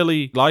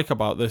really like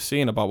about this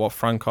scene, about what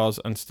Frank Oz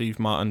and Steve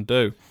Martin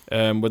do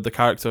with the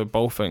character of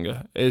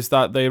Bowfinger, is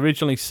that they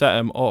originally set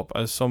him up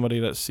as somebody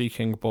that's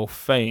seeking both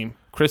fame,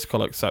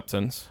 critical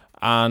acceptance,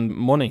 and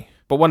money.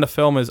 But when the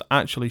film is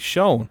actually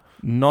shown,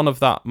 none of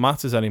that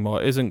matters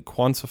anymore. It isn't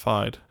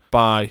quantified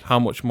by how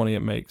much money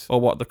it makes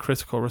or what the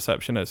critical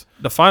reception is.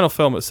 The final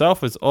film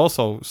itself is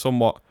also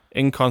somewhat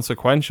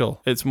inconsequential.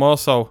 It's more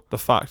so the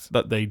fact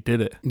that they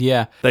did it.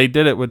 Yeah. They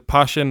did it with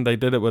passion, they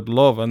did it with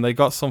love, and they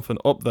got something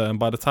up there, and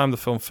by the time the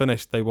film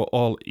finished, they were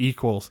all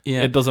equals.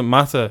 Yeah. It doesn't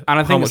matter. And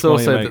I think it's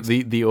also that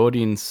the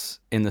audience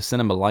in the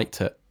cinema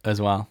liked it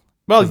as well.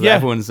 Well, yeah.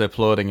 Everyone's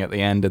applauding at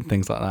the end and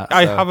things like that.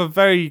 I have a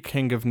very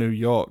King of New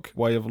York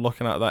way of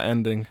looking at that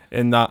ending,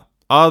 in that,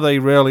 are they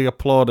really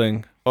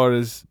applauding, or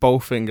is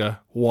Bowfinger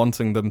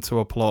wanting them to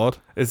applaud?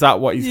 Is that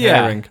what he's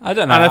hearing? I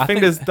don't know. And I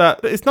think there's that,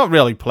 it's not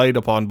really played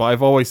upon, but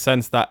I've always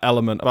sensed that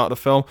element about the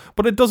film.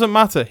 But it doesn't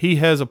matter. He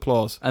hears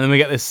applause. And then we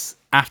get this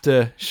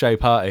after show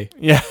party.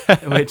 Yeah.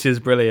 Which is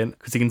brilliant,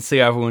 because you can see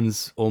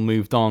everyone's all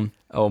moved on.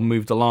 Or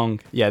moved along.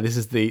 Yeah, this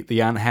is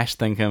the Aunt Hesh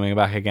thing coming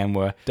back again,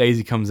 where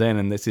Daisy comes in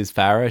and this is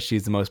Farrah.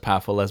 She's the most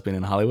powerful lesbian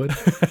in Hollywood.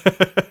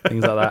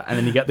 Things like that. And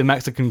then you get the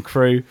Mexican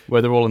crew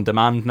where they're all in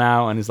demand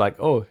now, and he's like,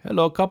 oh,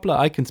 hello, Coppola,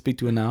 I can speak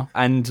to her now.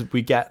 And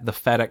we get the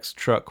FedEx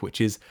truck, which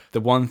is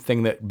the one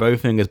thing that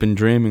Bowfinger has been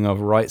dreaming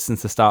of right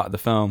since the start of the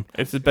film.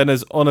 It's been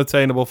his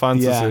unattainable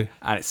fantasy. Yeah,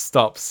 and it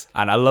stops.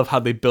 And I love how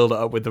they build it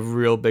up with the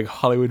real big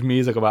Hollywood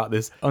music about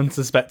this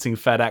unsuspecting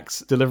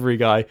FedEx delivery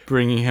guy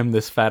bringing him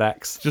this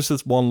FedEx. Just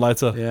this one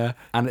letter. Yeah,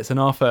 and it's an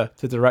offer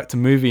to direct a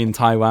movie in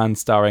Taiwan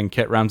starring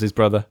Kit Ramsey's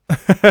brother.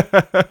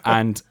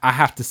 And I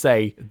have to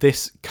say,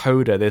 this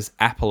coda, this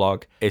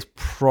epilogue, is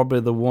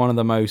probably one of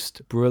the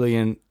most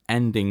brilliant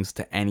endings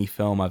to any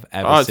film I've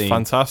ever seen. It's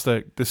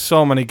fantastic. There's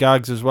so many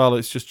gags as well.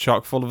 It's just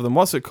chock full of them.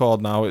 What's it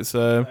called now? It's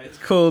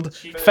called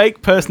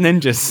Fake Purse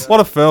Ninjas. What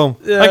a film.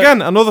 Yeah.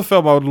 Again, another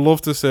film I would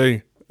love to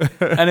see.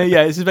 And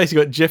yeah, it's just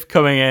basically got Jiff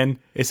coming in.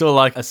 It's all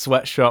like a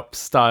sweatshop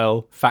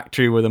style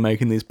factory where they're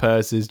making these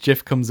purses.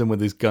 Jiff comes in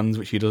with his guns,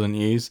 which he doesn't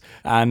use.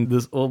 And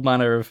there's all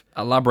manner of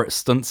elaborate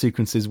stunt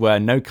sequences where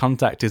no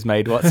contact is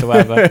made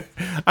whatsoever.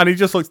 And he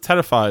just looks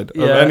terrified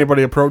of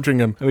anybody approaching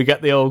him. And we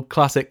get the old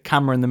classic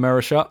camera in the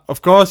mirror shot.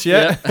 Of course,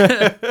 yeah.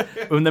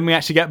 And then we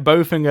actually get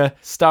Bowfinger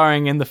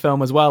starring in the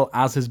film as well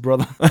as his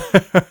brother.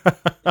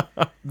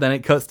 Then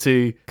it cuts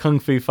to kung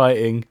fu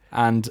fighting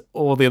and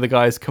all the other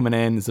guys coming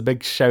in. It's a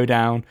big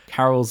showdown.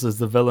 Carol's as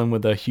the villain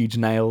with the huge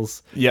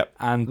nails. Yep.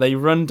 And they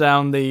run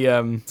down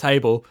the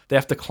table. They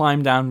have to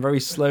climb down very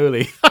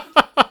slowly.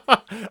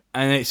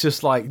 And it's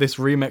just like this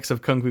remix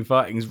of kung fu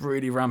fighting is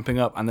really ramping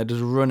up, and they're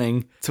just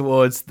running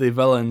towards the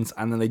villains,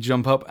 and then they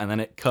jump up, and then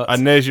it cuts.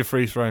 And there's your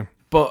freeze frame.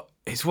 But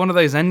it's one of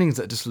those endings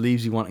that just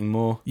leaves you wanting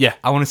more. Yeah.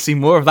 I want to see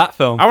more of that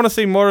film. I want to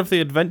see more of the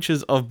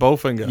adventures of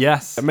Bowfinger.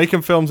 Yes.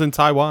 Making films in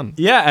Taiwan.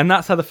 Yeah, and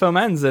that's how the film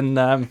ends. And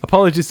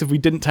apologies if we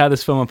didn't tear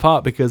this film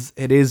apart, because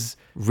it is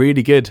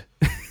really good.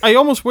 I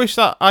almost wish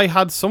that I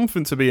had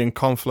something to be in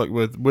conflict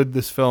with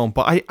this film,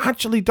 but I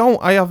actually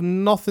don't. I have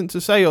nothing to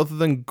say other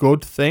than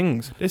good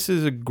things. This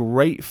is a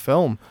great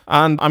film,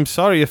 and I'm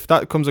sorry if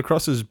that comes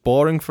across as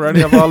boring for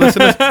any of our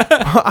listeners.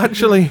 But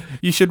actually,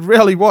 you should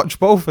really watch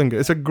Bowfinger.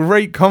 It's a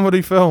great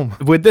comedy film.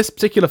 With this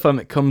particular film,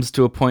 it comes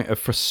to a point of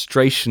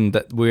frustration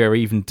that we're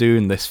even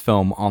doing this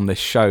film on this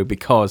show,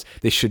 because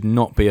this should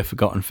not be a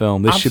forgotten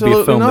film. This should be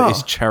a film that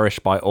is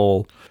cherished by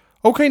all.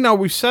 Okay, now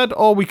we've said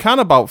all we can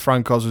about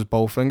Frank Oz's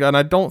Bowfinger, and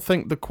I don't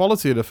think the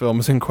quality of the film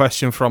is in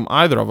question from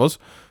either of us.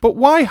 But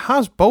why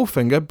has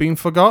Bowfinger been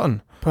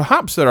forgotten?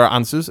 Perhaps there are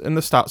answers in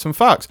the stats and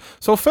facts.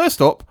 So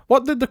first up,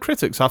 what did the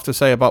critics have to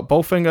say about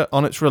Bowfinger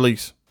on its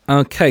release?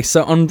 Okay,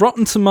 so on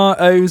Rotten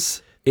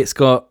Tomatoes, it's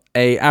got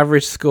an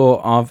average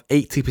score of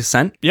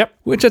 80%. Yep.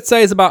 Which I'd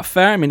say is about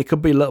fair. I mean, it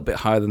could be a little bit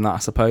higher than that, I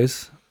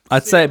suppose.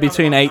 I'd say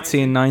between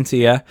 80 and 90,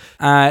 yeah.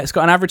 It's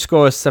got an average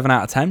score of 7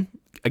 out of 10.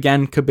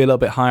 Again, could be a little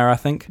bit higher, I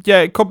think.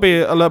 Yeah, it could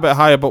be a little bit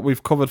higher, but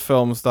we've covered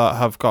films that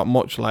have got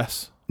much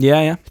less.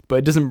 Yeah. But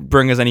it doesn't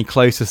bring us any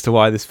closer as to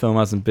why this film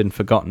hasn't been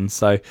forgotten.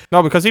 So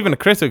no, because even the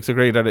critics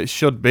agree that it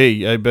should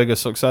be a bigger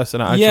success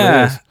than it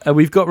actually is.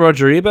 We've got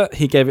Roger Ebert.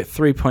 He gave it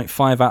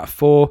 3.5 out of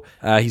 4.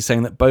 He's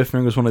saying that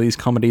Bowfinger is one of these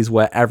comedies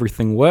where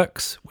everything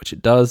works, which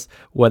it does,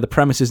 where the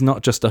premise is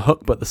not just a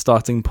hook, but the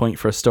starting point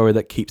for a story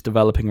that keeps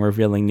developing and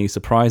revealing new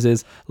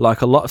surprises.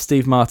 Like a lot of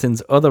Steve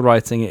Martin's other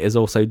writing, it is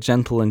also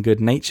gentle and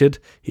good-natured.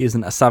 He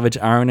isn't a savage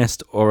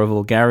ironist or a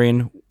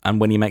vulgarian, and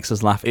when he makes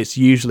us laugh, it's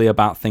usually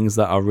about things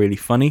that are really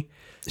funny.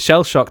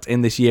 Shell-shocked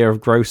in this year of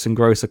gross and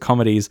grosser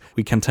comedies,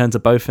 we can turn to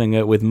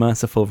Bowfinger with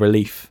merciful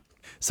relief.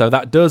 So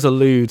that does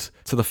allude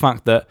to the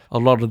fact that a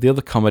lot of the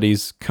other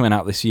comedies coming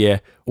out this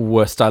year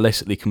were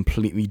stylistically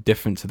completely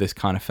different to this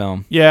kind of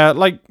film. Yeah,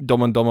 like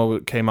Dumb and Dumber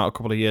came out a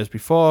couple of years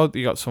before.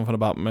 You got something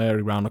about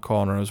Mary round the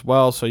corner as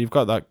well. So you've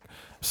got that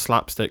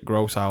slapstick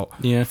gross out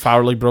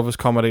Farrelly Brothers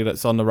comedy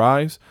that's on the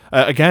rise.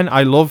 Again,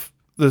 I love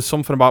There's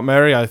Something About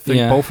Mary. I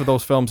think both of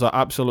those films are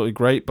absolutely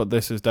great, but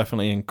this is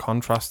definitely in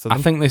contrast to them.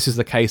 I think this is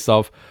the case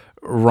of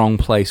wrong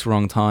place,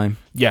 wrong time.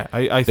 Yeah,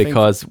 I think...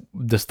 Because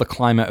just the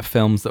climate of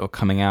films that were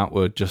coming out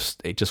it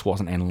just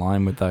wasn't in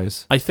line with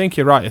those. I think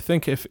you're right. I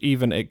think if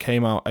even it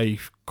came out a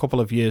couple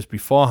of years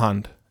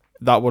beforehand,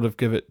 that would have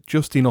given it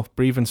just enough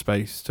breathing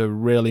space to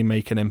really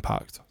make an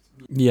impact.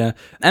 Yeah.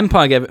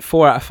 Empire gave it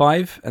 4 out of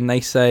 5, and they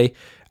say,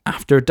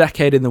 after a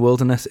decade in the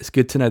wilderness, it's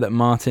good to know that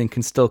Martin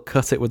can still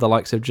cut it with the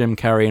likes of Jim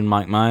Carrey and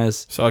Mike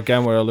Myers. So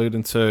again, we're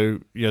alluding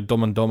to your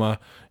Dumb and Dumber,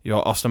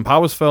 your Austin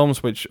Powers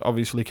films, which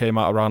obviously came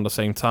out around the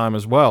same time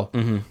as well.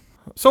 Mm-hmm.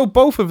 So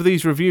both of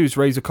these reviews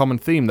raise a common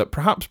theme that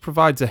perhaps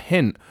provides a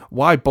hint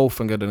why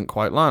Bowfinger didn't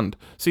quite land.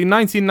 See,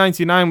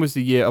 1999 was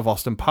the year of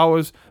Austin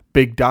Powers,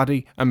 Big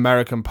Daddy,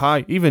 American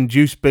Pie, even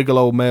Juice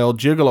Bigelow Male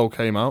Gigolo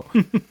came out.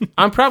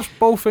 And perhaps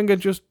Bowfinger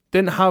just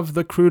didn't have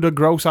the cruder,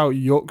 gross-out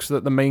yucks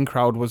that the main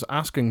crowd was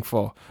asking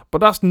for. But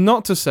that's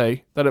not to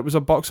say that it was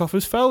a box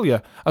office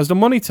failure. As the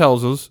money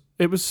tells us,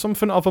 it was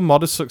something of a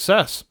modest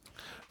success.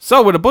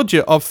 So with a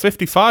budget of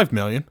 $55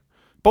 million,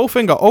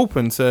 Bowfinger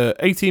opened to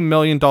 $18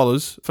 million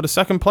for the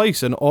second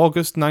place in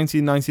August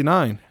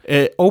 1999.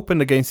 It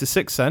opened against The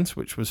Sixth Sense,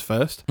 which was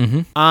first,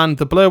 and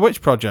The Blair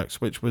Witch Project,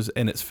 which was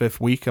in its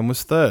 5th week and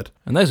was third.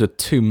 And those were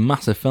 2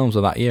 massive films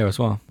of that year as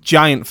well.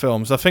 Giant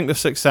films. I think The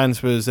Sixth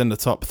Sense was in the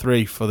top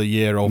 3 for the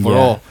year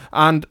overall.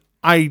 Yeah. And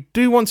I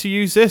do want to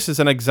use this as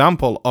an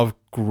example of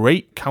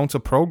great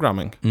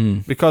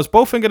counter-programming, because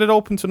Bowfinger did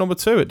open to number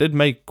 2. It did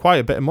make quite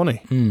a bit of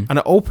money, and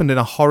it opened in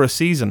a horror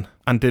season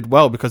and did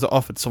well because it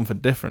offered something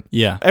different.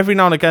 Yeah. Every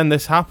now and again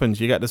this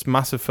happens. You get this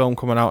massive film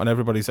coming out and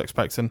everybody's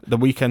expecting the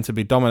weekend to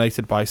be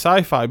dominated by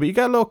sci-fi, but you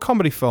get a little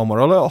comedy film or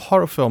a little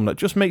horror film that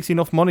just makes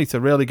enough money to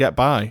really get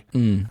by.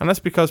 And that's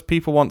because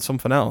people want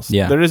something else.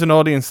 Yeah. There is an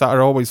audience that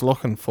are always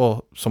looking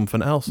for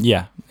something else.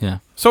 Yeah.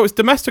 So its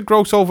domestic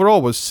gross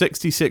overall was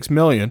 $66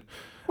 million,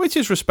 which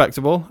is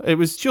respectable. It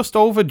was just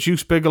over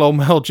Juice Bigelow,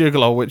 Mel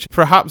Gigolo, which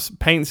perhaps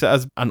paints it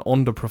as an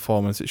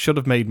underperformance. It should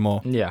have made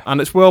more. Yeah.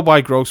 And its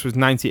worldwide gross was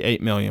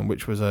 98 million,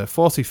 which was a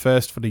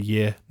 41st for the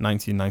year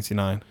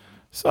 1999.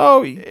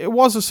 So it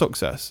was a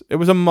success. It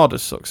was a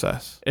modest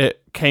success.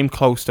 It came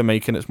close to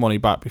making its money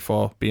back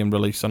before being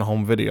released on a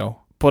home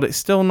video. But it's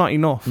still not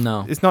enough.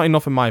 No. It's not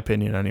enough in my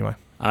opinion anyway.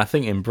 And I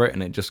think in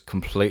Britain it just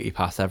completely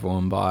passed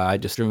everyone by. I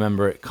just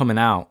remember it coming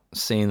out,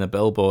 seeing the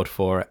billboard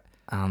for it,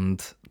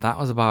 and that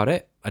was about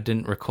it. I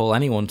didn't recall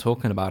anyone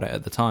talking about it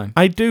at the time.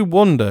 I do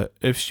wonder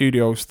if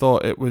studios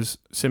thought it was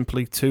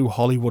simply too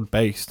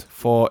Hollywood-based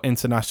for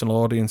international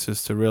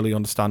audiences to really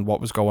understand what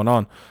was going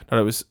on, that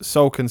it was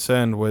so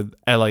concerned with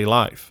LA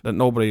life that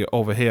nobody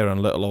over here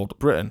in little old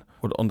Britain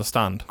would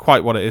understand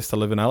quite what it is to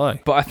live in LA.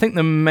 But I think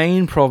the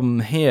main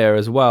problem here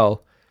as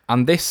well,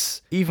 and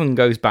this even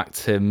goes back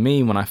to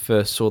me when I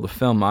first saw the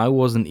film, I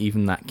wasn't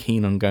even that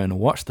keen on going to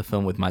watch the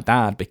film with my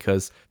dad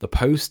because the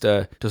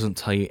poster doesn't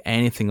tell you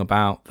anything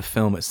about the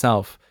film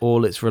itself.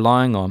 All it's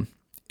relying on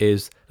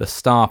is the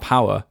star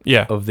power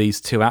of these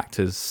two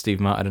actors,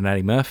 Steve Martin and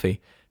Eddie Murphy.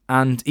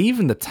 And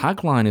even the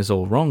tagline is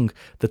all wrong.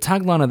 The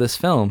tagline of this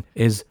film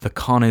is "The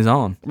con is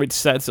on," which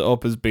sets it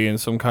up as being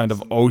some kind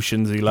of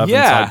Ocean's 11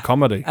 type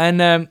comedy.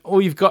 And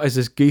all you've got is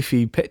this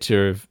goofy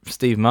picture of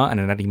Steve Martin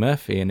and Eddie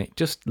Murphy, and it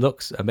just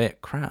looks a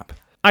bit crap.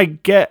 I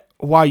get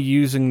why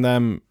using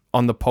them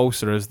on the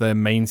poster as their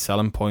main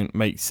selling point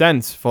makes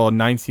sense. For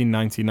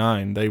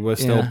 1999, they were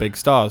still big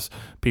stars.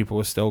 People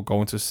were still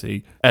going to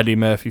see Eddie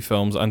Murphy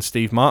films and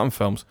Steve Martin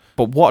films.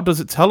 But what does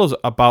it tell us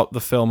about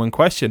the film in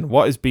question?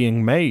 What is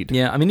being made?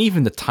 Yeah, I mean,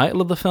 even the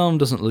title of the film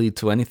doesn't lead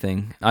to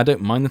anything. I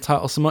don't mind the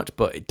title so much,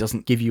 but it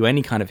doesn't give you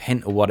any kind of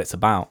hint of what it's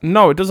about.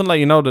 No, it doesn't let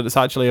you know that it's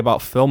actually about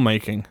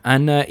filmmaking.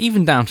 And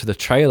even down to the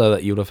trailer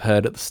that you would have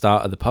heard at the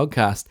start of the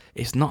podcast,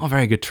 it's not a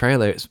very good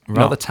trailer. It's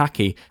rather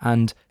tacky.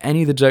 And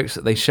any of the jokes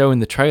that they show in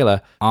the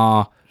trailer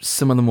are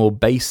some of the more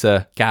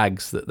baser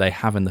gags that they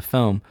have in the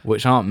film,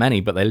 which aren't many,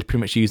 but they pretty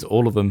much use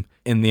all of them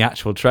in the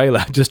actual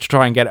trailer just to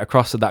try and get it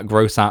across to that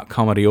gross out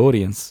comedy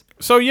audience.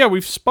 So yeah,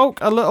 we've spoke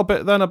a little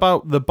bit then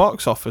about the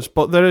box office,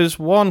 but there is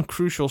one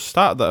crucial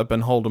stat that I've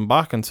been holding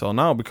back until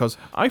now because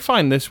I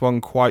find this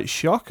one quite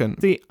shocking.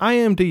 The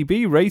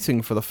IMDb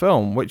rating for the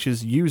film, which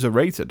is user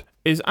rated,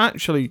 is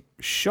actually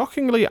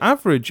shockingly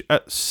average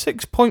at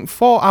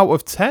 6.4 out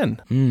of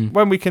 10.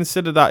 When we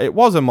consider that it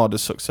was a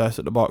modest success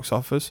at the box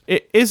office,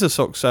 it is a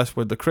success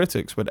with the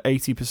critics with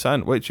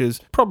 80%, which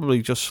is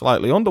probably just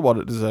slightly under what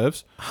it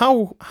deserves.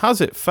 How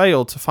has it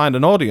failed to find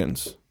an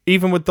audience,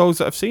 even with those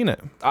that have seen it?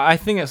 I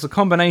think it's a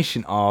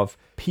combination of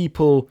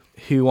people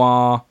who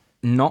are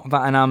not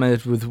that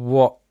enamored with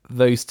what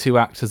those two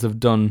actors have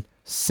done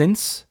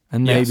since,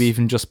 and maybe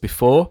even just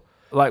before.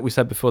 Like we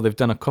said before, they've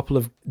done a couple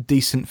of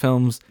decent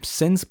films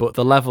since, but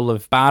the level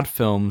of bad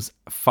films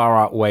far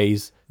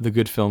outweighs the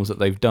good films that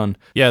they've done.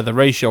 Yeah, the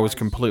ratio is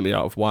completely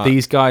out of whack.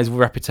 These guys'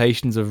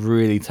 reputations have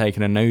really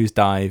taken a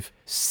nosedive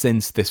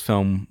since this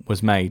film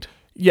was made.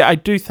 Yeah, I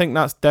do think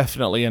that's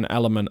definitely an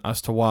element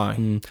as to why.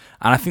 And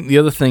I think the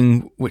other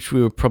thing, which we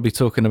were probably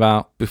talking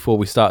about before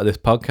we started this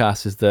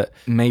podcast, is that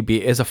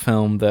maybe it is a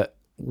film that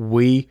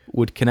we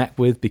would connect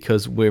with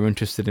because we're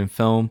interested in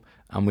film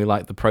and we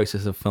like the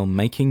process of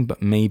filmmaking,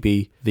 but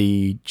maybe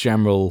the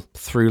general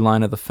through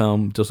line of the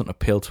film doesn't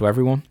appeal to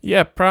everyone.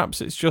 Yeah, perhaps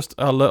it's just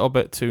a little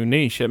bit too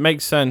niche. It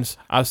makes sense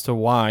as to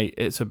why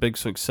it's a big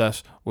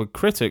success with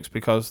critics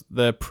because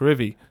they're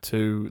privy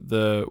to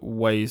the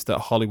ways that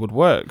Hollywood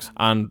works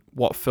and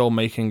what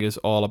filmmaking is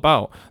all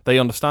about. They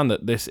understand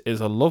that this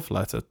is a love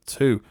letter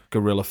to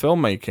guerrilla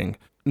filmmaking.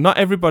 Not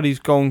everybody's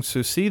going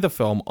to see the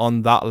film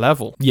on that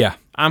level. Yeah.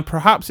 And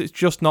perhaps it's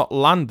just not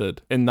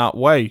landed in that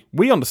way.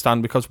 We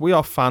understand because we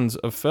are fans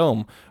of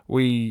film.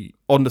 We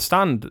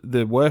understand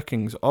the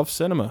workings of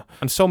cinema.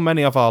 And so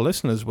many of our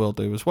listeners will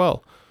do as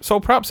well.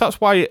 So perhaps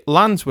that's why it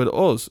lands with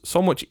us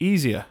so much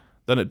easier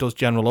than it does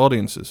general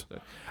audiences.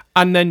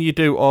 And then you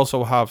do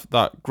also have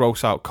that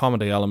gross out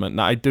comedy element.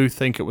 Now, I do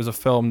think it was a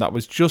film that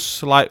was just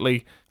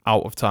slightly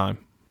out of time.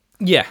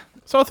 Yeah.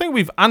 So I think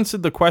we've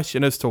answered the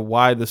question as to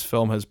why this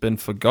film has been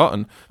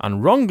forgotten,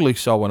 and wrongly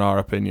so in our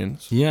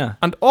opinions. Yeah.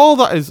 And all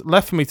that is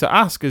left for me to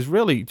ask is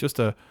really just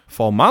a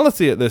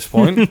formality at this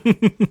point.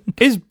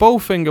 Is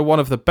Bowfinger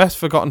one of the best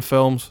forgotten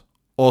films,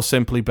 or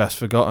simply best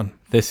forgotten?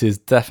 This is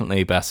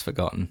definitely best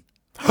forgotten.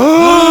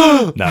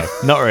 No,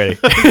 not really.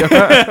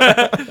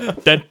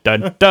 Dun,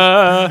 dun,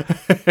 dun.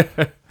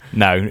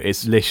 No,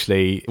 it's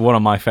literally one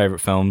of my favourite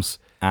films,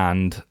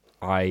 and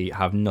I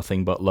have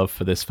nothing but love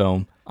for this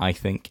film. I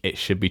think it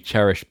should be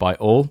cherished by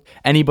all.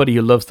 Anybody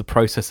who loves the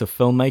process of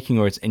filmmaking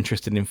or is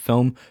interested in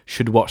film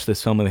should watch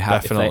this film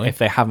if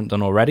they haven't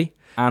done already.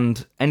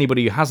 And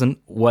anybody who hasn't,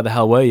 where the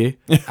hell were you?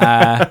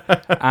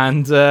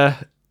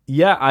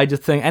 Yeah, I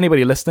just think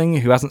anybody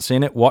listening who hasn't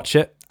seen it, watch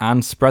it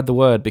and spread the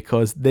word,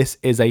 because this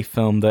is a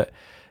film that,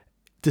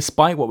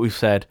 despite what we've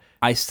said,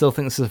 I still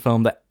think this is a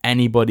film that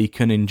anybody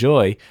can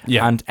enjoy.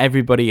 Yeah. And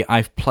everybody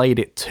I've played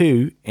it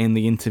to in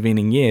the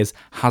intervening years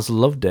has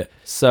loved it.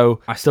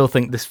 So I still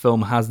think this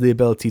film has the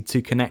ability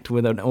to connect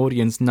with an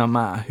audience no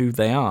matter who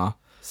they are.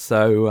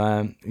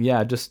 So,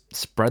 just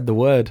spread the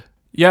word.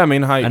 Yeah, I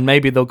mean, and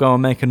maybe they'll go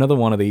and make another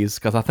one of these,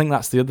 because I think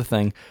that's the other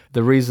thing.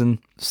 The reason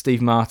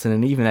Steve Martin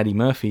and even Eddie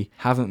Murphy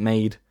haven't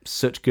made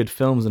such good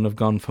films and have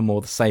gone for more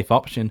the safe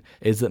option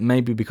is that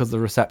maybe because the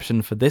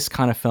reception for this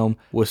kind of film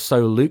was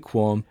so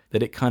lukewarm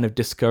that it kind of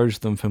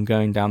discouraged them from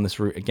going down this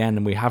route again,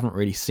 and we haven't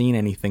really seen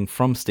anything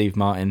from Steve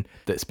Martin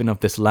that's been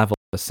of this level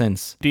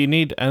since. Do you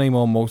need any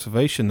more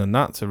motivation than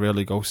that to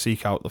really go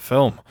seek out the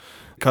film?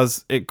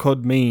 Because it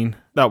could mean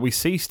that we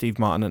see Steve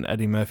Martin and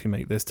Eddie Murphy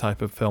make this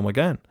type of film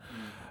again.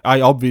 I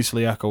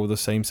obviously echo the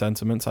same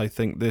sentiments. I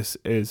think this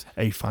is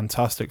a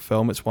fantastic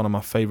film. It's one of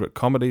my favourite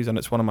comedies, and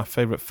it's one of my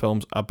favourite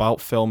films about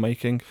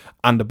filmmaking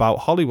and about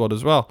Hollywood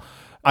as well.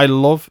 I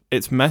love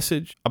its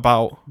message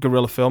about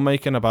guerrilla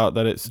filmmaking, about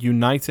that it's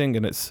uniting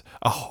and it's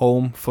a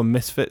home for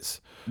misfits.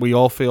 We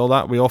all feel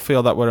that. We all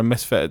feel that we're a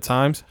misfit at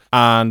times,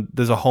 and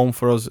there's a home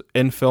for us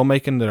in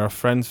filmmaking. There are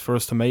friends for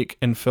us to make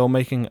in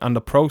filmmaking, and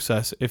the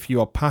process, if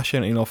you are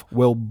passionate enough,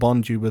 will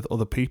bond you with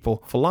other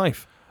people for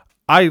life.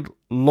 I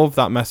love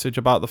that message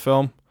about the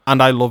film,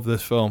 and I love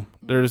this film.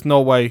 There is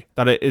no way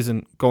that it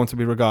isn't going to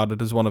be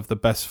regarded as one of the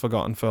best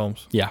forgotten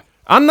films. Yeah.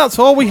 And that's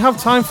all we have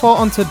time for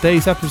on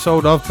today's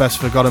episode of Best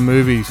Forgotten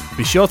Movies.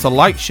 Be sure to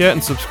like, share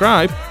and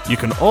subscribe. You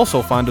can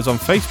also find us on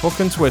Facebook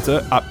and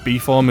Twitter at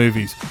B4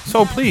 Movies.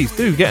 So please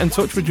do get in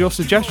touch with your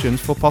suggestions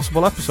for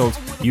possible episodes.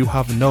 You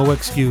have no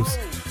excuse.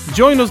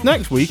 Join us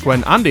next week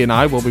when Andy and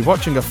I will be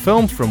watching a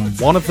film from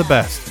one of the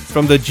best.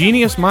 From the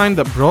genius mind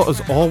that brought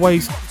us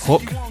Always,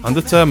 Hook and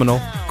The Terminal,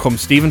 comes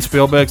Steven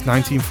Spielberg's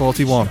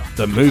 1941,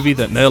 the movie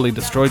that nearly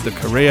destroyed the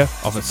career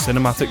of a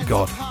cinematic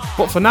god.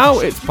 But for now,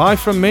 it's bye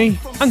from me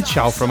and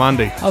ciao from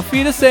Andy. Auf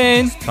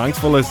Wiedersehen. Thanks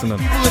for listening.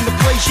 People in the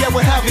place, yeah,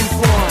 we're having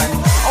fun.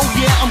 Oh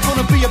yeah, I'm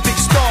gonna be a big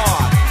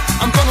star.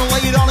 I'm gonna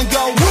lay it on and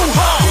go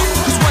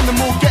woo-ha! 'Cause when the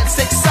mood gets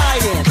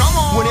exciting,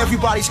 when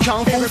everybody's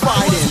kung fu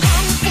fighting.